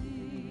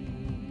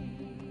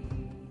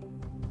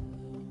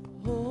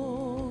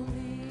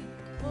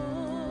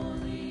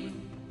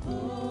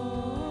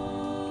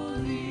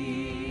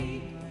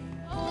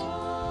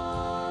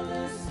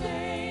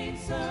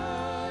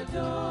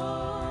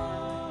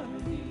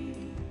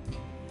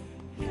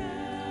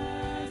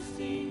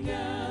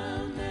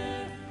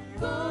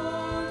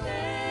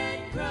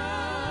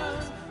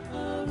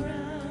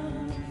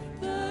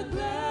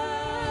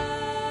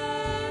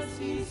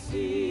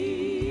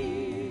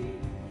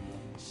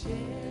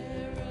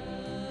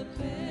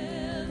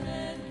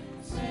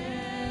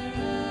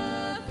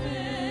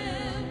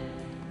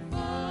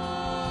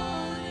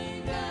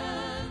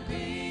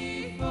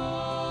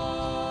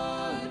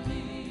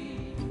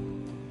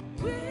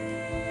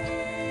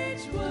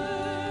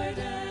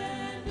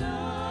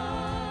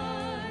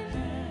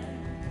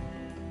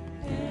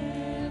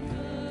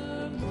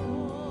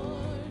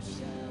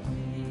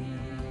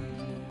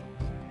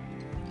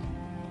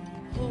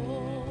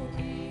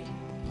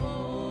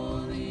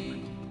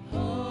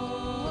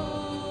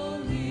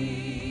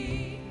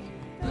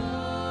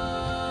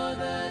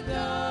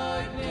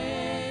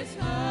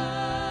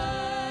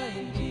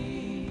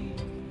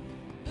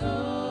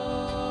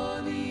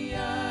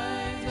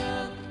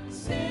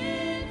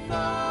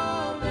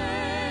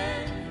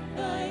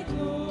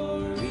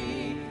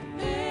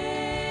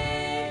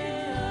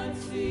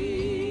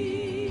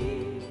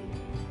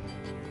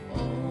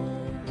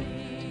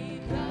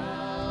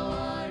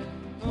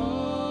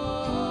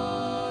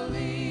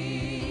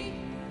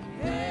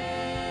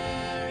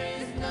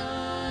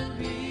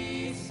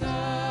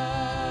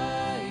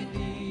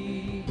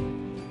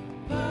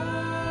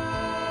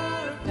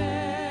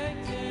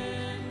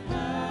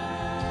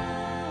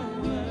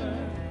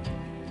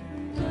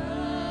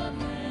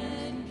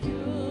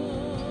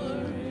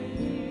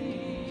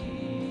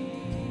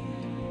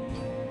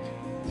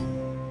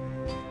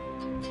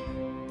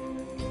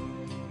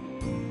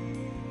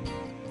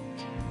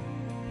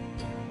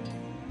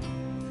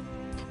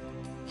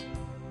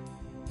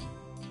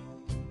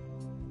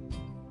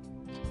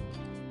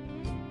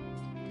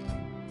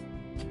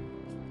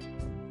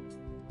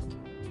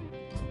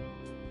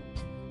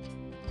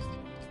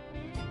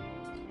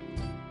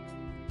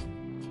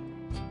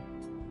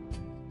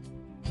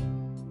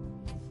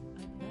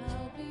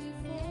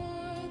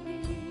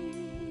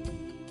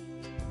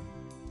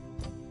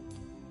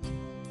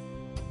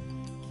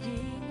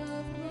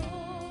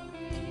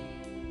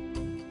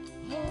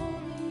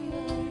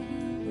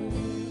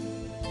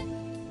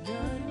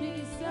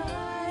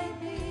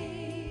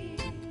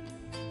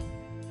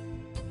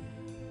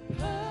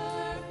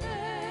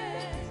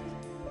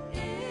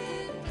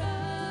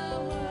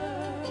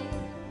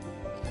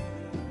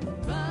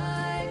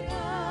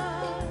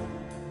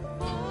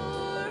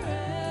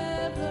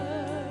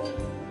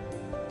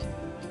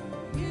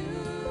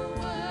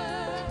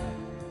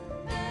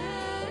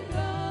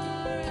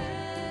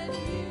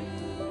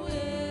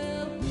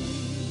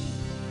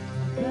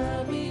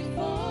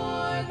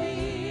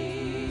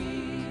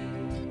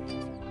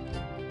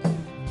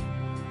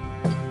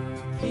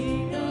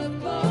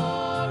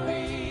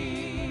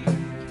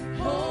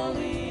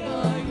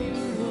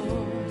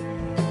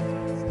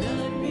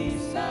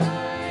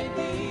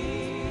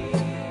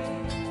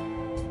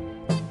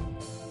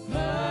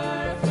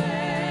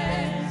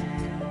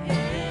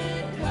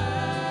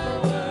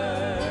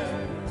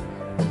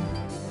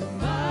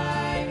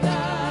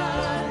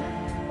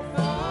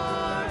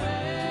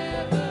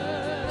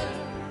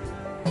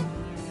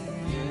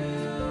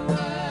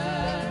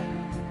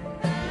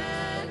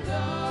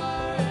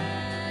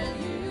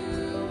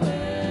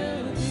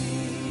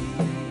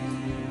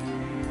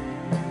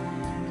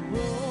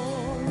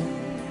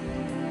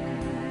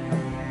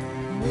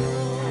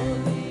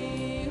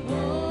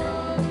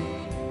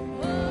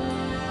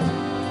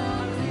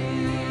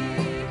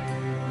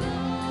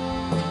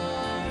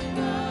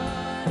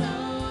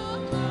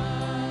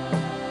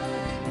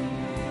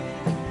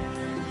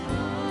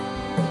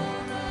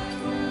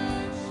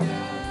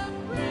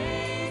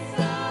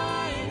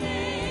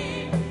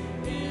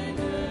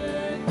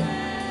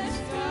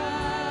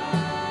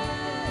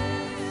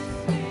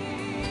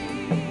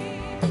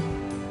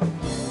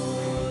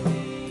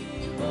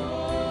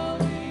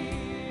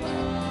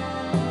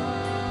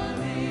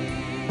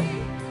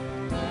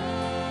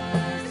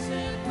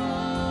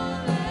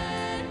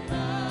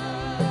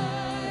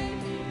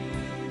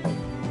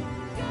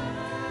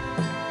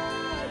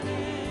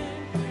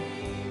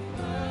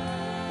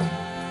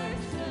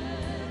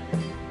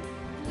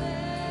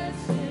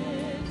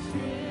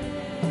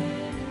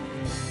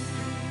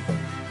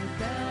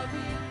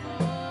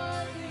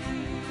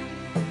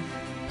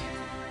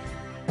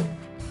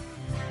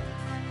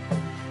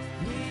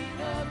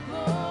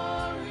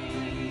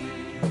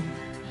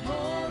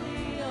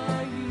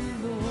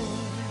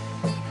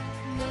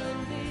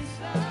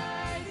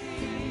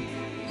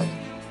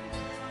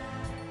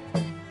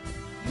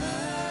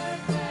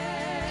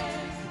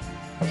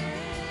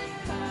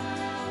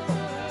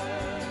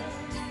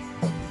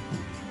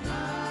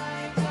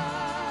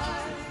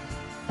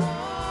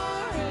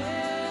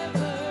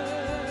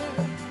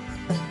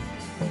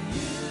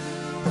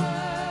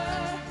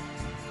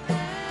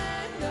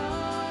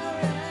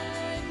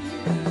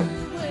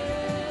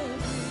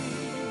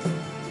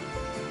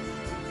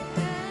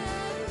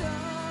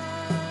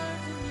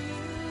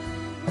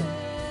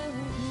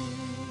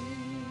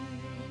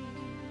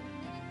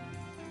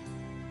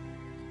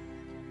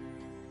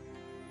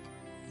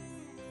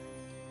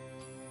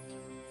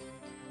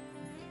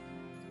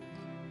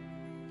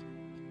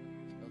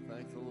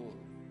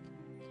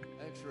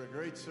 for a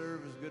great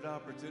service, good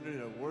opportunity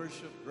to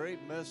worship, great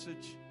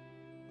message.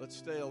 Let's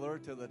stay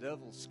alert to the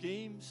devil's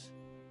schemes.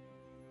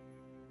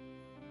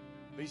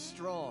 Be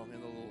strong in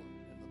the Lord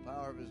and the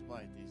power of his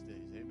might these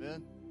days.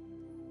 Amen.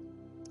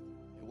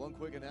 And one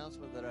quick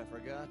announcement that I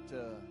forgot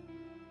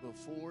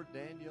before.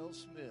 Danielle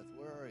Smith,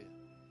 where are you?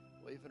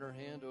 Waving her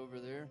hand over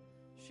there.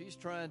 She's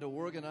trying to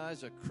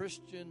organize a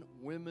Christian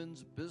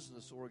women's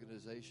business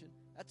organization.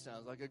 That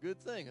sounds like a good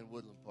thing in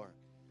Woodland Park.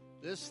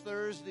 This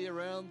Thursday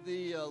around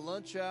the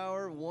lunch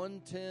hour,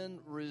 110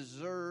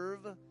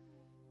 Reserve.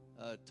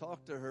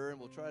 Talk to her, and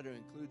we'll try to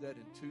include that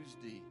in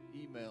Tuesday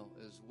email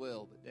as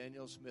well. But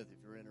Danielle Smith,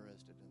 if you're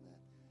interested in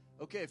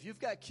that. Okay, if you've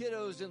got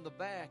kiddos in the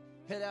back,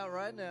 head out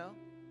right now.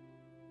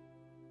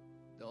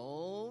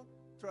 Don't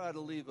try to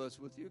leave us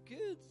with your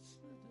kids.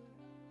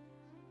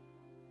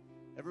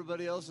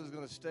 Everybody else is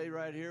going to stay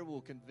right here.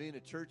 We'll convene a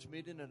church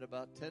meeting in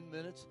about 10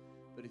 minutes.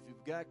 But if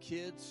you've got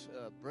kids,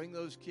 bring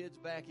those kids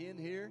back in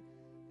here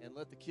and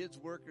let the kids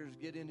workers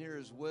get in here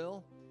as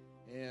well.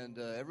 And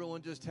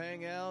everyone just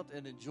hang out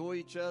and enjoy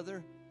each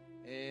other.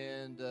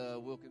 And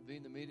we'll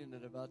convene the meeting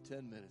in about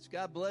 10 minutes.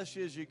 God bless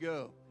you as you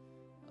go.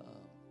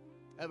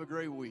 Have a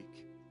great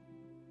week.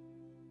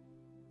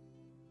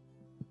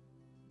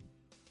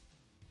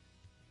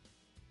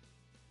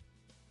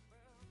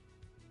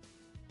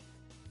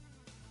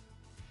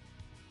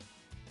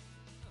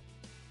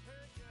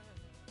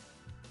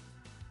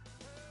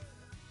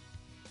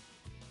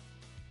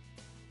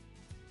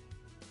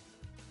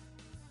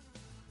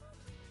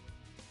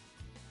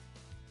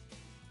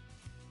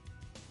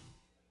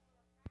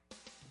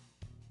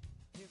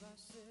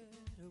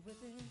 With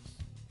this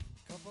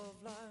cup of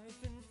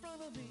life in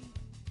front of me,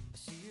 I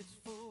see it's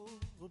full,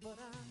 but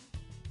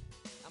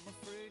I'm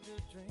afraid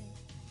to drink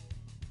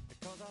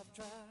because I've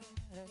tried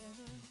and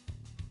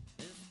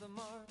missed the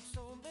mark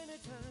so many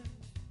times.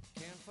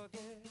 Can't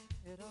forget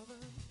it all,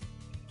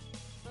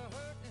 the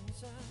hurt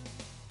inside,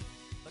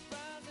 but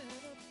rising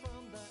up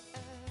from the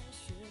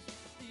ashes,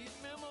 these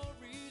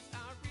memories I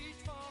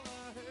reach for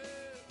a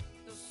help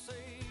to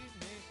save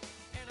me,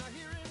 and I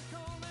hear him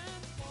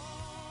calling,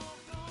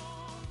 walk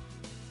on.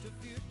 To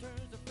fear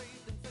turns to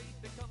faith, and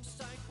faith becomes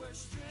sight where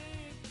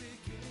strength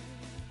begins.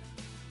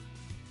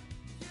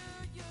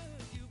 Yeah,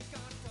 you've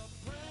got to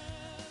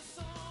press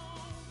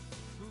on.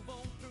 Move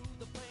on through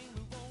the pain,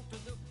 move on to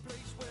the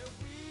place where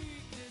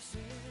weakness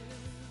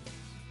is,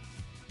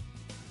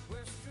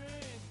 where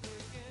strength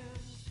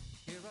begins.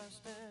 Here I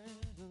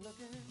stand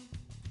looking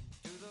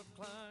to the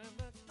climb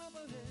that's up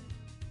ahead.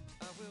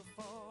 I will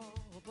fall,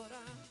 but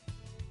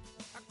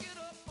I get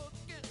up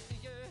again,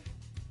 yeah,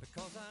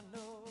 because I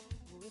know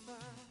if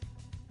I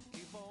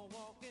keep on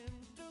walking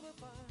through the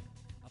fire,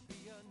 I'll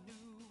be a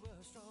new,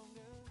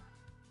 stronger